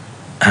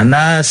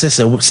anaasɛ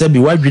sɛ bi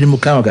wadwene mu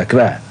ka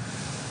kakra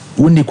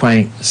woni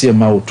kwan sɛ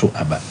ma woto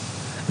aba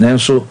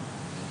nanso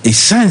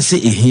esanse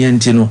ehia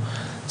nti no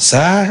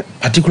saa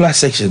particular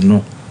section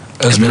no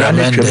has been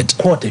amended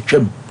court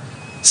atwam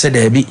sɛ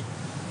dabi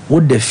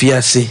wode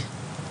fiase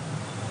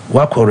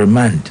wakɔ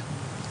remand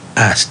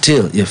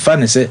still ye fa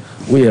ne sɛ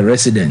we are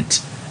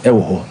resident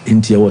ɛwɔ hɔ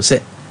nti ɛwɔ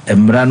sɛ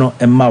emra no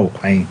emma wo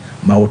kwan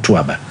ma woto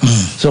aba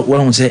so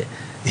wɔn sɛ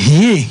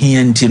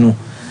hia nti no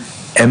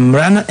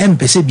emra no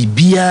empese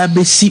bibia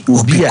besi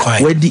obi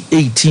a wadi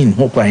 18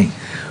 ho kwan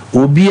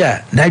obi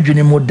a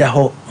n'adwene mu da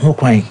ho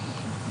kwan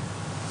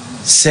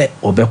sɛ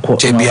obɛkɔ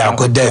tebi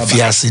akɔda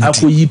fiase nti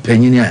akɔyi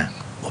panyini a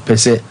ɔpɛ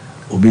sɛ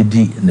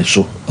obɛdi ne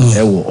so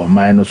ɛwɔ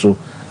ɔman no so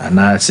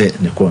anaasɛ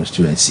ne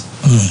constituency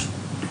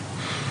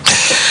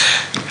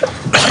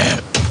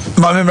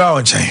ma memra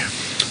wɔn kyɛn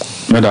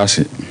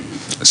medase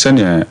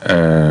sɛnea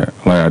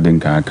lawyer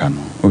Dinka aka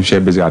no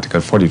wohwɛ basic article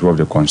 42 of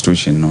the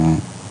constitution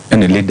no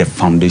and laid the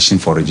foundation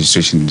for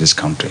registration in this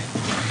country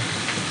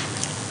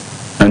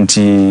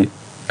anti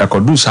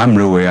akodu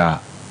samre we a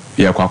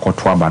yakwa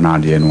akoto aba na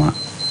ade no a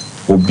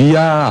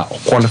obia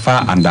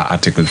qualify under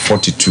article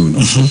 42 no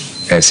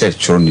say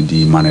choro ni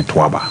di mane to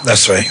aba.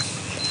 That's right.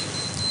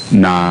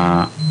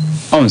 Na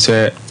on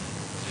say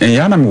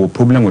yana me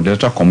problem with the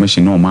electoral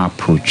commission no my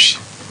approach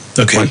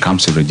when it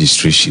comes to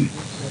registration.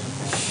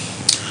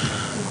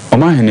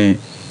 Omanhene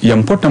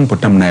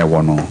yampotam na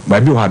ewo no ba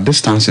bi ho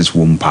distances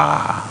wo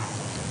mpa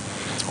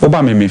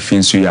oba me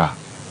fin so ya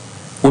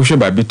wo hwe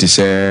ba bi te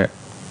se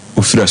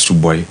ofira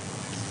suboy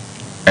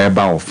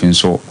eba ofin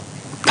so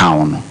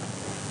town no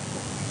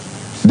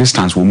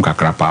distance wo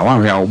mkakra pa wan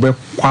hwe a wo be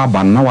kwa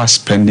ba na wa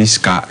spend this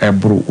car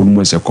ebro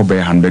onmo se ko be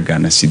 100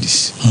 Ghana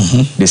cedis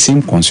the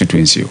same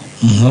constituency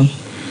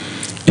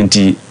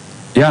nti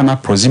ya na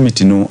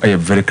proximity no e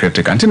very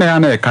critical nti na ya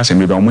na e ka se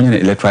me ba omonye na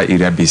electoral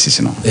area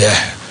basis no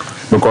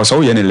because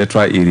all in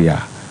electoral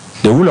area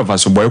the whole of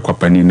Asuboy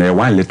Kwapani na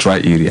one electoral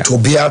area to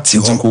be at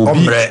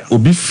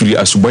obi free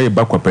Asuboy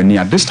Kwapani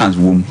a distance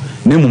womb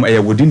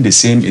name within the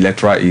same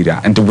electoral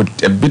area and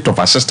with a bit of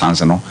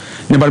assistance no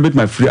never bit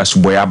my free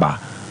Asuboy aba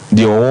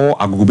the all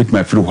ago bit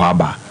my free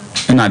haba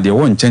and at the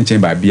one change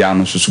by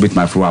biano so bit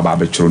my free haba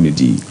betro ne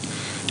di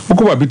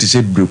okoba bit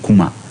say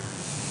Brekuma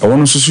I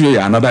want to see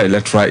another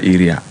electoral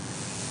area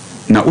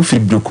na ofi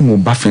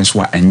Brekumu bafens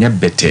wa enye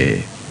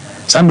bete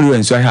somebody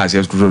when so has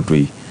just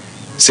to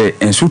say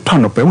enso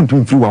turn up won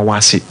tumi free wa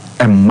wase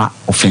emma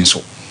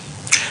offenso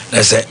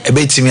na say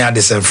ebetimi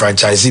ade sem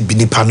franchise bi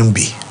ni panum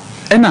bi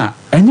ena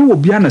enye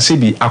obi ana say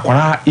bi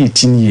akwara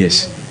 18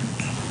 years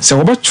say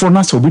obetro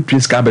na say obi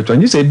trace ka betro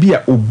enye say bi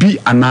a obi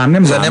anane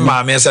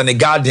ma me say ne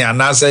guardian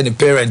ana say ne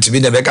parent bi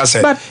na beka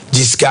say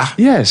jiska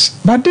yes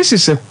but this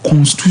is a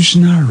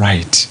constitutional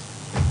right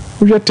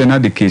we are ten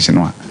education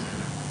one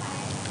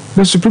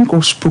the Supreme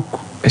Court spoke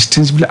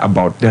extensively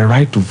about the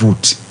right to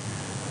vote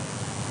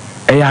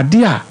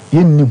idea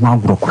yenni ho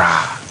agrokra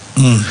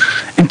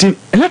into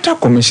electoral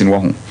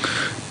commission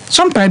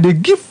sometimes they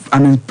give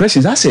an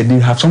impression that say they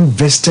have some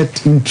vested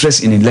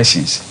interest in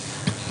elections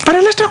but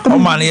electoral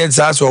commission man yet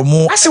as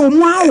omo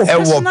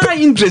personal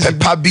interest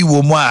pabi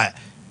wo mo a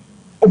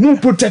omo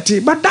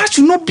protect but that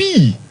should not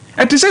be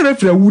it is a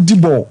referee woody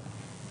ball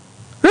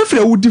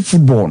referee woody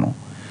football no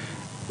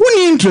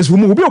woni interest wo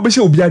mo obi obese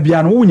obi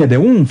abia no wo nya de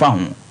wo mfa ho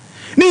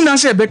ni na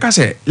say beka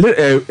say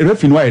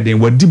referee no aye den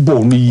wadi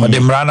ball no yi o de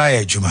mrana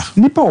ya adwuma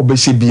nipa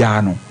obese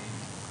bia no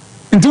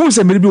nti wo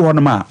say meri bi ho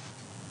no ma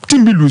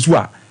team bi lose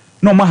wa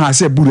no ma ha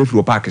say bu referee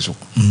o park so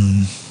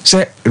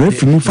say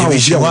referee no fa wo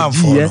bia wo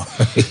ye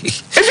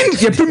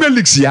even the Premier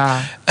League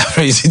ya.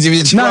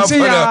 Na say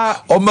ya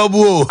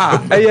omabu.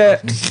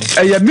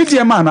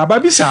 Media man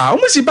ababisa.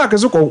 Almost back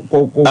as ko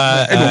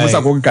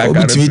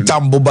obitimi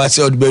tambo ba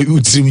say odbe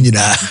utrim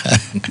nyina.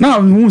 Now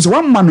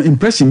one man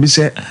impression be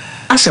say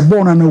as a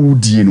born na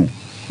wudie no.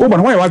 Oba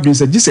na why wa been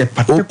say just a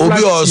particular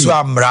obi also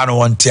amra no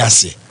won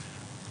tiase.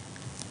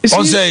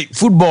 On say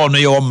football no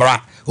your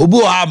amra. Obi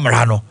o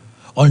amra no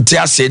on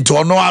tiase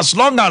nto no as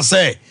long as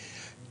say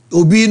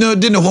obi no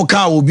de ne ho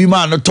ka obi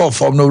ma no top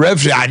form no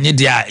referee anye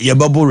dia ye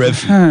babo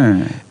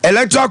referee.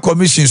 Electoral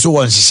commission so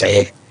won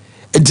siseye.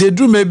 They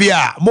do maybe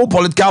more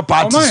political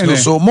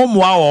parties so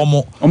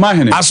more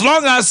as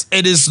long as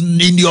it is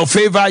in your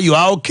favor you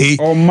are okay.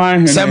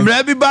 Some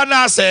rebel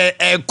banner say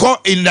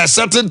in a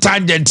certain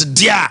tangent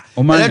there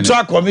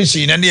electoral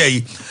commission and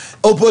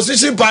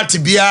opposition party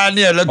be an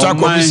electoral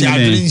commission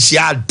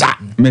that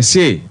me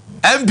say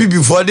MP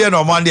before they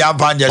no man the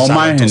apanja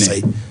to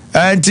say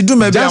and to do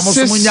maybe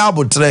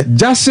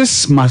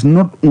justice must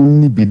not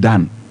only be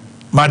done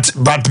but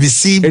be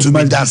seen to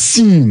be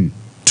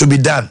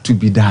done. To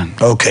be done.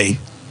 Okay.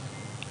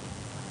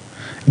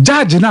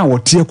 Judge na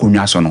wotie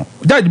konwa so no.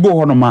 Judge bo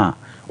ho no ma.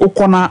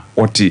 Ukona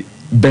wote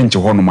bench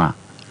ho no ma.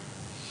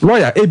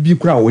 Lawyer ebi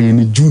kura wo ye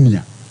ni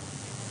junior.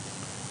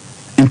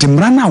 Nti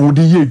mra na wo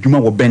de ye adwuma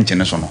wo bench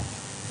ne so no.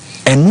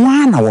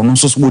 Eno na wo no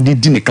so wo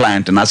di ni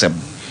client na sem.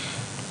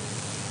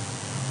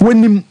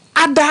 When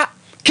other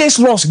case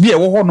laws be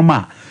wo ho no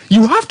ma,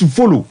 you have to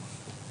follow.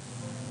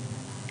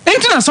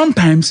 And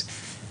sometimes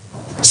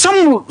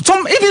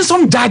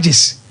some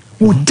judges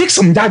will take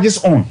some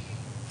judges on.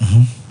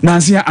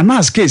 Nancy,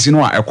 another case,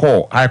 I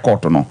call High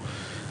Court, no.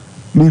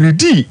 Me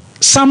read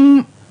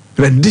some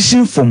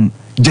rendition from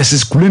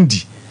Justice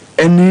Kulendi,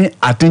 and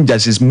I think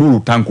Justice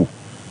Muru Tanko.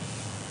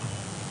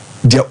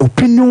 Their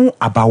opinion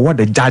about what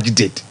the judge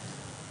did.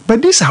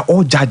 But these are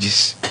all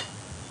judges.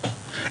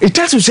 It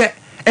tells you, say,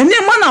 and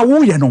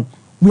man,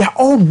 we are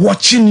all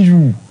watching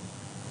you.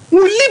 We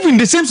live in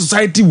the same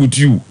society with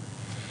you.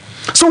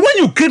 So when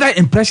you create that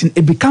impression,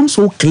 it becomes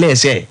so clear,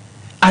 say,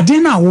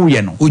 Adena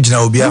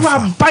you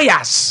are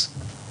biased.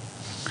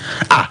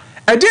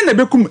 I didn't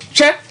become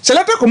chair,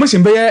 selected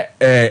commission by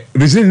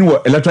reasoning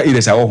what electoral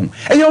areas are home.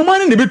 And your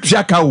man in the big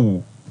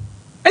Chakao.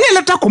 Any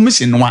electoral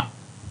commission, one.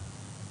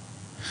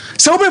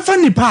 So be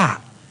funny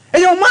pa.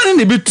 And your man in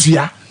the big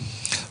tria.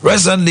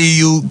 Recently,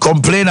 you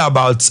complain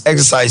about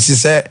exercise. You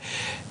say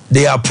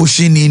they are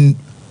pushing in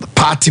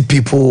party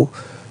people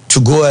to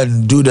go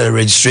and do the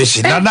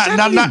registration.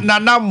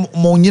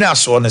 Monina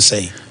so want to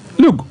say.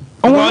 Look,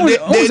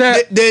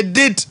 they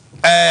did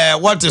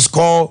what is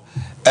called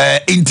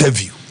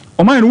interview.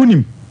 Omanhene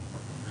wunim.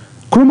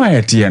 Kroma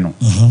yetie no.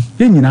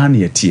 Ye nyina na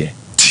yetie.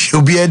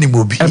 Obi ani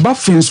mobi. Eba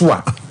fin so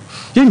a.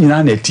 Ye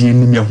nyina na yetie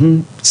nim ye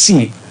hu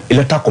si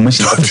electoral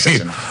commission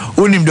officer no.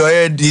 Unim do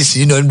this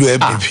do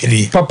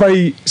MPP. Papa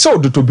yi so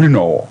do to bri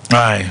no.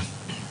 Aye.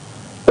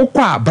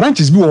 Okwa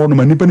branches bi wo no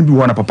ma nipa ni bi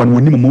wo na papa no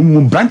wonim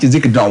mo branches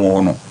dey down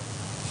wo no.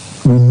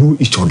 We know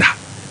each other.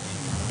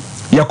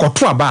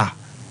 Yakoto aba.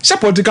 Some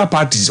political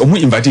parties omo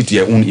invited to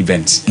your own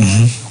events.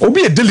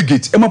 Obi a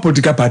delegate ema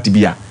political party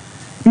bia.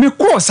 Me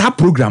course ha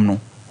program no.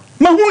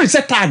 Ma hu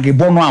say tag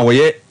bono a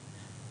we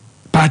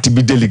party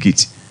be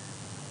delegate.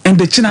 And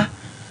the China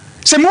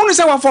say me hu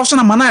say wa force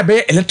na mana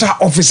be electoral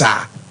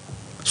officer.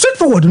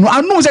 Straightforward no.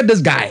 I know say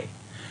this guy.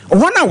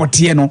 One hour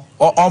tie no.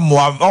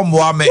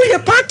 Omo me. We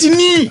party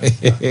ni.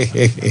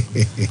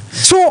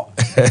 So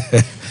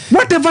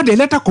whatever the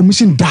electoral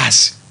commission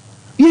does,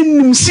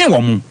 yenim se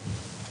wom.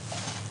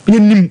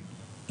 Yenim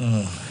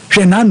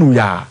hwe nanu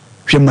ya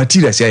hwe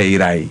materials ya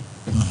irai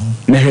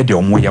na hwe de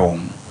omo ya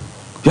won.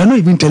 You are not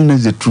even telling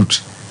us the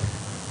truth.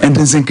 And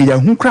then think ya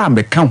hu kra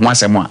me kan ho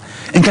asem a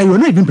enka you are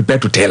not even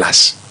prepared to tell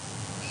us.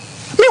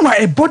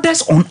 Meanwhile, it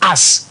borders on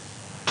us.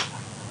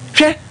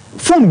 Hwe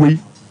phone we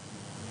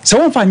se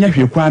won fa nya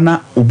hwe kwa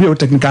na obi a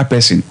technical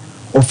person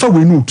o fa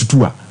we no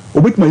tutu a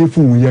obetima ye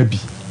phone we ya bi.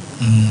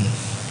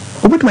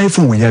 Obetima ye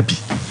phone we ya bi.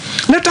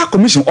 Letter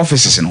commission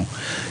offices no.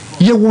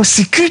 There was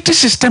security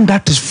system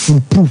that is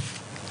foolproof.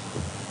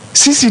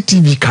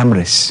 CCTV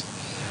cameras.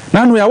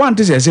 Now we want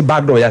to say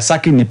back door, you're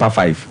sacking NIPA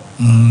 5.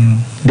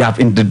 They have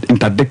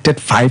interdicted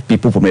 5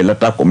 people from the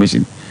electoral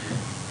commission.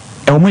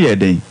 What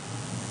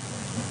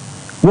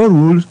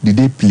role did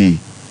they play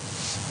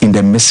in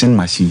the missing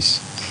machines?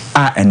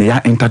 And they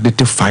are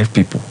interdicted 5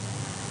 people.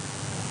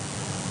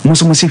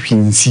 Most of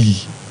them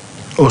say,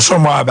 oh,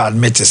 someone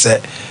admit to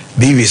say,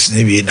 Beavis,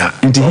 maybe not.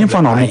 And to him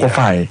for no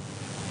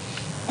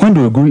when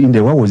they were going in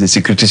there, what was the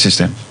security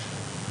system?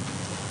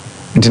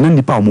 And then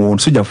the power more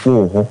soldier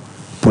for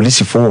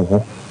police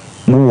for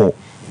more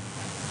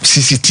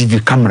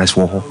CCTV cameras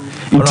for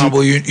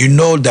you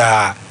know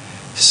that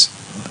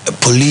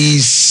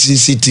police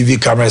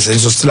CCTV cameras and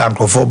so still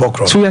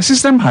for so your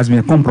system has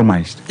been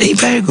compromised.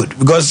 Very good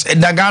because in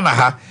the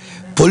Ghana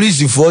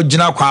police for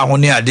Jina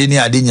Kwahoni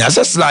Adeni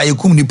Asasla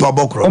Yakum ni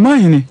Pabokro.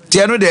 Omanhene.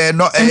 Tiano there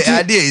no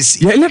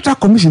ideas. Your electoral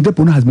commission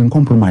deposit has been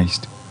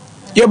compromised.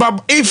 Yeah,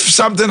 but if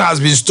something has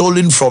been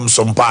stolen from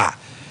Sompa,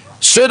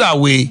 straight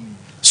away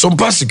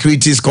Sompa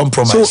security is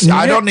compromised. So,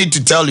 I don't need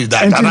to tell you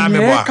that. And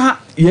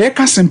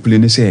you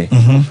simply say,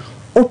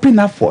 open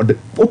up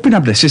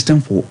the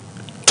system for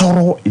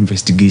thorough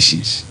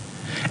investigations.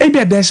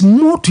 Maybe there's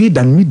more to it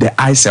than meet the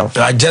eye self.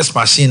 Just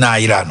machine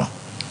irano.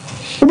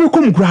 Obi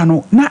come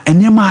grano na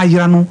enyema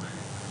irano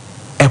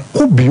e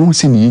ko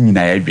beyond ni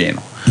nyina ya dwen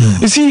no.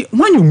 You see,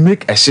 when you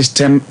make a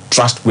system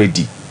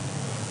trustworthy,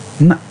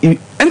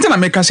 enter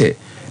America say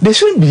they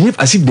shouldn't behave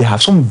as if they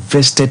have some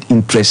vested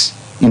interest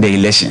in the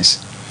elections.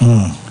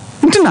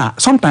 Until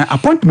sometimes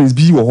appointments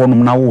be or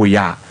honum na wo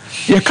ya.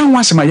 You can't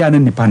want some ya na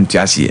nipa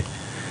ntiase.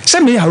 Say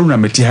me Haruna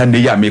meti ha ne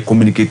ya me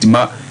communicate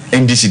ma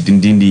NDC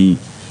dindindi.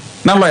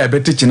 Na lawyer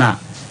better china.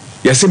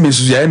 You say me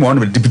so ya one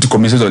of the deputy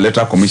commissioners or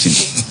electoral commission.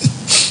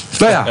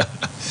 Lawyer,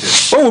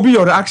 what will be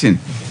your reaction?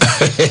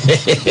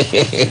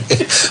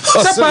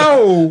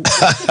 Sapao.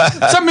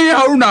 Say me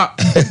Haruna.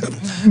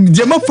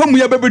 Jema famu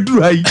ya bebe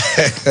duru hai.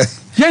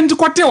 Ya ndi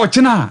kwate o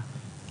china.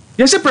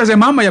 You say president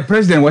mama ya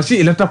president was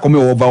electoral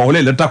commission overhaul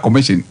electoral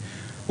commission.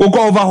 O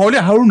go overhaul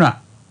Haruna.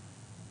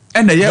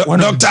 And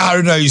Dr.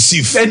 Haruna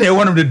Yusuf. And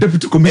one of the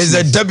deputy commissioners.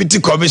 Is the deputy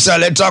commissioner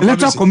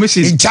electoral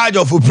commission in charge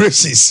of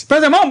operations.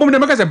 President mama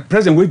make say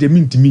president wait the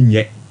mean to me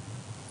yet.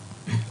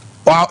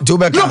 Wow,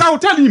 look, I will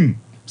tell him.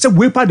 Say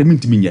wait part the mean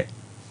to me yet.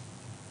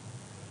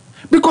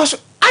 Because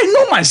I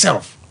know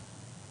myself.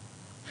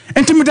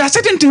 And to me there are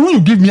certain things when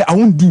you give me I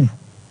won't do.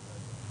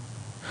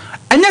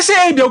 And you say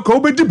hey they go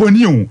be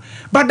boni,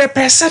 but the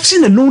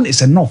perception alone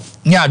is enough.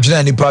 Nya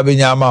adwena ni pa be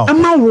nya ma.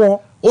 Ama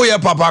wo. Oh yeah,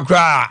 Papa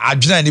cry.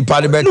 Adwena ni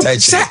pa de be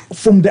touch.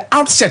 From the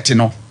outset, you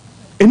know,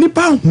 any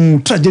pa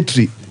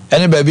trajectory.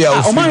 Any baby I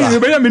will.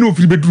 Omanhene Yaw me no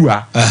free bedru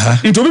ha.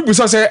 Into people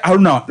say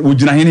Haruna wo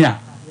gina hene a.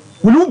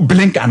 Will you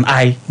blink an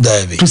eye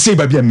to say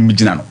baby am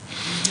gina no.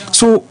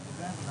 So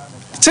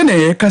say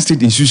na can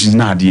state institutions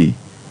na dey.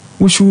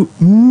 We should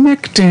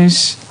make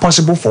things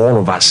possible for all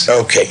of us.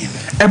 Okay.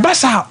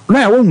 Ebasa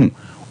na won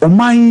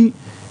Oman,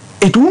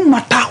 it won't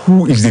matter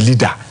who is the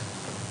leader.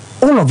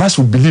 All of us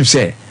will believe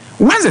say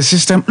once the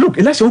system look,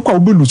 election will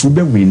be lose will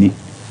be winning.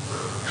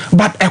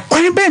 But a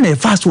coin be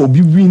fast will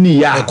be winning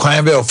ya. A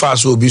coin be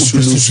fast will be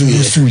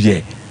lose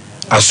yeah.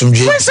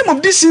 When some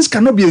of these things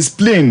cannot be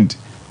explained.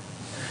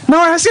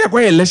 Now I say a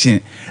coin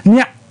election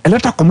near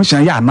electoral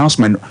commission ya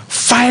announcement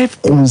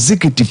 5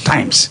 consecutive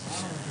times.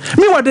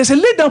 Meanwhile, there's a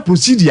laid down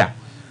procedure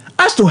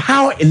as to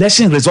how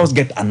election results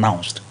get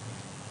announced.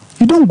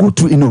 You don't go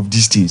through any of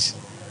these things.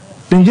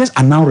 Then you just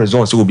announce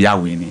results will be our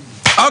winning.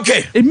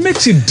 Okay. It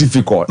makes it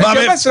difficult.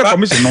 Mami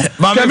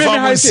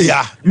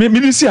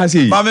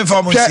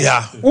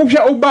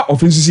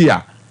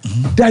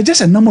there are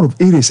just a number of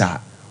areas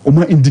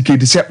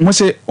indicate say once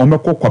say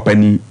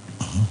company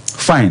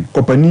fine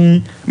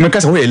company make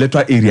us we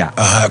electoral area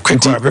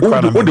quick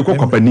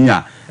company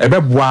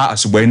ebeboa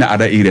asuboi na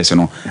other areas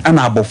no and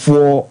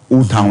abofo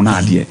old town na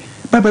ade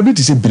but baby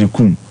to say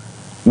brekum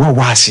wa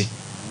wase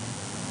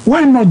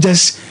why not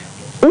just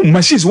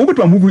machines we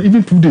better move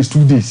even 2 days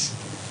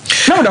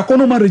now the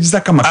economy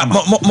register come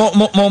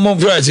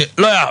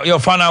lawyer your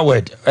final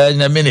word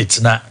in a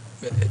minute now.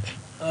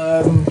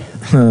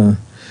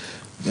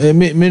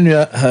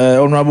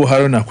 Honorable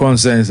Haruna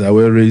concerns are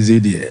well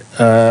raised here.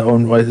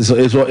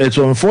 It's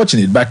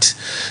unfortunate, but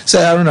say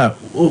Haruna,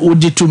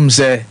 Ujitum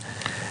say,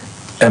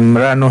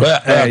 Emrano,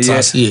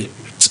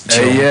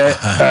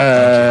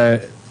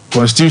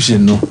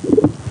 Constitution, no,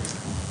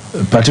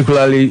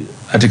 particularly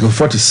Article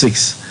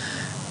 46,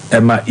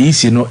 Emma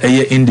is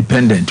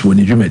independent when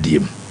you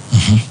medium.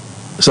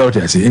 So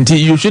I say, until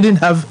you shouldn't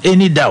have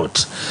any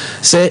doubt.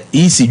 Say,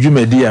 easy you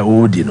media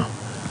would you know.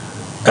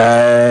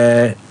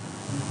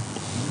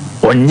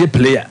 On your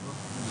player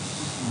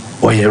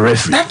or your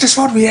referee. That is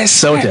what we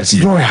expect.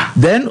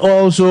 Then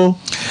also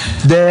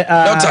there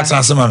are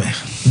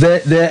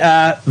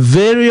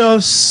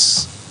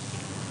various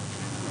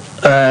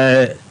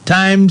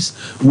times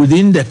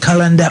within the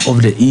calendar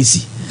of the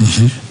EC.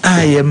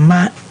 I am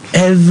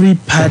every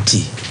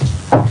party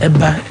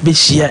about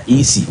this year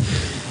EC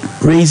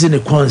raising a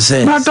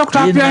concern. Now, Dr.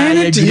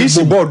 Abia is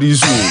about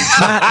this.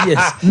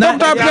 Yes.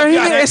 Dr.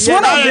 Abia is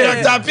one of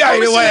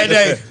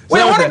the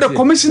one of the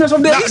commissioners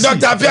of the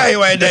Dr.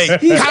 Abia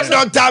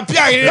Dr.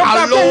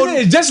 Abia alone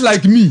is just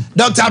like me.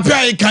 Dr.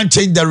 Abia can't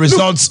change the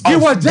results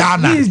of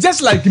Ghana. He is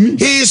just like me.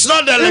 He is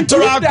not the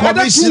electoral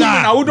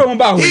commissioner.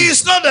 He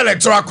is not the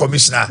electoral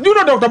commissioner. Do you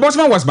know Dr.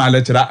 Bosman was my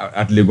lecturer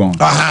at Legon?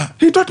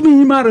 He taught me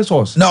human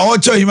resource. No,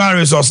 also human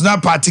resource,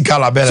 not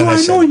particular. So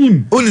I know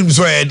him.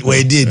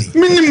 Where did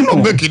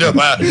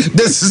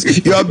this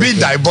is you are being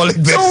diabolic.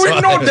 So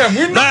we know them.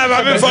 We know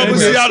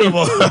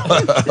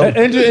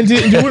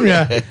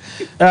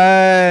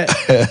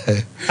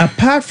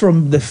apart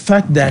from the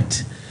fact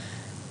that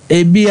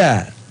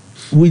Abia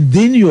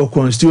within your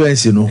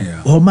constituency, you know,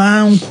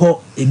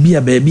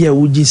 Abia baby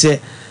would you say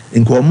I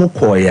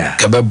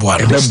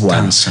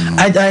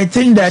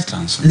think that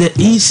the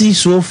EC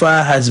so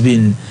far has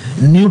been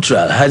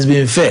neutral, has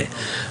been fair.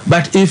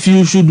 But if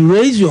you should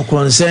raise your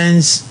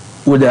concerns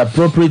with the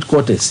appropriate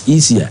quarters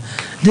easier,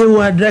 they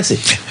will address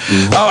it.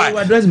 They will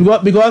address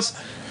it because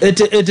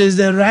It is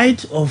the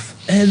right of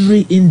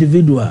every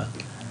individual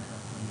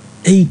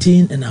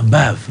 18 and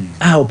above.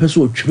 Our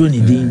person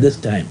in this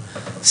time.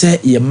 Say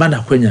your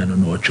mother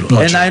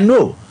and I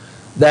know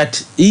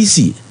that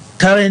easy.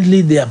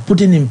 Currently, they are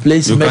putting in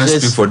place measures. You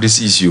can't speak for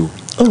this issue.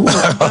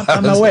 Oh,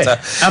 I'm aware.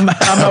 I'm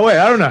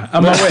aware. I don't know.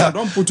 I'm aware.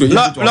 Don't put your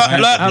head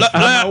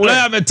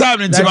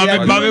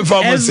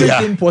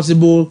everything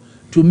possible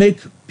to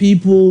make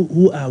people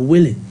who are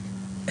willing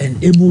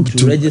and able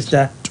to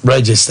register.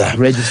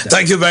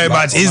 Thank you very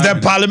much. He's the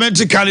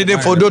parliamentary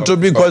candidate for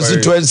Dotobi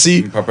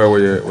constituency. Papa,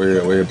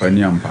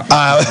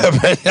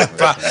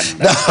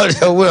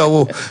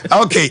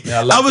 okay.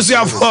 Obviously,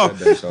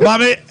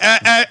 Mommy,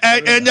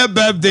 and your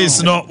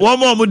birthdays, no. One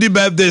more moody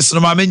birthdays, no,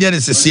 Mammy,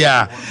 is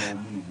here.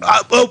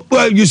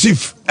 Well,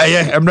 Yusuf,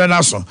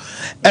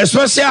 a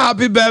special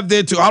happy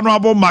birthday to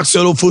Honorable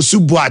Maxwell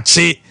Fosu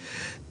Boakye,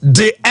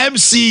 the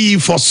MC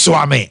for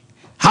Swami.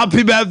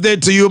 Happy birthday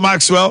to you,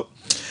 Maxwell.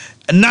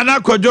 Nana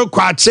Kojo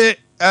Kwache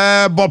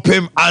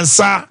Bopim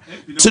Ansa.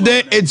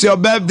 Today it's your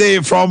birthday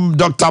from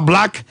Dr.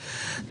 Black.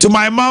 To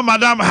my mom,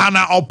 Madam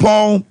Hannah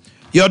Opon,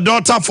 your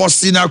daughter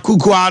Faustina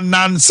Kukua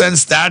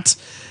Nonsense that.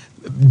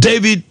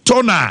 David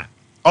Tona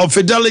of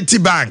Fidelity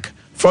Bank.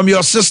 From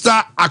your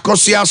sister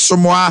Akosia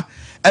Sumwa,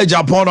 a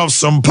Japan of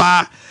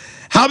Sompa.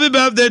 Happy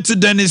birthday to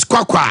Dennis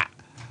Kwakwa,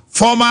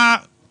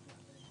 former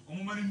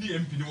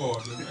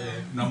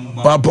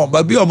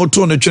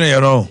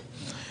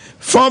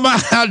former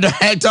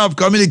director of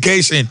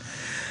communication,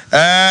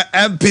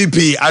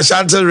 MPP,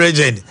 Ashanti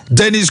region,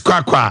 Dennis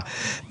Kwakwa,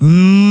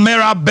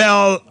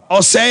 Mirabel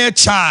Osei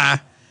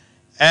Cha,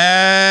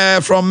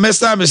 from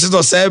Mr. and Mrs.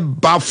 Osei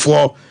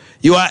Bafo.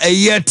 You are a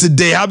year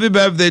today. Happy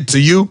birthday to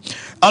you.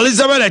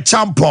 Elizabeth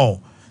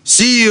Champon,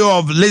 CEO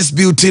of Liz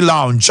Beauty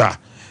Lounge,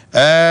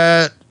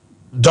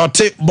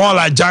 Dotte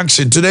Mola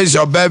Junction. Today's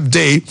your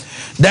birthday.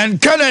 Then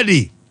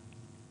Kennedy,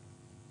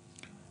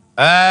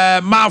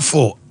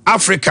 Mafo,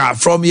 Africa,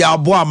 from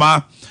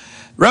Yabuama,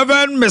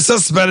 Reverend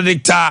Mrs.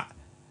 Benedicta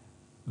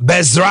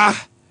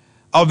Bezra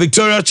of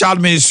Victoria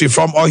Child Ministry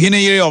from Omanhene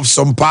Yaw of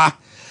Sompa,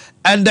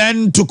 and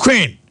then to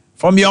Queen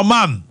from your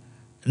mom,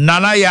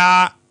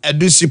 Nanaya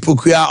Edusi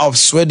Pukuya of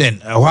Sweden.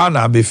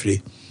 Wana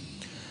Bifri.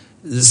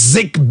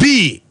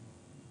 Zigby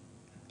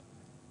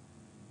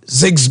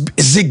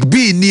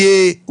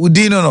nie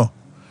Udino no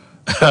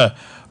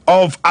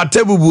of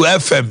Atebubu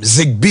FM.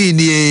 Zigby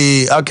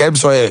nie. Okay, I'm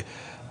sorry.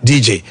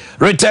 DJ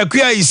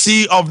Retakuya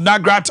Isi of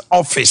Nagrat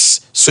Office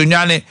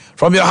Sunyane,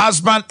 from your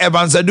husband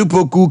Evans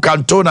Adupoku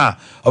Cantona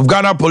of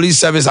Ghana Police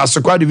Service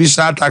Asokwa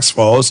Divisional Task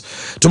Force,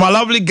 to my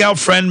lovely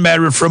girlfriend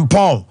Mary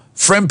Frimpong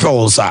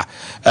Frimples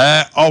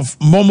of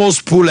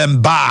Momo's Pool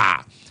and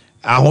Bar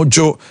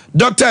Ahojo,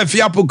 Dr.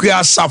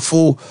 Efiapokuya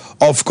Safo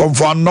of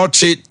Comfort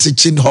Noche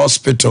Teaching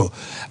Hospital.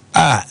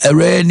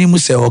 Ereni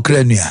Muse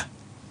Okrenia.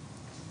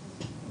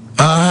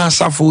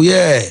 Safu,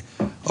 yeah.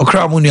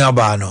 Okramunia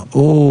Bano.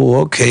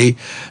 Oh, okay.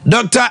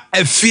 Dr.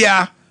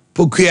 Efia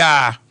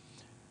Pukuya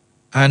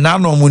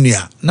Nano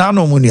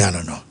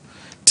Munia, no.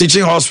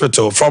 Teaching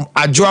Hospital from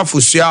Ajua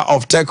Fusia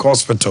of Tech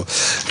Hospital.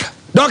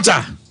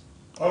 Doctor.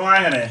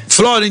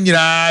 Floor in your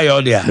eye,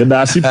 or there. The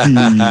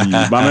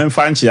Dasipi, Baman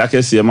Fanchi, I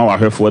can see a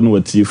man for one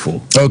with Tifo.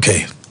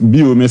 Okay.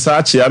 Bio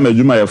Messachi, I made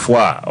you my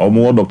four or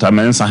more Dr.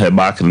 Mensa her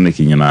back in the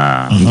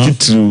Kina.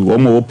 To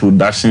more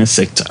production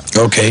sector.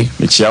 Okay.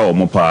 Michia or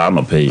Mopa,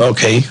 no pay.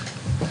 Okay.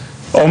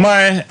 Oh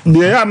my,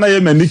 the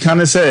name and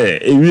can say,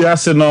 we are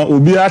saying,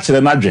 Ubi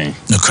actually not drink.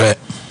 Okay.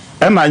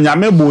 And my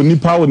Yamebo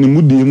Nipa when the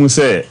Moody mu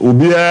say,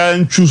 Ubi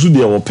and choose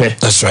the ope.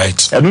 That's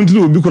right. I don't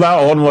know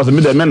Bukula or was a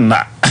middleman.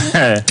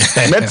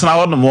 Let's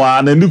now on more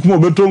and look more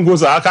beton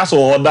goes a castle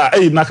or that.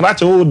 Hey,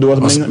 Nakracho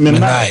was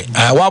midnight.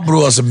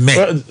 Wabro was a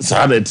man.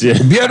 Sad,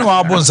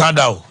 Biano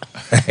Bonsado.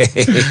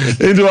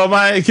 Into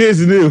my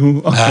case,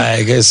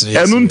 I guess.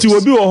 And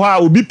until we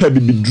will be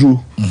Pebby drew,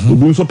 will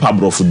be so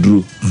Pablo for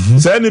drew.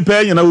 Say any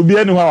pay, and I will be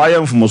anywhere I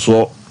am from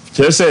so.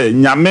 Say,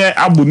 Yame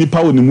Abu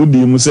Nipa when the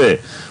Moody mu say,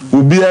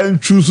 will be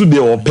and choose the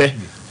ope,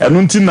 and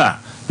untina,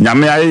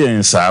 Yame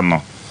and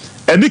Samo.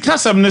 And the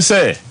Casam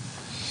say,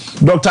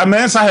 Dr.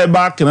 Mensa had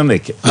back in a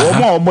neck. No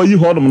more boy, you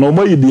hold him, no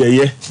boy,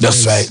 dear.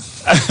 That's right.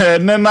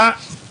 Nana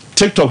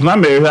TikTok,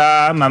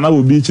 Nana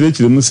will be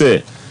chilling,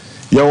 say,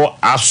 you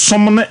are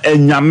summon a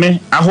Yame,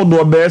 I hold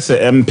your best,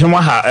 and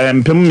Pemaha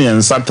and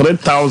Pemians at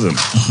 3,000.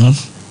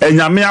 And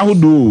Yame, I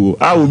would do,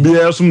 I will be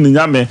some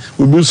Yame,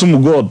 will be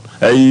some God,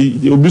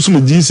 will be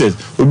some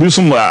Jesus, will be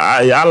some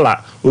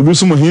Allah, will be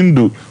some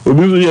Hindu, will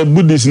be a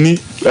Buddhist,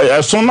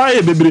 a Sona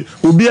baby,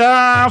 will be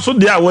so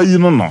dear way you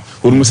know,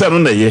 will say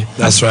on the year.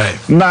 That's right.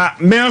 Now,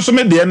 may also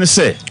make the end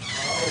say,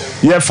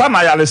 ye fan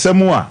I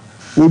Alisemua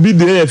will be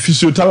the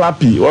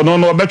physiotherapy or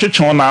no better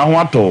chona,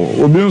 what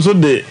will be so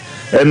de.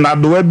 And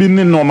not the webbing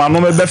in no man,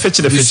 no better fetch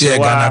the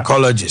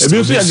gynecologist. Be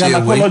a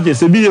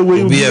gynecologist, be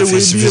away,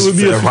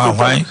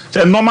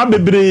 and no my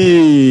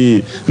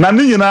baby.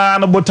 Nanina,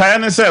 no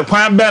botanic, say,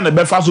 quite bad, the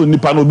Befaso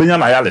Nipano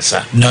Benian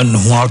Ayalisa. None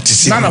want to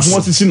see, none of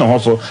what is in the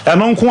hustle,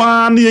 and on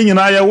Kwan, and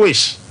I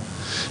wish.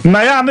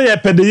 Nayana, a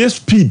pedia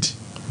speed.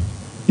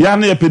 ya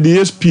na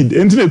yɛpɛde speed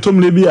enti na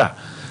etomle bi a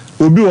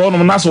obi wɔ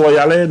nom na so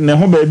yale ne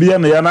ho ba bi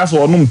na ya na so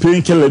ɔnom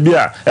painkiller bi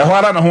a ɛhɔ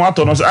ara na ho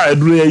atɔ no so a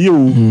eduru yɛ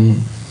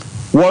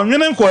o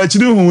wɔnwene nkɔ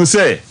akyiri hu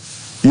sɛ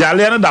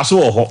yale no da so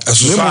wɔ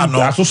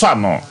hɔ asosa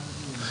no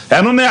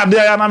ɛno ne ade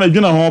ya na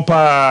medwena ho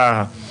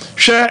pa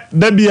hwɛ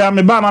da bia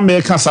me ba na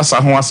me ka sasa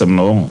ho asɛm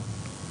no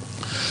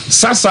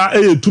sasa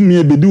tumi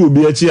ebedi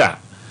obi akyi a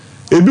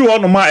ebi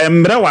wɔ nom a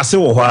embre wase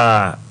wɔ hɔ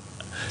a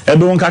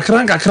ɛdon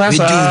kakra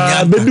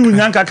sa bedi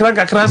unyan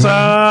kakra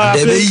sa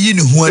eyi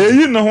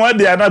ne ho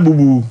ade ana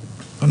bubu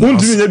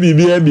untimi nya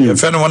bibia bi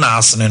efe no na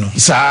asene no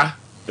sa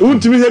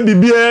untimi nya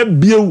bibia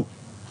bieu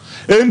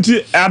enti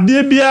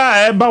ade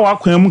bia eba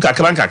wakwan mu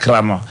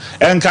kakra no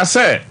enka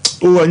sɛ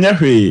o nya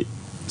hwe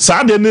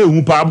sa de na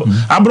ehu pa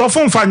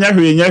abrofo mfa nya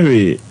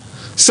hwe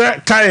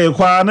sɛ kai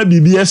kwa na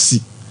bibia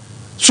si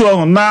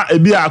so na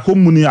ebi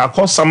akomuni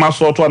akosama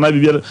so to na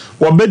bibia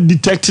wo be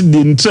detect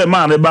the ntre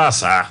ma ne ba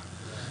sa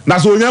na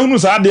so onya hunu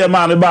sa de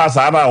ma ne ba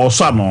sa na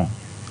osa no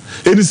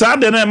edi sa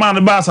de na ma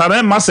ne ba sa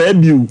na ma sa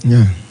biu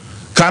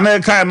kana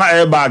kai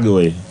na e bag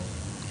we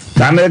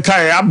kana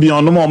kai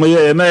abion no mo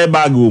ye na e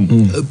bag o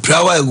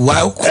prawa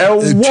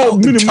wo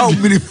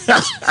mini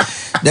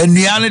the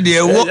niane de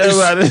wo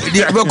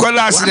de be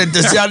kola accident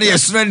se ade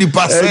yesuna ni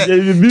passe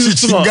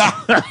chichinga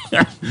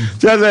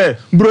cheze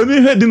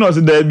broni he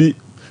dinos da bi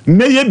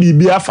ne ye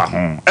bibi afa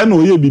ho e na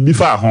oye bibi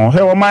fa ho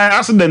he wo my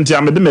accident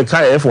ya me de me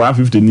kai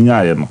F150 ni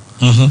nya ye no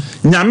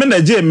nyame na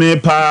je me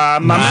pa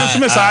na me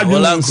me sa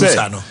adwunu se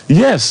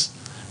yes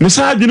me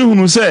sa adwunu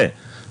hunu se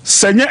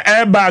senye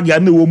airbag ya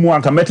na wo mu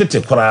anka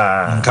metete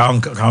kora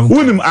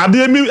wonim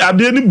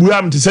ade ni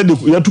buam te se de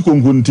ya tu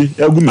konkonti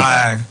agumi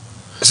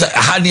se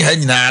hani ha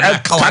nyina na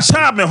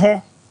kata me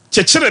ho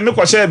chekere me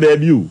ko she ba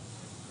bi o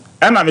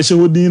ana me she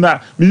hodin na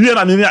me wie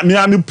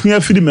na me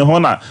pua firi me ho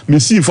na me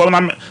si fo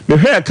na me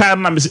hwe ka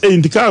na me se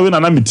intika we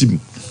na me tim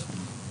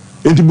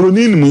enti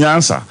broni ni mu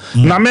yansa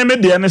na me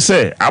de ne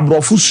se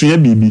abrofo sua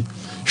bibi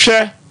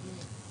hwe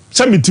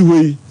se me ti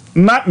hoyi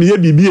na me ye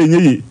bibi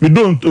enyeyi me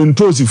don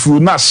ntosi fu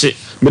na hye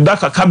me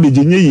daka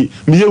cabbage enyeyi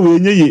me ye we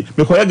enyeyi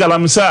me koye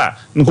galamsa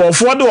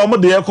nkofo de wo mo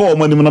de ye ko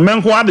wo nim no me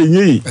nko ade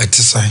enyeyi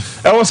etisan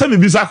e wo se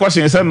bibi sa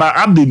question se na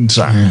ade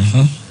ntra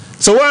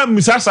so wa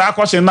misasa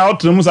question na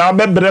otrem sa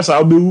bebre sa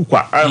obewu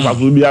kwa afa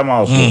so bi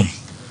ama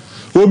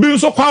so obi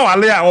nso kwa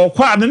wale a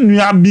okwa ne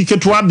nua bi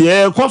keto de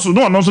e koso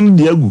no no so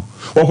de agu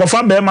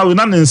okofa be ma we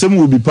na nsem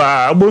obi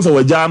pa obo so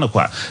waja na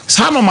kwa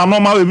sa no ma no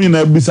ma we mi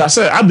na bisa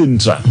se ade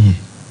ntra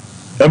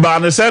eba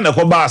ne se ne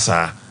ko ba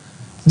sa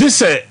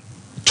dise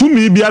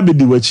tumi bi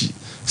abedi wachi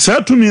se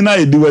tumi na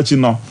edi wachi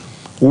no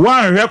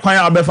wan hwe kwan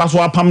abefa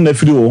so apam na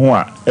firi wo ho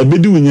a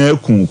ebedi wunya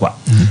ekun kwa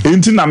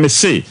enti na me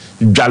se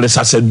dwale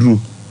saseduru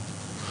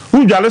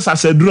udwale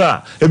saseduru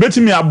a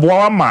ebetimi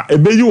aboa ma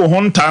ebeyi wo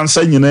ho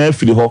ntansa nyina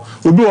afiri ho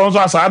obi wo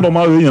nso asa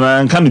adoma we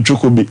nyina nka ne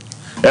twoko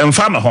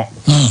emfa ne ho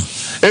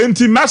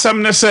enti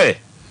masem ne se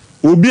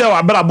obi a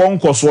wabra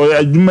bonkoso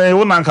adwuma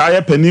wo nanka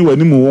aye pani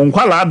wani mu wo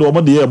nkwala ade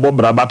omo de ye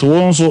bobra bato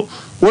wo nso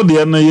wo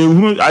de na ye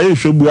hu aye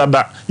hwebu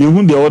ada ye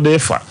hu de wo de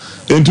fa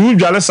enti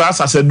udwale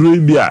saseduru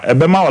bi a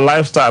ebema wo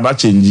lifestyle da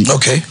change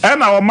okay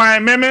na wo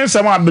man me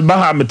nsem abeba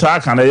ha meta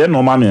aka na ye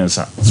no ma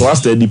mensa so was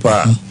steady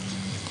pa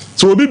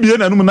so obi bie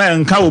na num na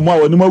enka wo mu a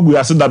wani magu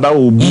ase dada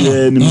wo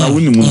bie ni ma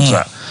woni mu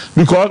ntra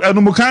because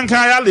enum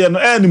kankan yale no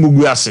ni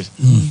mugu ase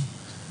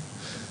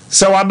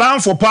se wadan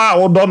fo pa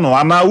wo do no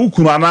ana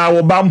wukunu ana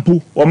wo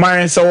bampo o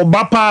man se wo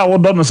ba pa wo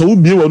do no se wo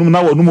bie wonum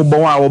na wonum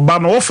bon a wo ba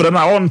no wo frɛ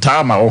na wo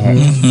nta ma wo ho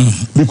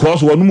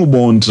because wonum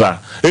bon ntra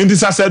enti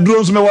sase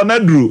duro nso me wona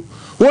duro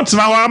wo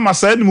tena wa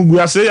amasa ni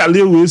mugu ase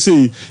yale we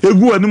sei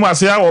egu anim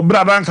ase ya wo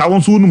brada nka wo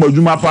nso num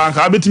adwuma pa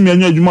nka betimi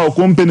anya adwuma o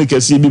company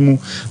kese bi mu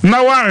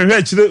na wa hwe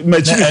akire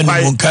machiri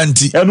pai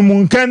enum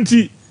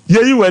nkanti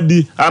yeyi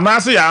wadi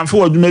anase ya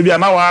amfa adwuma bi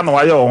ana wa na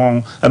wa ye wo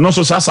ho eno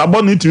so sasa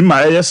bo ni timi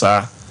ma ye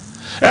sa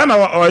ena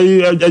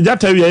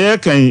ajata wi ye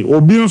kan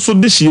obi nso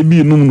de hye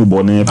bi num no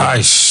bone pa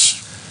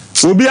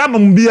obi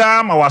anum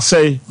bia ma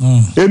wasei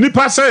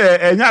enipa se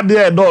enya de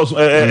e dos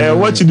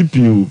wa chidi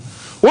piu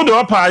wo de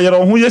opa ayere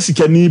ho ye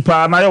sikani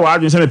pa na ye wa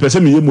adwen se me pese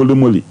me ye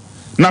molemole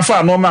na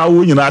fa no ma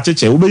wo nyina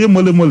acheche wo be ye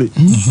molemole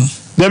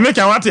de me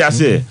kan wate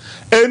ase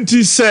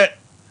enti se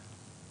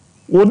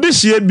wo de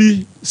hye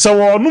bi se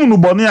wo num no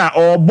bone a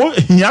obo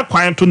hia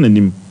kwan to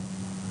nanim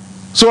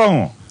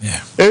so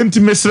enti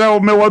mesra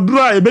me waduru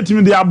a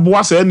ebetimi de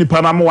aboa sa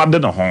nipa na mo wade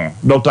ne ho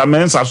Dr.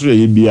 Mensa so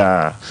ye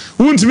bia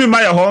wuntimi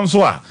ma ye ho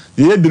nso a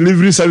ye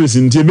delivery service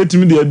nti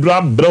ebetimi de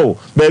adura bro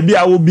ba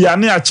bia wo bia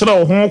ne a kire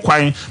ho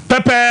kwan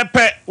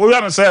pepepe wo ya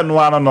no se no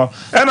ano no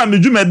e na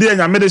medwumade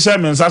anya me de hye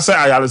Mensa se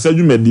ayale se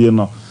dwumade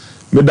no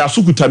me da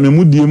sukuta me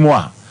mu die mu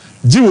a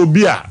ji wo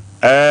bia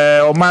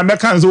o ma me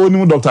kan se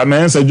woni Dr.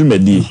 Mensa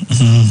dwumade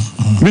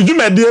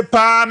medwumade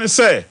pa ne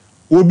se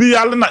obi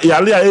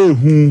yale a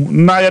ehu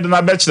na yede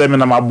na be kire me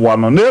na maboa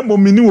no na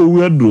emomini wo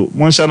wu aduro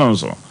mo hye no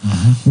nso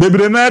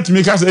bebre na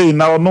atimi ka se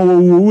na no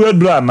wo wu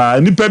aduro ana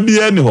nipa bi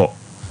ani ho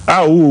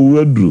a wo wu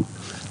aduro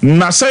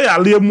na se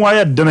yale mu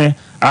aye dene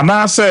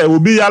ana se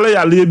obi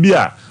yale bi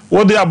a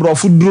wo de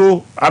abrofo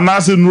duro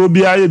anase nuro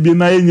bi aye bi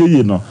na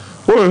yenye no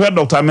wo hwe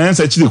Dr.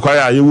 Mensa chiri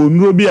kwaya ye wo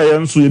nuro bi aye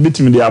nso ye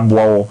betimi de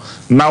aboa wo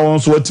na won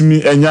so watimi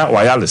enya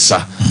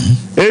wayalesa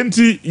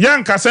enti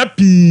yankasa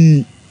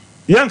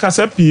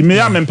pi me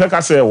ya mempe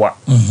kasa ewa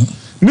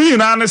ni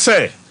nyina ne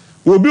se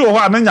obi wo ho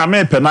a na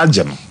nyame pe na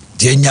gye no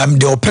de nyam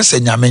de opese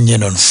nyame nye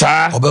no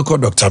obeko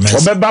Dr. Mensa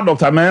obeba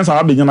Dr. Mensa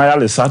abenyina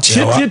yalesa ti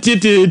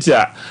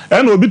a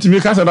ena obi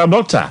timi kasa da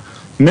doctor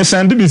me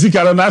send bi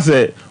sikara na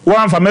se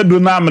wan fa medo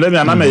na amre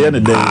me na me ye ne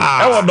den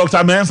e wo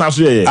Dr. Mensa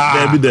so ye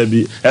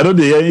dabi ero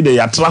de ye de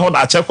yatra ho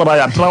da chekora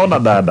yatra ho da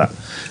dada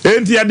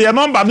enti ye de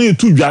number no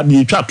tu dwa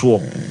de twa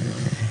to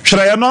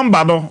hwere ye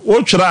number no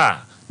wo twera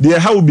de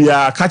ha obi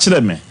a ka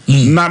kire me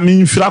na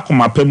me mfira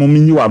koma pem me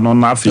nyi wa no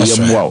na afi ye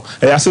moa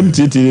e yasem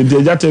titi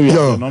de jate wi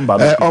number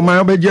no o ma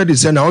obeje de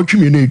se na o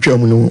twimi no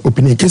etwam no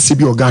opini kesi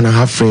bi organ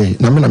ha frɛ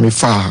na me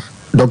fa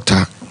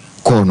doctor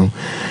call no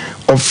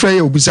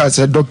ofrɛ obisa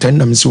sɛ doctor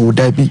na me se wo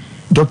dai bi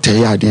doctor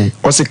ya de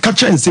o se ka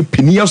kyen se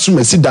penia so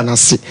mesi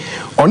danase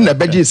on na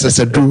beje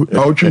sese do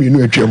na o twimi no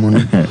etwam no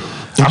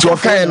nti o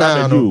kan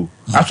na no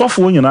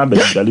asofo nyina be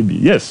dale bi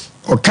yes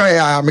okay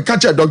me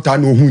catch a doctor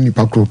no hu ni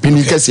pakro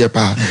pini kese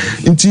pa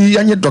nti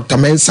yanye Dr.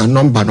 Mensa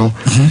number no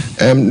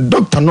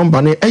doctor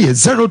number no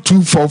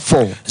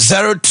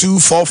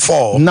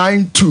 0244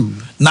 92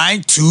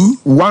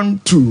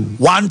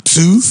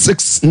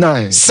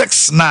 69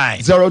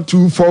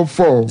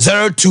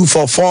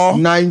 0244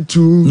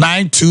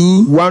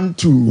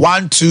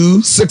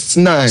 92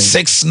 69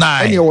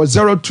 and you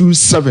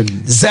 027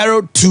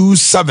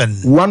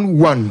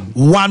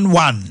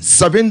 11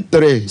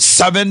 73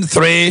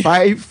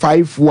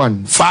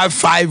 551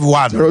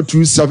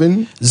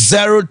 027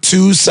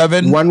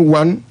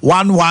 11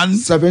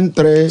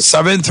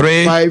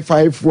 73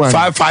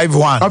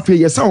 551 okay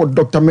yes our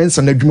Dr.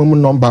 Mensa na dwuma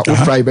number o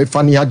try by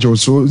Fanny Ajo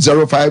so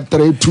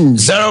 0532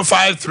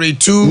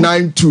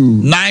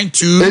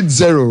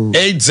 92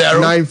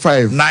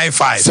 80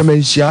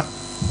 Semensia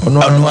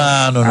no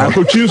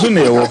akotwinso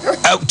na ewo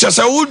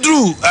chese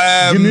wudru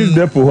Guinness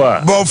depo ho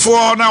a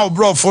brofo na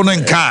obrofo no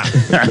nka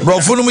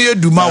brofo no ye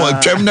duma wa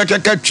twam na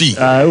kakatwi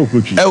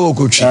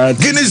okotwi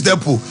Guinness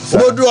depo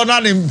wudru ona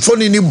ne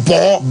phone ni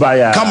bo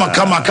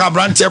kama ka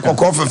brante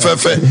kokko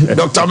fefefe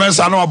Dr.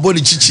 Mensa na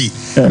abodi chichi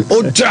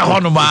o twa ho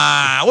no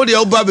ma wo de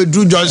oba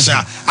bedru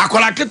Johnson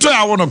akola keto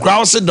ya wo no kra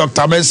wo se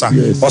Dr. Mensa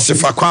o se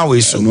fa kwan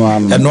we so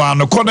eno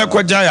an kone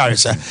kwaja yare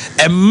se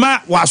emma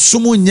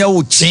wasumu nya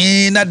wo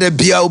chin na da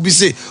bia obi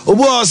se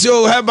obo se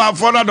o heba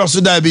for na do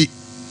so da bi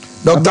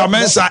Dr.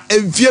 Mensa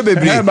enfie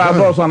bebre heba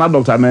do so na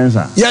Dr.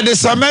 Mensa ya the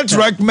cement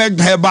recommend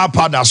heba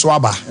powder so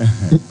aba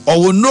o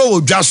wo no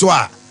wo dwa so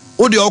a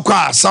wo de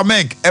okwa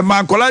samek e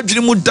man kola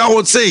dwini mu da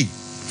ho sei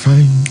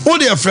fine wo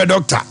de frɛ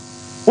doctor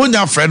wo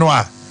nya frɛ no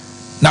a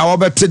na wo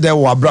bete de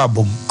wo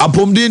abrabom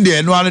apom din de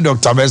eno an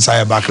Dr. Mensa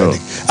heba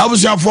clinic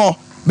abusuafo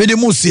me de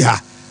mu si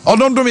ha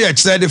Odondom ye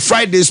chire the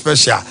Friday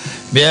special.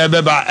 Be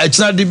beba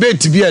echna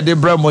debate bi e de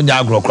bra mo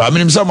nya agrokra. I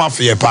mean some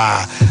afie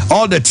pa.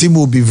 All the team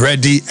will be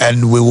ready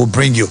and we will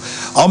bring you.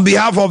 On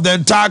behalf of the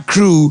entire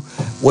crew,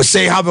 we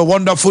say have a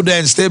wonderful day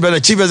and stay better.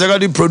 Chief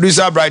executive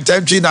producer Bright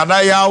Temchi,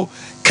 Ade Yaw,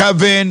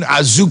 Kevin,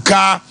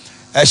 Azuka,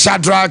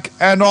 Shadrach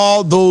and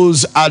all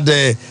those at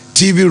the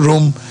TV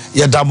room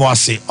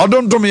yedamwase.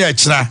 Odondom ye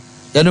china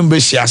yenum be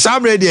share.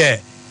 Sam ready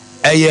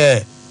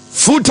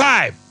full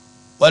time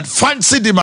but fancy